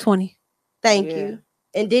you. 20. Thank Yeah. you.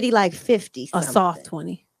 And Diddy like 50. A soft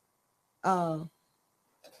 20. Oh.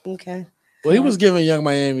 Okay. Well, he was giving Young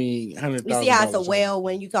Miami $100,000. You see how it's a whale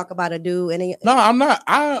when you talk about a dude and No, I'm not.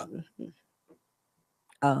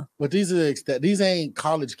 Oh. But these ain't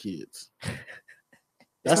college kids.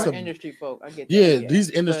 That's That's the industry folk. I get that. yeah.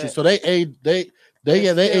 These industry, But so they age they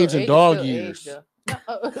it's age still- in dog is still years. age,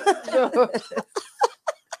 though.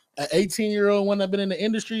 An 18-year-old one that been in the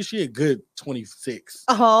industry, she a good 26.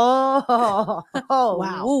 Oh,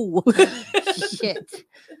 Wow. Ooh. Shit.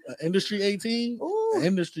 Industry 18, Ooh.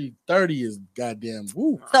 industry 30 is goddamn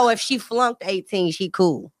woo. So if she flunked 18, she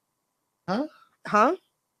cool. Huh? Huh?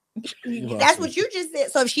 You That's lost what me. you just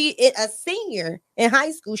said. So if she a senior in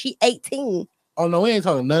high school, she 18. Oh no, we ain't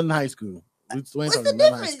talking nothing high school. We ain't What's talking the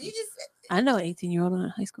nothing high difference? school. You just said. I know 18-year-old in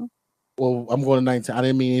high school. Well, I'm going to 19. I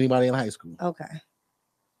didn't mean anybody in high school. Okay.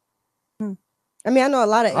 Hmm. I mean, I know a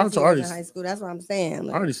lot of I'm 18 sorry. in high school. That's what I'm saying. I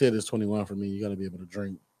Like, already said it's 21 for me. You got to be able to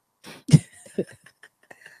drink.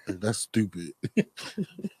 That's stupid.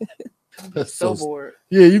 That's so so bored.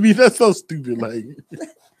 yeah. That's so stupid. Like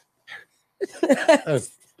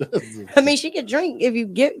that's I mean, she could drink if you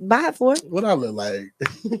buy it for her. what I look like.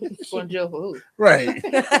 Going to jail for who? Right.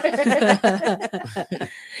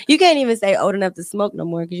 You can't even say old enough to smoke no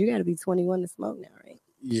more because you got to be 21 to smoke now, right?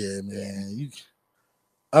 Yeah, man. You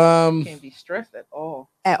Can't be stressed at all.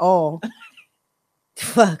 At all.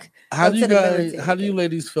 Fuck. how Go do you to the guys military, how do you okay.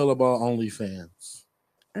 ladies feel about OnlyFans?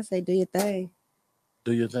 I say, do your thing.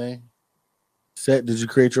 Do your thing. Set, did you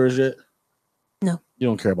create yours yet? You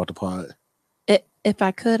don't care about the pod. If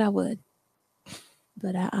I could, I would.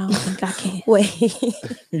 But I don't think I can. Wait.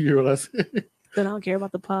 You realize? But I don't care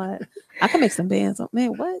about the pod. I can make some bands. Man,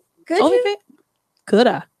 what? Could you? OnlyFans? Could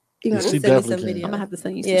I? You gonna She send me some definitely can. videos? I'm gonna have to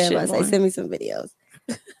send you some Yeah, shit. I say Lauren. send me some videos.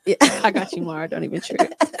 Yeah. I got you, Mara. Don't even trip.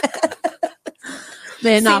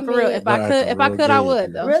 Man, nah, See for real. me- If I could, I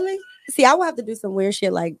would though. Really? See, I would have to do some weird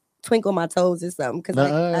shit like twinkle my toes or something because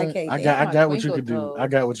I can't. I got what you Twinkle could do. toes. I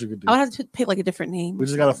got what you could do. I would have to pick like a different name. We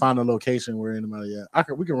just gotta find a location we're in about yet.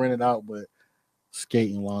 We can rent it out, but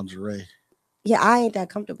skating lingerie. Yeah, I ain't that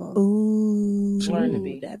comfortable. Ooh, Learn to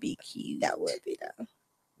be. that'd be cute. That would be though.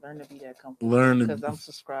 Learn to be that comfortable. Learn to Because I'm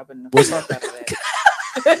subscribing the What's- fuck out of that.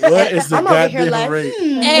 What is the I'm over here goddamn like, rate?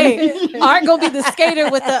 Hey, Art gonna be the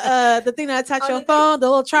skater with the thing that attach On your the- phone, the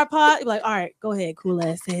little tripod. Be like, all right, go ahead, cool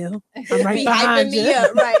ass hell. I'm right Be behind hyping you. me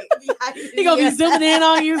up, right? Be hyping He gonna me be up. zooming in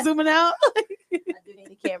on you, zooming out. I do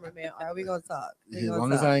need a cameraman. All right, we gonna talk. As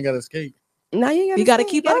long as I ain't gotta skate. No, you You gotta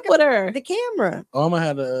keep up with her. the camera. Oh, I'm gonna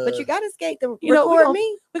have to. But you gotta skate to You know, we record gon-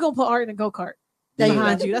 me. We're gonna put Art in a go-kart There you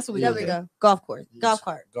behind go. you. That's what we There gonna we do. go. Golf course. Golf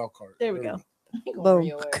cart. Golf cart. There we go. He gonna Boom. bring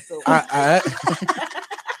your ass over. I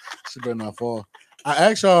she better not fall. I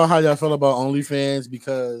asked y'all how y'all feel about OnlyFans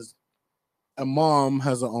because a woman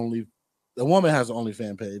has an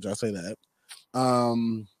OnlyFans page. I'll say that.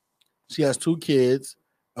 She has 2 kids,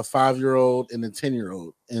 a 5-year-old and a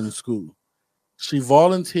 10-year-old in school. She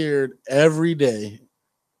volunteered every day,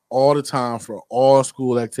 all the time for all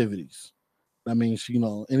school activities. I mean, she,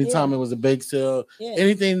 anytime it was a bake sale, Yeah.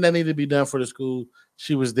 anything that needed to be done for the school,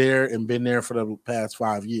 she was there and been there for the past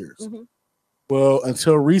 5 years. Mhm. Well,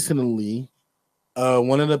 until recently,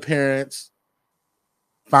 one of the parents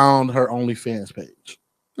found her OnlyFans page.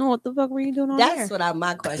 Oh, what the fuck were you doing on That's there? what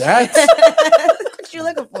my question. That's- what you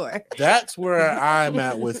looking for? That's where I'm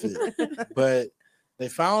at with it. But they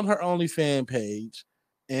found her OnlyFans page,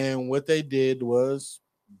 and what they did was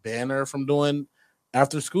ban her from doing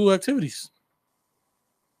after school activities.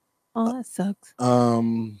 Oh, that sucks.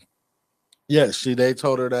 Yes, they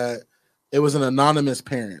told her that it was an anonymous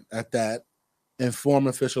parent at that. Inform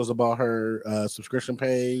officials about her subscription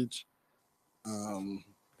page.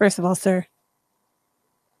 First of all, sir,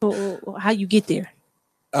 how you get there?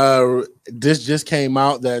 This just came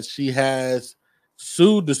out that she has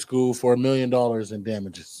sued the school for $1 million in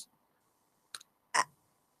damages.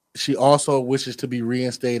 She also wishes to be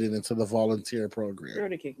reinstated into the volunteer program. You're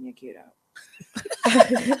already kicking your kid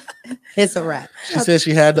out. It's a wrap. She said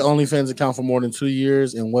she had the OnlyFans account for more than 2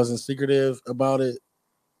 years and wasn't secretive about it.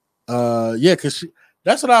 Yeah, because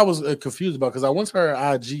that's what I was confused about. Because I went to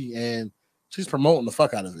her IG and she's promoting the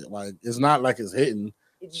fuck out of it. Like, it's not like it's hitting.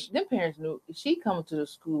 Them parents knew if she comes to the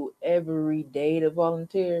school every day to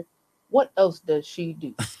volunteer. What else does she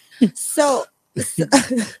do? So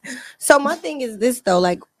my thing is this though,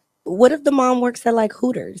 like, what if the mom works at like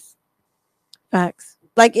Hooters? Facts.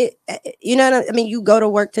 Like it, you know what I mean? You go to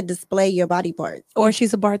work to display your body parts, Or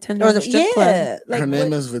she's a bartender or at a strip club. yeah, like Her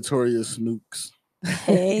name is Victoria Snooks.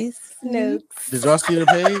 Hey, Snooks. Did y'all see the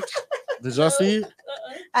page? Did y'all see it?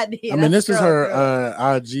 I did. I mean, this is scrolled her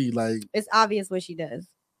through. IG. Like, It's obvious what she does.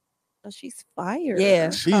 Oh, she's fired. Yeah,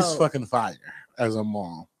 she's Oh. fucking fire as a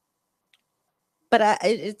mom. But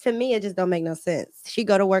to me, it just don't make no sense. She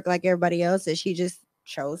go to work like everybody else, and she just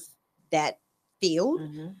chose that field.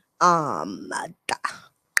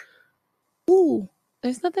 Ooh,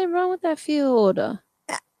 There's nothing wrong with that field.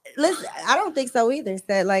 listen, I don't think so either.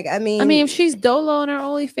 So, like, I mean, if she's dolo on her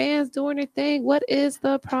OnlyFans doing her thing, what is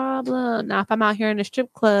the problem? Now, if I'm out here in the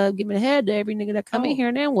strip club giving head to every nigga that come in here,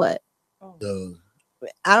 and then what?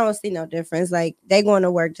 I don't see no difference. Like, they going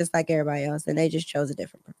to work just like everybody else, and they just chose a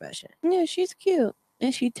different profession. Yeah, she's cute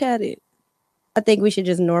and she tatted. I think we should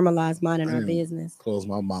just normalize minding our Mm. business. Close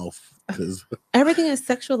my mouth because Everything is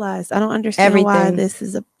sexualized. I don't understand why Everything. this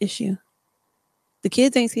is an issue. The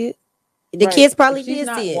kids ain't see it. The Right. kids probably If she's did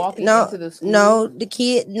not see it. walking No, into the school- no, the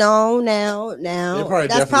kid, no, now. probably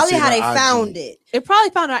That's definitely probably seen how her they IG. found it. It probably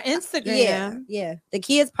found our Instagram. Yeah, yeah. The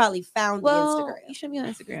kids probably found Well, the Instagram. you should be on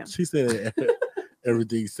Instagram. she said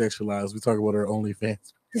everything's sexualized. We talk about her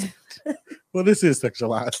OnlyFans. Well, this is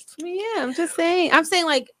sexualized. I mean, yeah, I'm just saying. I'm saying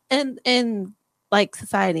like in like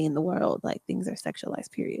society in the world, like things are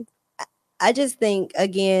sexualized. Period. I just think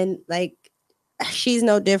again, like she's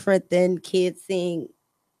no different than kids seeing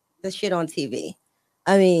the shit on TV.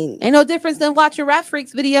 I mean, Ain't no difference than watching Rap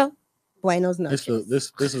Freaks video. buenos This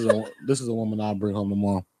noches. is a woman I'll bring home to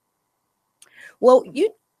mom. Well,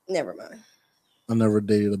 you never mind. I never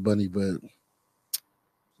dated a bunny, but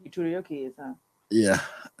You tutor your kids, huh? yeah,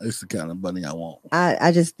 it's the kind of bunny I want.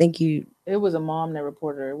 I just think you. It was a mom that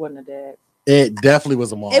reported her. It wasn't a dad. It definitely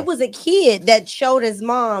was a mom. It was a kid that showed his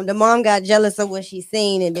mom. The mom got jealous of what she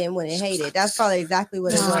seen and then went and hated. That's probably exactly what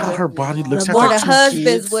it This is how was. her body looks The at Or the the two husbands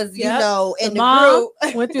kids. was, you Yep. know, in the mom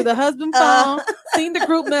group. went through the husband Uh, phone, seen the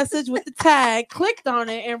group message with the tag, clicked on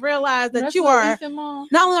it, and realized that That's you what are Ethan mom.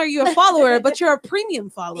 not only are you a follower, but you're a premium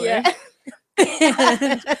follower. Yeah.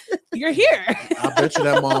 And you're here. I bet you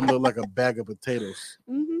that mom looked like a bag of potatoes,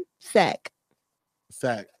 Sack.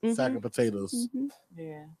 sack of potatoes,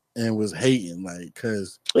 Yeah. and was hating like,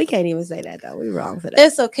 cause We can't even say that though. We wrong for that.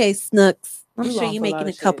 It's okay, Snooks. I'm You sure wrong you're for a lot making a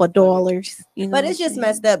of shit, couple but- dollars. You know But what it's I'm just saying?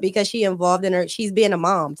 messed up because she involved in her. She's being a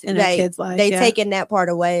mom. In her Like, kid's life, they yeah. taking that part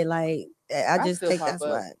away. Like I I just still think pop that's up.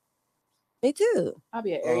 why. Me too. I'll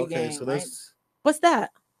be at every okay, game, so right? that's What's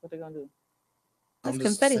that? What they gonna do? That's I'm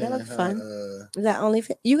just confetti. That saying looks how, fun. Is that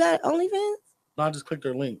OnlyFans? You got OnlyFans? No, I just clicked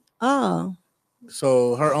her link. Oh,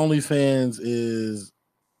 So her OnlyFans is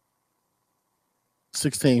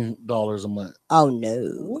 $16 a month. oh no.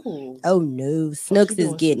 Ooh. Oh no. Oh, Snooks she is doing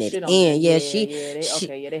some getting it shit on in. there.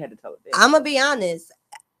 Yeah, They had to tell her that. I'm gonna be honest.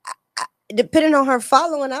 Depending on her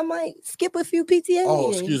following, I might skip a few PTA. Oh,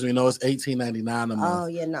 meetings. excuse me. No, it's $18.99 a month. Oh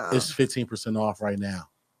yeah, no. It's 15% off right now.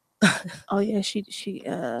 Oh yeah, she She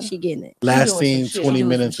getting it. Last doing some seen shit. 20 doing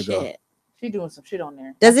minutes some ago. shit. She doing some shit on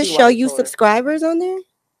there. Does I it see why show they you told her. subscribers on there?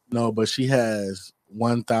 No, but she has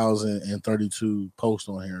 1,032 posts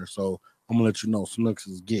on here. So I'm gonna let you know Snooks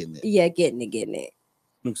is getting it. Yeah, getting it.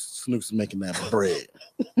 Snooks is making that bread.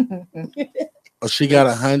 Oh, she got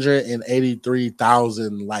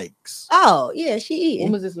 183,000 likes. Oh yeah, she When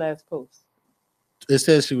eating. was this last post? It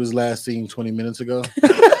says she was last seen 20 minutes ago.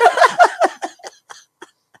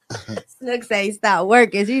 Snooks ain't stop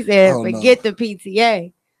working. She said, Oh, no. "Forget the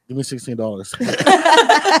PTA." Give me $16.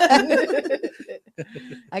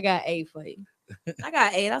 I got 8 for you. I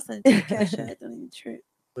got 8. I'll send it to the cash app. Don't even trip.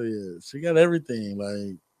 So yeah, she got everything.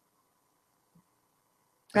 Like,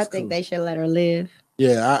 I it's think cool. they should let her live.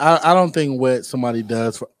 Yeah, I don't think what somebody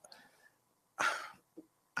does for.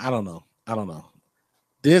 I don't know.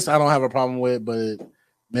 This I don't have a problem with, but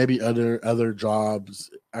maybe other jobs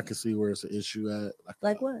I could see where it's an issue at.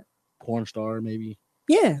 Like what? Porn star maybe,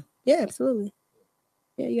 Yeah, absolutely.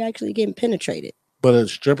 Yeah, you're actually getting penetrated. but a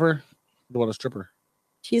stripper. What a stripper?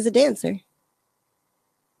 She's a dancer.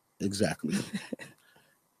 Exactly.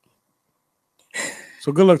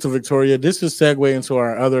 So good luck to Victoria. This is segue into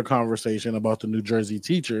our other conversation about the New Jersey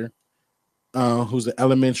teacher, who's an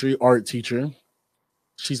elementary art teacher.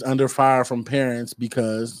 She's under fire from parents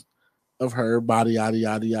because of her body, yada,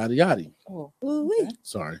 yada, yada, yada. Oh, Ooh-wee.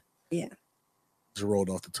 Sorry. Yeah. Just rolled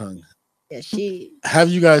off the tongue. Yeah, she. Have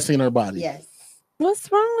you guys seen her body? Yes.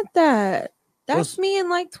 What's wrong with that? That's What's- me in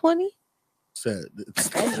like 20. Said.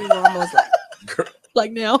 That's you almost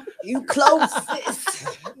Like now. you close, sis.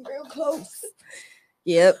 Real close.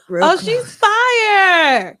 Yep. Real Oh, close. she's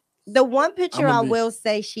fire. The one picture I'ma I be- will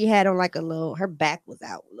say she had on like a little. Her back was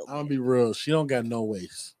out a little. I'm gonna bit. be real. She don't got no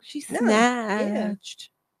waist. She No, snatched.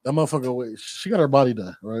 That motherfucker waist. She got her body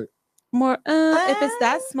done, right? More if it's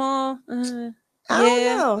that small. I yeah.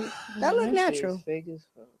 don't know. That look shit natural. is fake as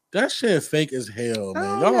fuck. That shit fake as hell,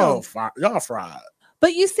 man. don't know. Y'all fried.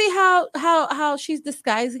 But you see how she's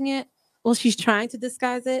disguising it? Well, she's trying to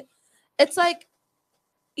disguise it. It's like,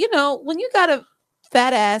 when you got a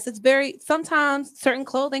fat ass, it's very sometimes certain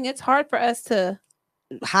clothing, it's hard for us to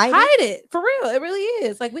Hide it. hide it. For real. It really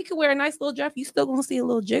is. Like we could wear a nice little dress, you still gonna see a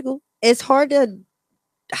little jiggle. It's hard to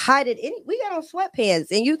hide it. We got on sweatpants,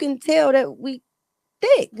 and you can tell that we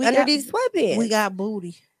thick We under got- these sweatpants. We got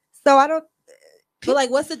booty. So I don't. But like,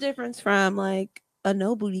 what's the difference from like a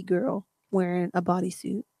no booty girl wearing a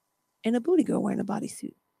bodysuit and a booty girl wearing a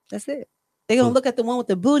bodysuit? That's it. They're gonna Hmm. look at the one with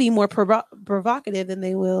the booty more provocative than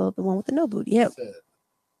they will the one with the no booty. Yep.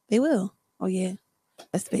 They will. Oh yeah,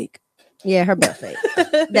 that's fake. Yeah, her butt fake.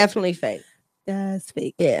 Definitely fake. That's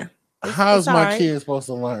fake. Yeah. How's it's my alright. kid supposed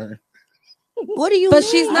to learn? What do you? But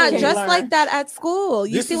mean? she's not can't dressed learn. like that at school.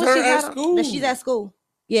 You This see is what her she at got on? school. But she's at school.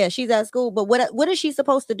 Yeah, she's at school. But what is she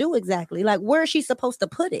supposed to do exactly? Like, where is she supposed to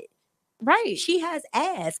put it? Right. She has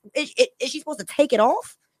ass. Is she supposed to take it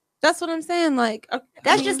off? That's what I'm saying. Like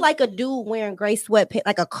That's just like a dude wearing gray sweatpants,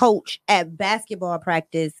 like a coach at basketball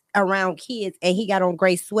practice around kids, and he got on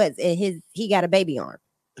gray sweats and he got a baby arm.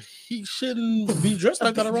 He shouldn't be dressed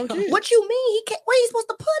like that around kids. What you mean? He can't. Where he supposed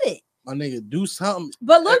to put it? My nigga, do something.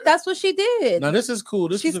 But look, that's what she did. Now this is cool.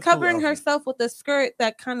 This She's is a cool covering outfit. herself with a skirt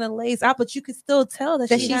that kind of lays out, but you can still tell that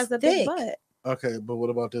That she she's has a big thick. butt. Okay, but what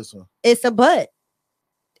about this one? It's a butt.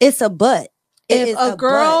 It's a butt. It If is a butt.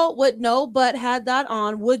 girl with no butt had that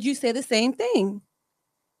on, would you say the same thing?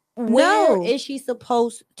 Where No. is she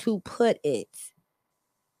supposed to put it?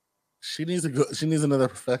 She needs to go. She needs another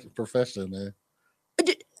profession, man.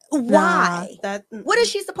 Why? That What is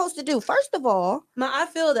she supposed to do? First of all, I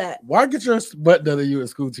feel that. Why get your butt done? You a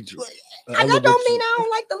school teacher? that don't mean I don't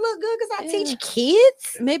like to look good because I teach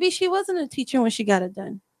kids. Maybe she wasn't a teacher when she got it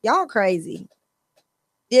done. Y'all crazy.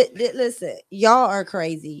 Listen, y'all are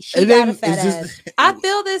crazy. She got a fat ass. I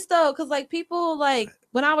feel this though, because like people like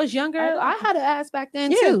when I was younger, I had an ass back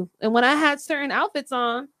then too. And when I had certain outfits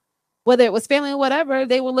on, whether it was family or whatever,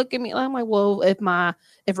 they would look at me. I'm like, well,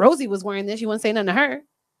 if Rosie was wearing this, you wouldn't say nothing to her.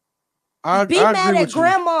 Be mad at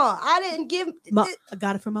grandma. I didn't give. I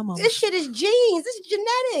got it from my mom. This shit is genes. This is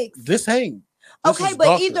genetics. This ain't. Okay, but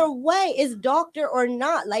doctor. Either way, it's doctor or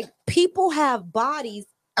not. Like people have bodies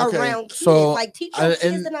around kids. So like teach your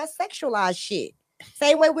kids to not sexualize shit.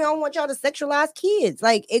 Same way we don't want y'all to sexualize kids.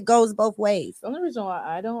 Like it goes both ways. The only reason why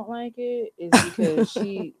I don't like it is because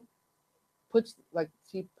she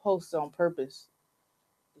posts on purpose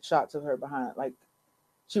shots of her behind, like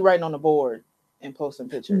she writing on the board and posting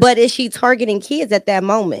pictures. But is she targeting kids at that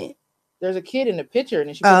moment? There's a kid in the picture, and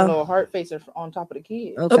then she put a little heart face on top of the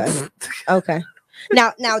kid. Okay, okay.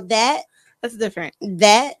 Now that's different.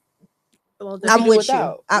 That I'm with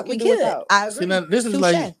you. We could. I agree. See, now, this is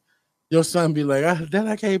like your son be like,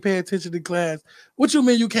 I can't pay attention to class. What you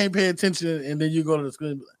mean you can't pay attention and then you go to the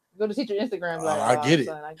school? Go to teacher Instagram. Like, I get it.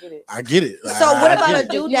 Son, I get it. I get it. So what about a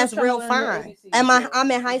dude that's real fine?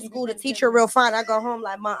 I'm in high school. The teacher real fine. I go home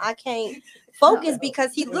like, Mom, I can't focus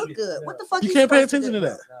because he look good. What the fuck? You can't pay attention to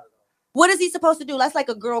that. What is he supposed to do? That's like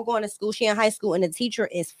a girl going to school. She in high school and the teacher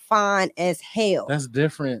is fine as hell. That's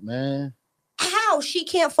different, man. How? She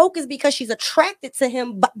can't focus because she's attracted to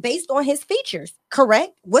him based on his features.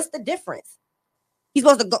 Correct? What's the difference? He's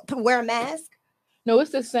supposed to wear a mask? No,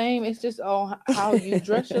 it's the same. It's just how you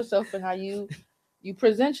dress yourself and how you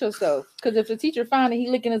present yourself. Because if the teacher find that he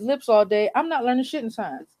licking his lips all day, I'm not learning shit in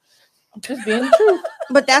science. I'm just being the truth.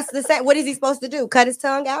 But that's the same. What is he supposed to do? Cut his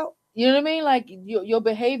tongue out? You know what I mean? Like your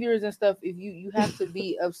behaviors and stuff. If you have to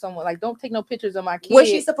be of someone, like don't take no pictures of my kid. What's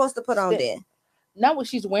she supposed to put on then? Not what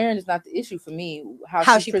she's wearing is not the issue for me.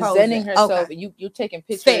 How she's presenting herself, okay. And you taking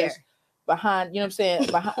pictures. Fair. Behind, you know what I'm saying,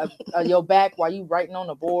 behind your back while you writing on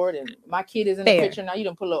the board, and my kid is in the picture. Now you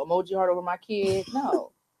done put a little emoji heart over my kid.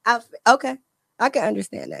 No, okay, I can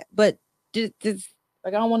understand that, but just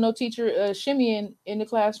like I don't want no teacher shimmying in the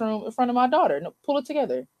classroom in front of my daughter. No, pull it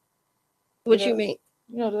together. What you mean?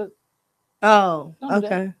 You know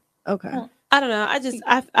okay. I don't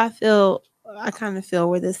know. I kind of feel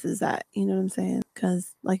where this is at. You know what I'm saying?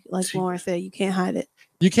 Because like Lauren said, you can't hide it.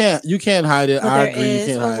 You can't hide it. But I agree. You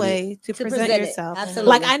can't hide a way it. to present yourself. Absolutely.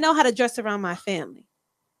 Like I know how to dress around my family.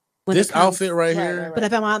 This outfit right here. But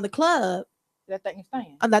if I'm out in the club, that thing is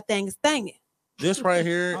staying. That thing is staying. This right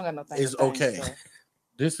here is okay. So.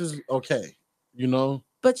 This is okay. You know.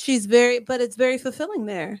 But it's very fulfilling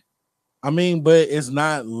there. I mean, but it's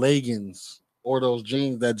not leggings or those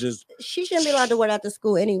jeans that just. She shouldn't be allowed to wear that to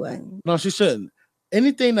school anyway. No, she shouldn't.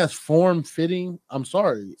 Anything that's form fitting, I'm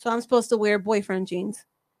sorry. So I'm supposed to wear boyfriend jeans.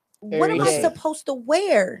 What am I supposed to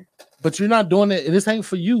wear? But you're not doing it. This ain't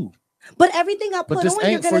for you. But everything I put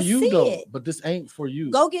on, you're gonna see it. But this ain't for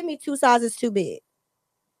you. Go get me 2 sizes too big.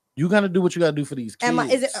 You gotta do what you gotta do for these kids. Am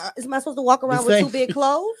I supposed to walk around with too big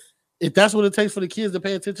clothes? If that's what it takes for the kids to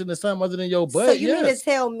pay attention to something other than your butt, so you mean to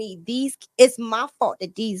tell me it's my fault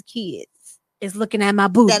that these kids is looking at my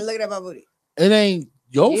booty? Looking at my booty. It ain't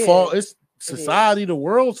your fault. It's society, the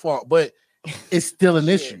world's fault, but it's still an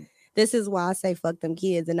issue. This is why I say fuck them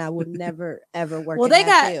kids, and I would never ever work. Well,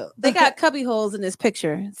 they got cubby holes in this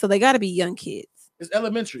picture, so they got to be young kids. It's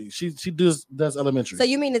elementary. She does elementary. So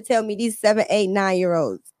you mean to tell me these 7, 8,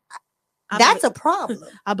 9-year-olds? That's a problem.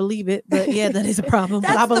 I believe it, but yeah, that is a problem.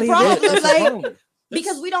 That's I believe the problem. it. Like,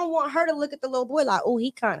 because we don't want her to look at the little boy like, oh,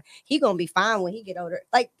 he gonna be fine when he get older.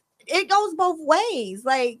 Like it goes both ways.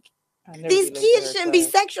 Like these kids shouldn't be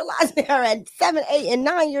sexualizing her at 7, 8, and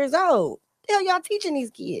 9 years old. The hell y'all teaching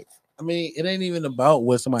these kids? I mean, it ain't even about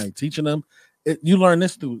what somebody teaching them. You learn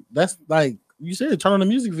this through. That's like you said. Turn on the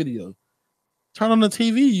music video. Turn on the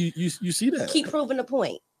TV. You see that. Keep proving the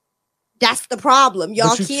point. That's the problem.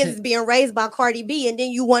 Y'all kids is being raised by Cardi B, and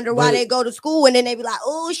then you wonder why they go to school, and then they be like,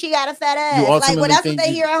 "Oh, she got a fat ass." Like, well, that's what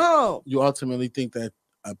they hear at home. You ultimately think that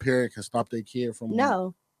a parent can stop their kid from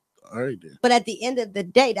no. All right, then. But at the end of the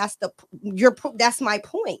day, that's my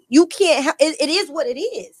point. You can't. It is what it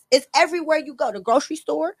is. It's everywhere you go. The grocery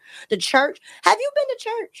store, the church. Have you been to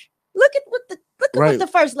church? Look at what the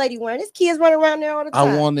first lady wearing. This kid's running around there all the time.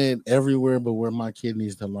 I want it everywhere, but where my kid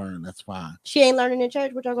needs to learn, that's fine. She ain't learning in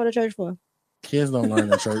church. What y'all go to church for? Kids don't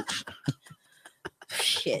learn in church.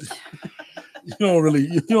 Shit. You don't really,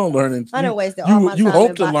 you don't learn it. I don't waste all my time. You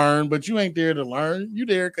hope to learn, but you ain't there to learn. You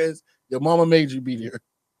there because your mama made you be there.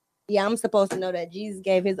 Yeah, I'm supposed to know that Jesus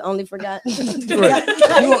gave his only forgotten. Right.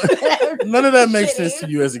 None of that makes sense to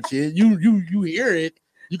you as a kid. You hear it,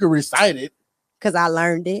 you can recite it because I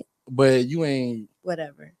learned it, but you ain't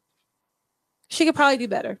whatever. She could probably do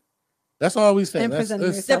better. That's all we say.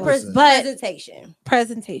 Presentation.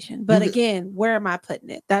 But again, where am I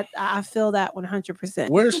putting it? That I feel that 100%.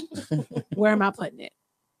 Where am I putting it?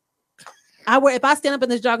 If I stand up in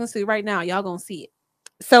this jogging suit right now, y'all gonna see it.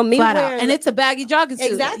 So me flat out. And it's a baggy jogging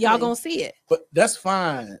suit. Exactly. Y'all gonna see it. But that's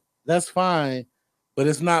fine. That's fine. But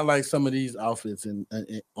it's not like some of these outfits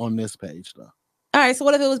on this page though. All right. So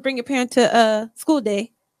what if it was bring your parent to school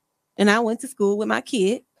day, and I went to school with my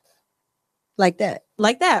kid like that,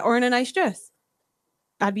 or in a nice dress?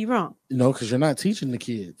 I'd be wrong. No, because you're not teaching the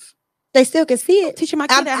kids. They still can see it. Teaching my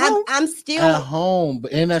kid at home. I'm still at home,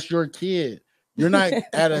 and that's your kid. You're not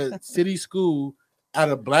at a city school at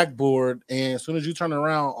a blackboard, and as soon as you turn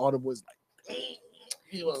around, all the boys like.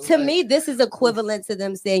 To me, this is equivalent to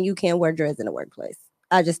them saying you can't wear dreads in the workplace.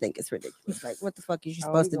 I just think it's ridiculous. Like, what the fuck is you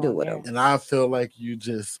supposed to do with them? And I feel like you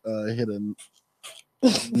just hit a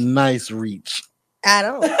nice reach. I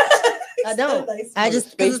don't. I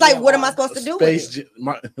just it's like, what am I supposed to do with it?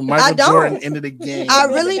 Michael Jordan ended the game. I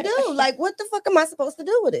really do. Like, what the fuck am I supposed to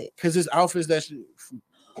do with it? Because it's outfits that should.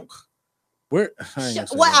 What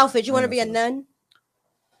outfit? You want to be a nun?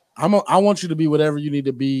 I want you to be whatever you need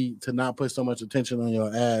to be to not put so much attention on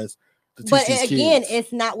your ass. But again,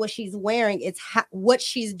 it's not what she's wearing; it's what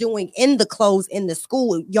she's doing in the clothes in the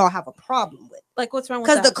school. Y'all have a problem with. Like, what's wrong with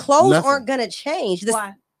that? Because the clothes aren't gonna change.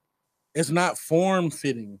 Why? It's not form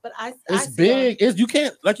fitting. But it's big. You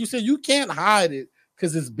can't, like you said, you can't hide it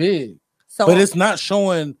because it's big. So, but it's not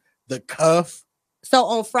showing the cuff. So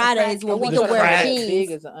on Fridays when we can wear jeans,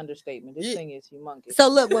 big is an understatement. This thing is humongous. So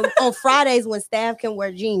look, on Fridays when staff can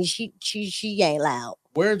wear jeans, she ain't loud.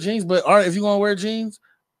 Wear jeans, but all right, if you gonna wear jeans,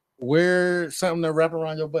 wear something to wrap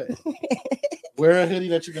around your butt. Wear a hoodie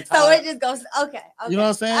that you can tie. So it just goes okay. You know what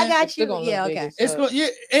I'm saying? I got you. Yeah, okay. It's going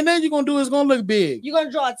and then you're gonna do it's gonna look big. You're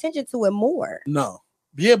gonna draw attention to it more. No,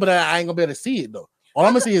 yeah, but I ain't gonna be able to see it though. All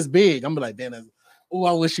I'm gonna see is big. I'm gonna be like, damn,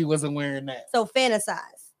 I wish she wasn't wearing that. So fantasize.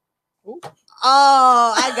 Ooh.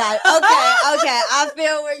 Oh, I got it. Okay. I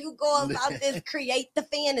feel where you going about this. Create the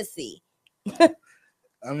fantasy.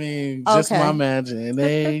 I mean, just my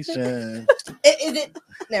imagination. Is it?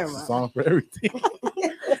 Never mind. Song for everything.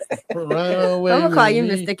 I'm gonna call you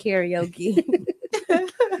Mr. Karaoke.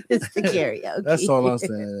 Mr. Karaoke. That's all I'm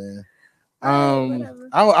saying.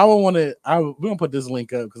 I would want to. We're gonna put this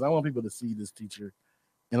link up because I want people to see this teacher,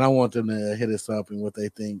 and I want them to hit us up and what they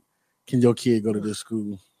think. Can your kid go to this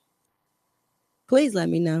school? Please let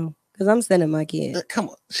me know because I'm sending my kid. Come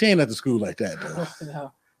on, she ain't at the school like that though.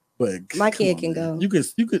 No. But my kid can go. You could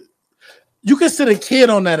sit a kid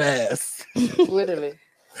on that ass. Literally.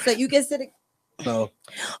 So you can sit. No.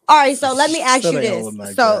 All right. So let me ask you this.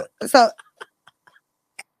 Like so.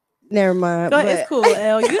 Never mind. But it's cool,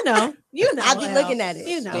 Elle. You know. I be looking at it.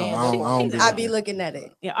 You know. I be looking at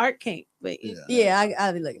it. Yeah, Art can't. But yeah,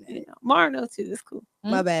 I be looking at it. Mara knows too. It's cool.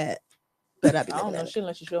 My bad. But I don't know. She'll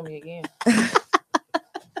let you show me again.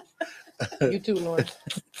 You too, Lauren.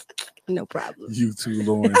 No problem. You too,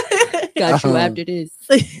 Lauren. Got you after this.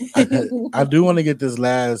 I do want to get this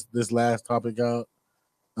last topic out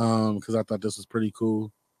because I thought this was pretty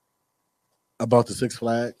cool about the Six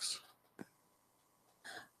Flags.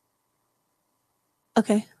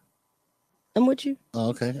 Okay. I'm with you. Oh,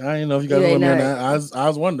 okay. I didn't know if you guys were on that. I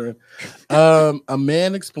was wondering. A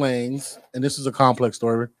man explains, and this is a complex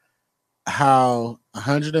story, how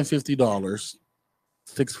 $150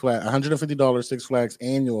 Six Flags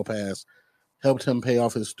annual pass helped him pay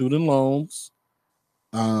off his student loans,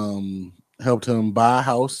 helped him buy a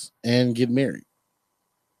house and get married.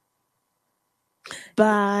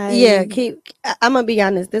 I'm gonna be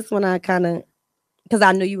honest. This one I kind of, because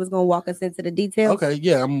I knew you was gonna walk us into the details. Okay,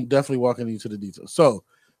 yeah, I'm definitely walking you to the details. So,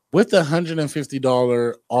 with the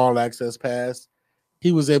 $150 all access pass,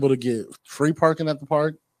 he was able to get free parking at the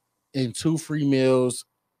park and 2 free meals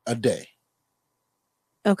a day.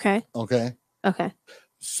 Okay.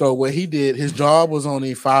 So what he did, his job was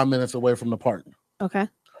only 5 minutes away from the park. Okay.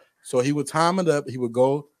 So he would time it up. He would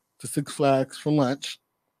go to Six Flags for lunch,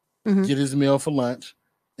 get his meal for lunch,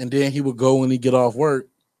 and then he would go when he get off work,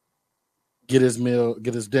 get his meal,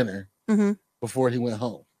 get his dinner before he went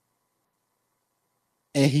home.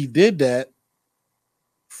 And he did that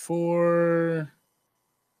for,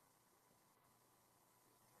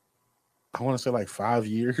 I want to say like 5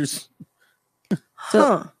 years.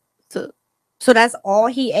 So that's all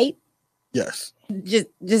he ate? Yes.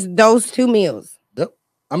 Just those 2 meals. Yep.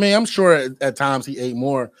 I mean, I'm sure at times he ate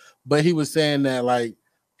more, but he was saying that like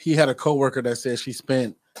he had a coworker that said she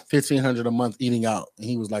spent $1,500 a month eating out, and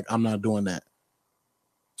he was like, "I'm not doing that."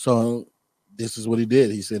 So this is what he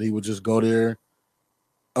did. He said he would just go there.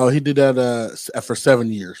 Oh, he did that for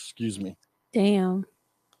 7 years. Excuse me. Damn.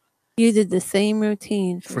 You did the same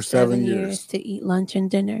routine for 7 years to eat lunch and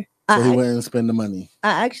dinner. So he went and spend the money.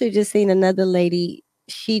 I actually just seen another lady.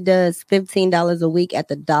 She does $15 a week at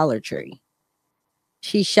the Dollar Tree.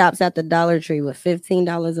 She shops at the Dollar Tree with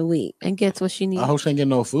 $15 a week and gets what she needs. I hope she ain't get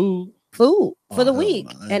no food. For the week.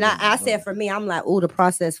 And I said for me, I'm like, oh, the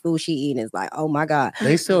processed food she eating is like, oh my God.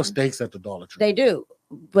 They sell steaks at the Dollar Tree. They do.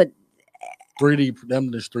 But 3D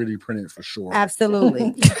printed for sure.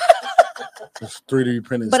 Absolutely. It's 3D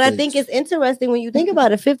printed. But steaks. I think it's interesting when you think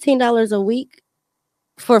about it, $15 a week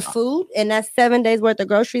for food, and that's 7 days worth of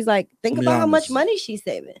groceries. Like, think about how much money she's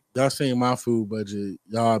saving. Y'all seen my food budget,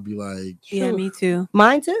 y'all be like, yeah, me too.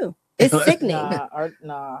 Mine too. It's sickening.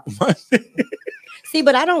 Nah. See,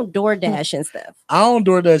 but I don't DoorDash and stuff. I don't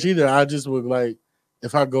DoorDash either. I just would like,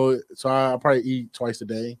 if I go, so I probably eat twice a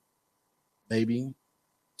day, maybe.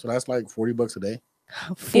 So that's like $40 a day.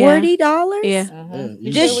 $40? Yeah. Mm-hmm.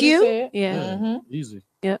 Just you? Yeah. Mm-hmm. Easy.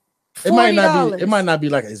 Yep. It might not be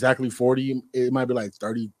like exactly 40. It might be like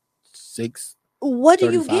 36. What do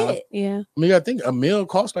 35. you get? Yeah. I mean, I think a meal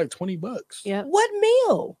costs like $20. Yeah. What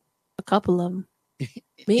meal? A couple of them.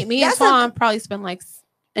 me and Tom probably spend like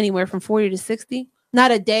anywhere from 40 to 60.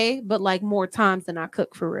 Not a day, but like more times than I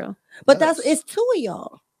cook for real. But it's 2 of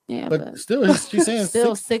y'all. Yeah, but still, she's saying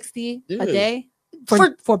still 60 a day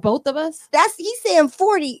for both of us. He's saying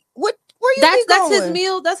 40. What? Where you that's his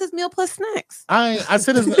meal. That's his meal plus snacks. I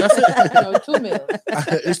said it's 2 meals.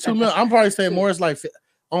 It's 2 meals. I'm probably saying more. It's like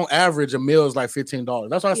on average a meal is like $15.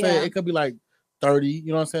 That's why I say it could be like 30. You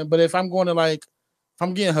know what I'm saying? But if I'm going to like, if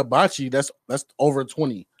I'm getting hibachi, that's over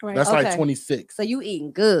 20. Right. That's like 26. So you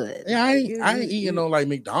eating good? Yeah, I ain't eating no like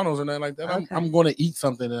McDonald's or nothing like that. Okay. I'm going to eat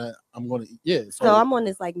something that I'm going to eat. Yeah. So I'm on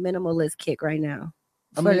this like minimalist kick right now.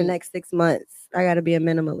 For the next 6 months, I got to be a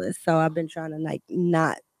minimalist. So I've been trying to like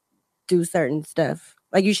not do certain stuff.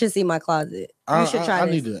 Like you should see my closet. You should try. I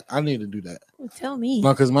need to do that. Well, tell me.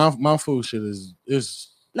 No, because my food shit is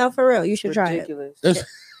no, for real. You should ridiculous. Try it.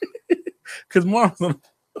 Because we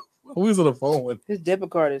was on the phone with his debit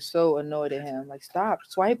card is so annoyed at him. Like, stop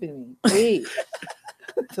swiping me, please.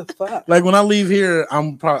 What the fuck? Like when I leave here,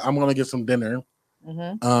 I'm gonna get some dinner.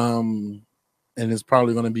 Mm-hmm. And it's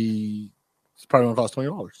probably gonna cost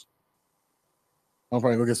 $20. I'm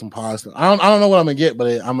probably gonna get some pasta. I don't know what I'm gonna get,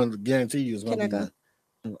 but I'm gonna guarantee you it's gonna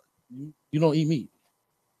be. You don't eat meat.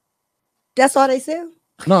 That's all they sell.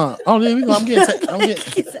 No, I'm getting.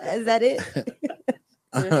 Is that it?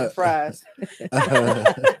 Fries.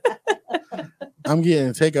 I'm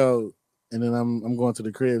getting takeout, and then I'm going to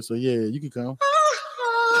the crib. So yeah, you can come.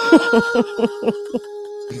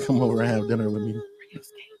 Come over and have dinner with me.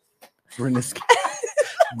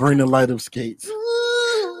 Bring the light of skates.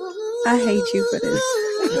 I hate you for this.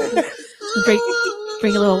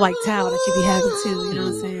 Bring a little white towel that you be having too. You know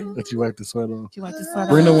what I'm saying? That you wipe the sweat on.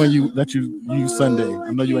 Bring the one you use Sunday.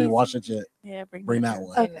 I know you ain't washed it yet. Yeah, bring that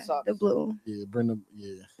one. Okay, the blue. Yeah, bring them.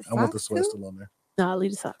 Yeah, I want the sweat still on there. No, I'll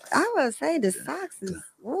leave the socks. I was say the socks is.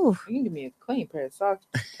 Ooh. You can give me a clean pair of socks.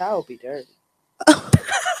 Towel be dirty. I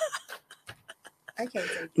can't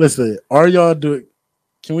take it. Listen, are y'all doing?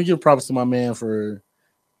 Can we give props to my man for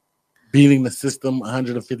beating the system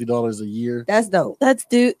 $150 a year? That's dope. That's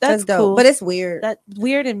dope. Cool. But it's weird. That's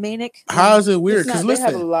weird and manic. How is it weird? Because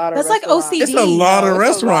listen, that's like OCD. It's a lot of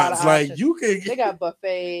restaurants. Like you can, they got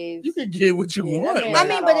buffets. You can get what you want. I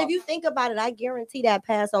mean, but if you think about it, I guarantee that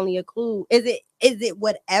pass only include. Is it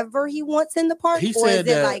whatever he wants in the park, or is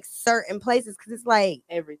it like certain places? Because it's like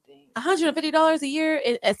everything. $150 a year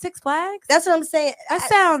at Six Flags. That what I'm saying.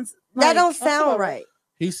 That don't sound right.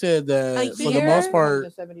 He said that for the most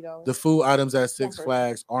part, the food items at Six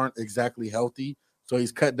Flags aren't exactly healthy. So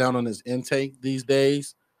he's cut down on his intake these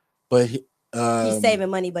days. But he's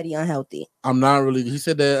saving money, but he unhealthy. I'm not really. He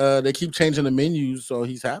said that they keep changing the menus, so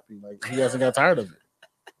he's happy. Like he hasn't got tired of it.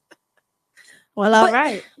 Well, all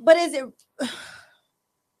right. But is it?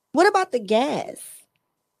 What about the gas?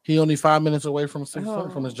 He only 5 minutes away from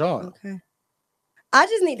from his job. Okay. I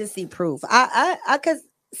just need to see proof. I because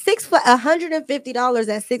 $150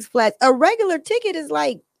 at Six Flags. A regular ticket is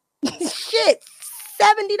like shit,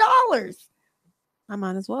 $70. I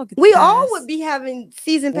might as well get. We all would be having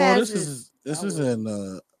season passes. This isn't.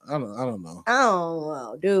 I don't know. I don't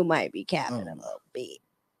know. Dude might be capping a little bit.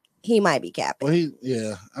 he might be capping.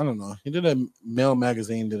 Well, I don't know. He did a Mail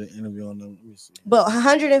magazine did an interview on them. Let me see. But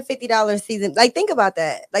 $150 season, like think about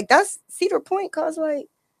that. Like that's Cedar Point costs like,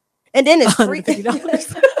 and then it's free.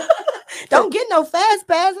 Don't get no fast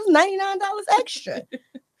pass. It's $99 extra.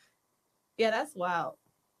 Yeah, that's wild.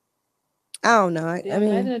 I don't know. I mean,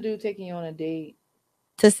 imagine a dude taking you on a date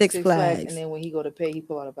to Six Flags, and then when he go to pay, he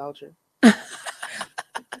pull out a voucher.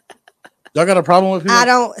 Y'all got a problem with people? I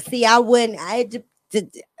don't see. I wouldn't. I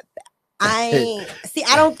see.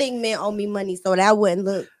 I don't think men owe me money, so that wouldn't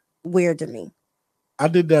look weird to me. I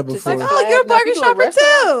did that before. Like, oh, you're a bargain shopper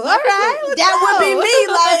too. All right, that would be me.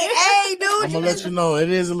 Like, hey, dude. I'm gonna let you know. It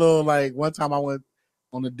is a little like one time I went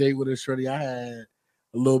on a date with a shorty. I had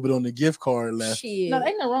a little bit on the gift card left. Shit. No,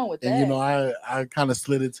 ain't nothing wrong with that. And you know, I kind of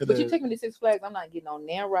slid it to But you take me to Six Flags, I'm not getting on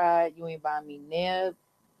their ride. You ain't buying me near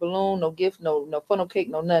balloon, no gift, no funnel cake,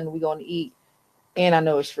 no nothing. We gonna eat, and I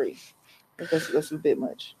know it's free. That's a bit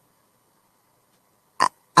much.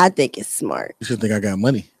 I think it's smart. You should think I got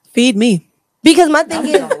money. Feed me. Because my thing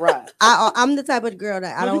is, I'm the type of girl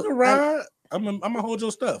that I don't. You can ride. I'm gonna hold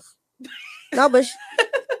your stuff. No, but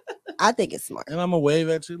I think it's smart. And I'm gonna wave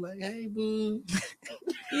at you like, "Hey, boo,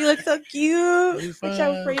 you look so cute." With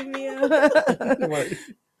your premium.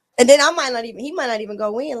 And then he might not even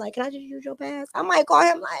go in. Like, can I just use your pass? I might call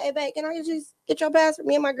him like, hey, babe, can I just get your pass for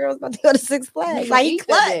me and my girls about to go to Six Flags? Like, he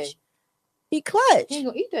clutch. He clutch. He ain't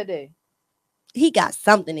gonna eat that day. He got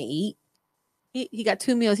something to eat. He got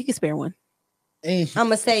 2 meals. He can spare one. I'm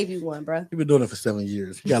gonna save you one, bro. He been doing it for 7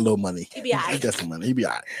 years. He got a little money. He be all right. He got some money. He be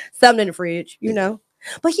all right. Something in the fridge, you know.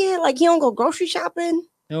 But yeah, like he don't go grocery shopping.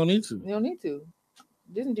 You don't need to. You don't need to.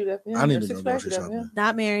 Didn't do that for him. I need to go grocery shopping.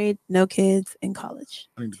 Not married, no kids, in college.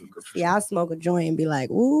 I need to go grocery shopping. Yeah, I smoke a joint and be like,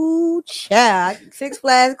 ooh, child, Six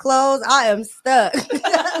Flags closed. I am stuck.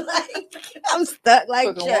 I'm stuck like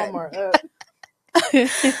Walmart.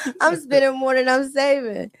 I'm spending more than I'm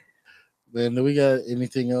saving. Man, do we got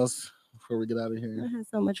anything else before we get out of here? I had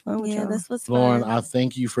so much fun with y'all. This was Lauren, fun. I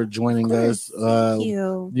thank you for joining us. Thank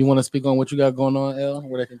you. Do you want to speak on what you got going on, Elle?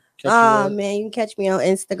 Where they can catch you at? Man, you can catch me on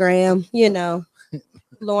Instagram, you know,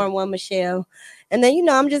 Lauren One Michelle. And then, you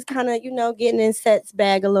know, I'm just kind of, you know, getting in Seth's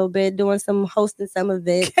bag a little bit, hosting some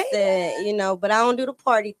events, and, you know, but I don't do the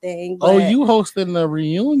party thing. But... Oh, you hosting a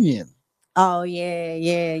reunion? Oh, yeah.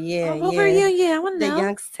 What reunion? I want to know. The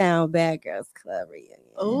Youngstown Bad Girls Club reunion.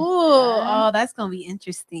 Oh, that's going to be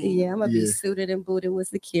interesting. Yeah, I'm going to be suited and booted with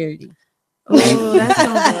security. Oh, that's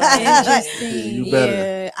gonna be interesting. You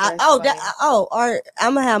better.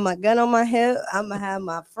 I'm gonna have my gun on my hip. I'm gonna have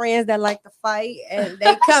my friends that like to fight, and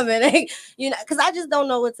they coming. You know, because I just don't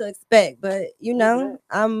know what to expect. But you know,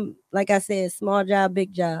 I'm like I said, small job,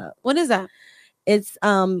 big job. When is that? It's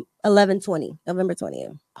 11/20, November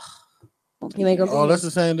 20th. You ain't gonna. Oh, that's the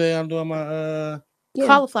same day I'm doing my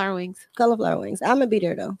cauliflower wings. Cauliflower wings. I'm gonna be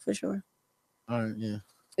there though for sure. All right, yeah.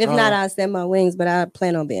 If not, I'll send my wings, but I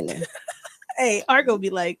plan on being there. Hey, Argo be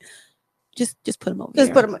like, just put them over.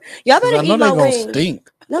 Just put them. Y'all better eat my wings.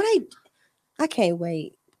 Stink. No, I can't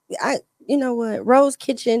wait. You know what? Rose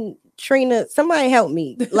Kitchen, Trina, somebody help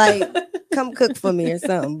me. Like, come cook for me or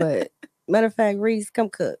something. But matter of fact, Reese, come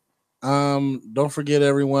cook. Don't forget,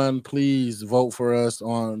 everyone. Please vote for us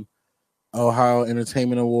on Ohio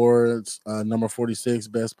Entertainment Awards, number 46,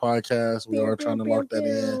 Best Podcast. We are trying to lock that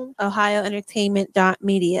in.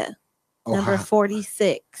 OhioEntertainment.media. Number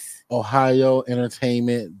 46.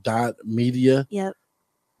 OhioEntertainment.media. Yep.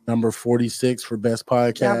 Number 46 for Best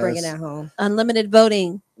Podcast. Y'all bringing that home. Unlimited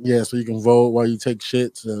voting. Yeah, so you can vote while you take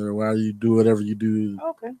shits or while you do whatever you do.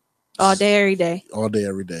 Okay. All day, every day. All day,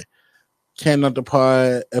 every day. Can Not the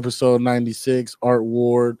Pod, episode 96. Art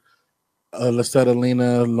Ward, Lisetta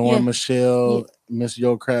Lena, Lauren Michelle, Miss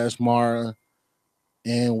Yo Crash Mara,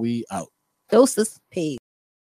 and we out. Doses. Peace.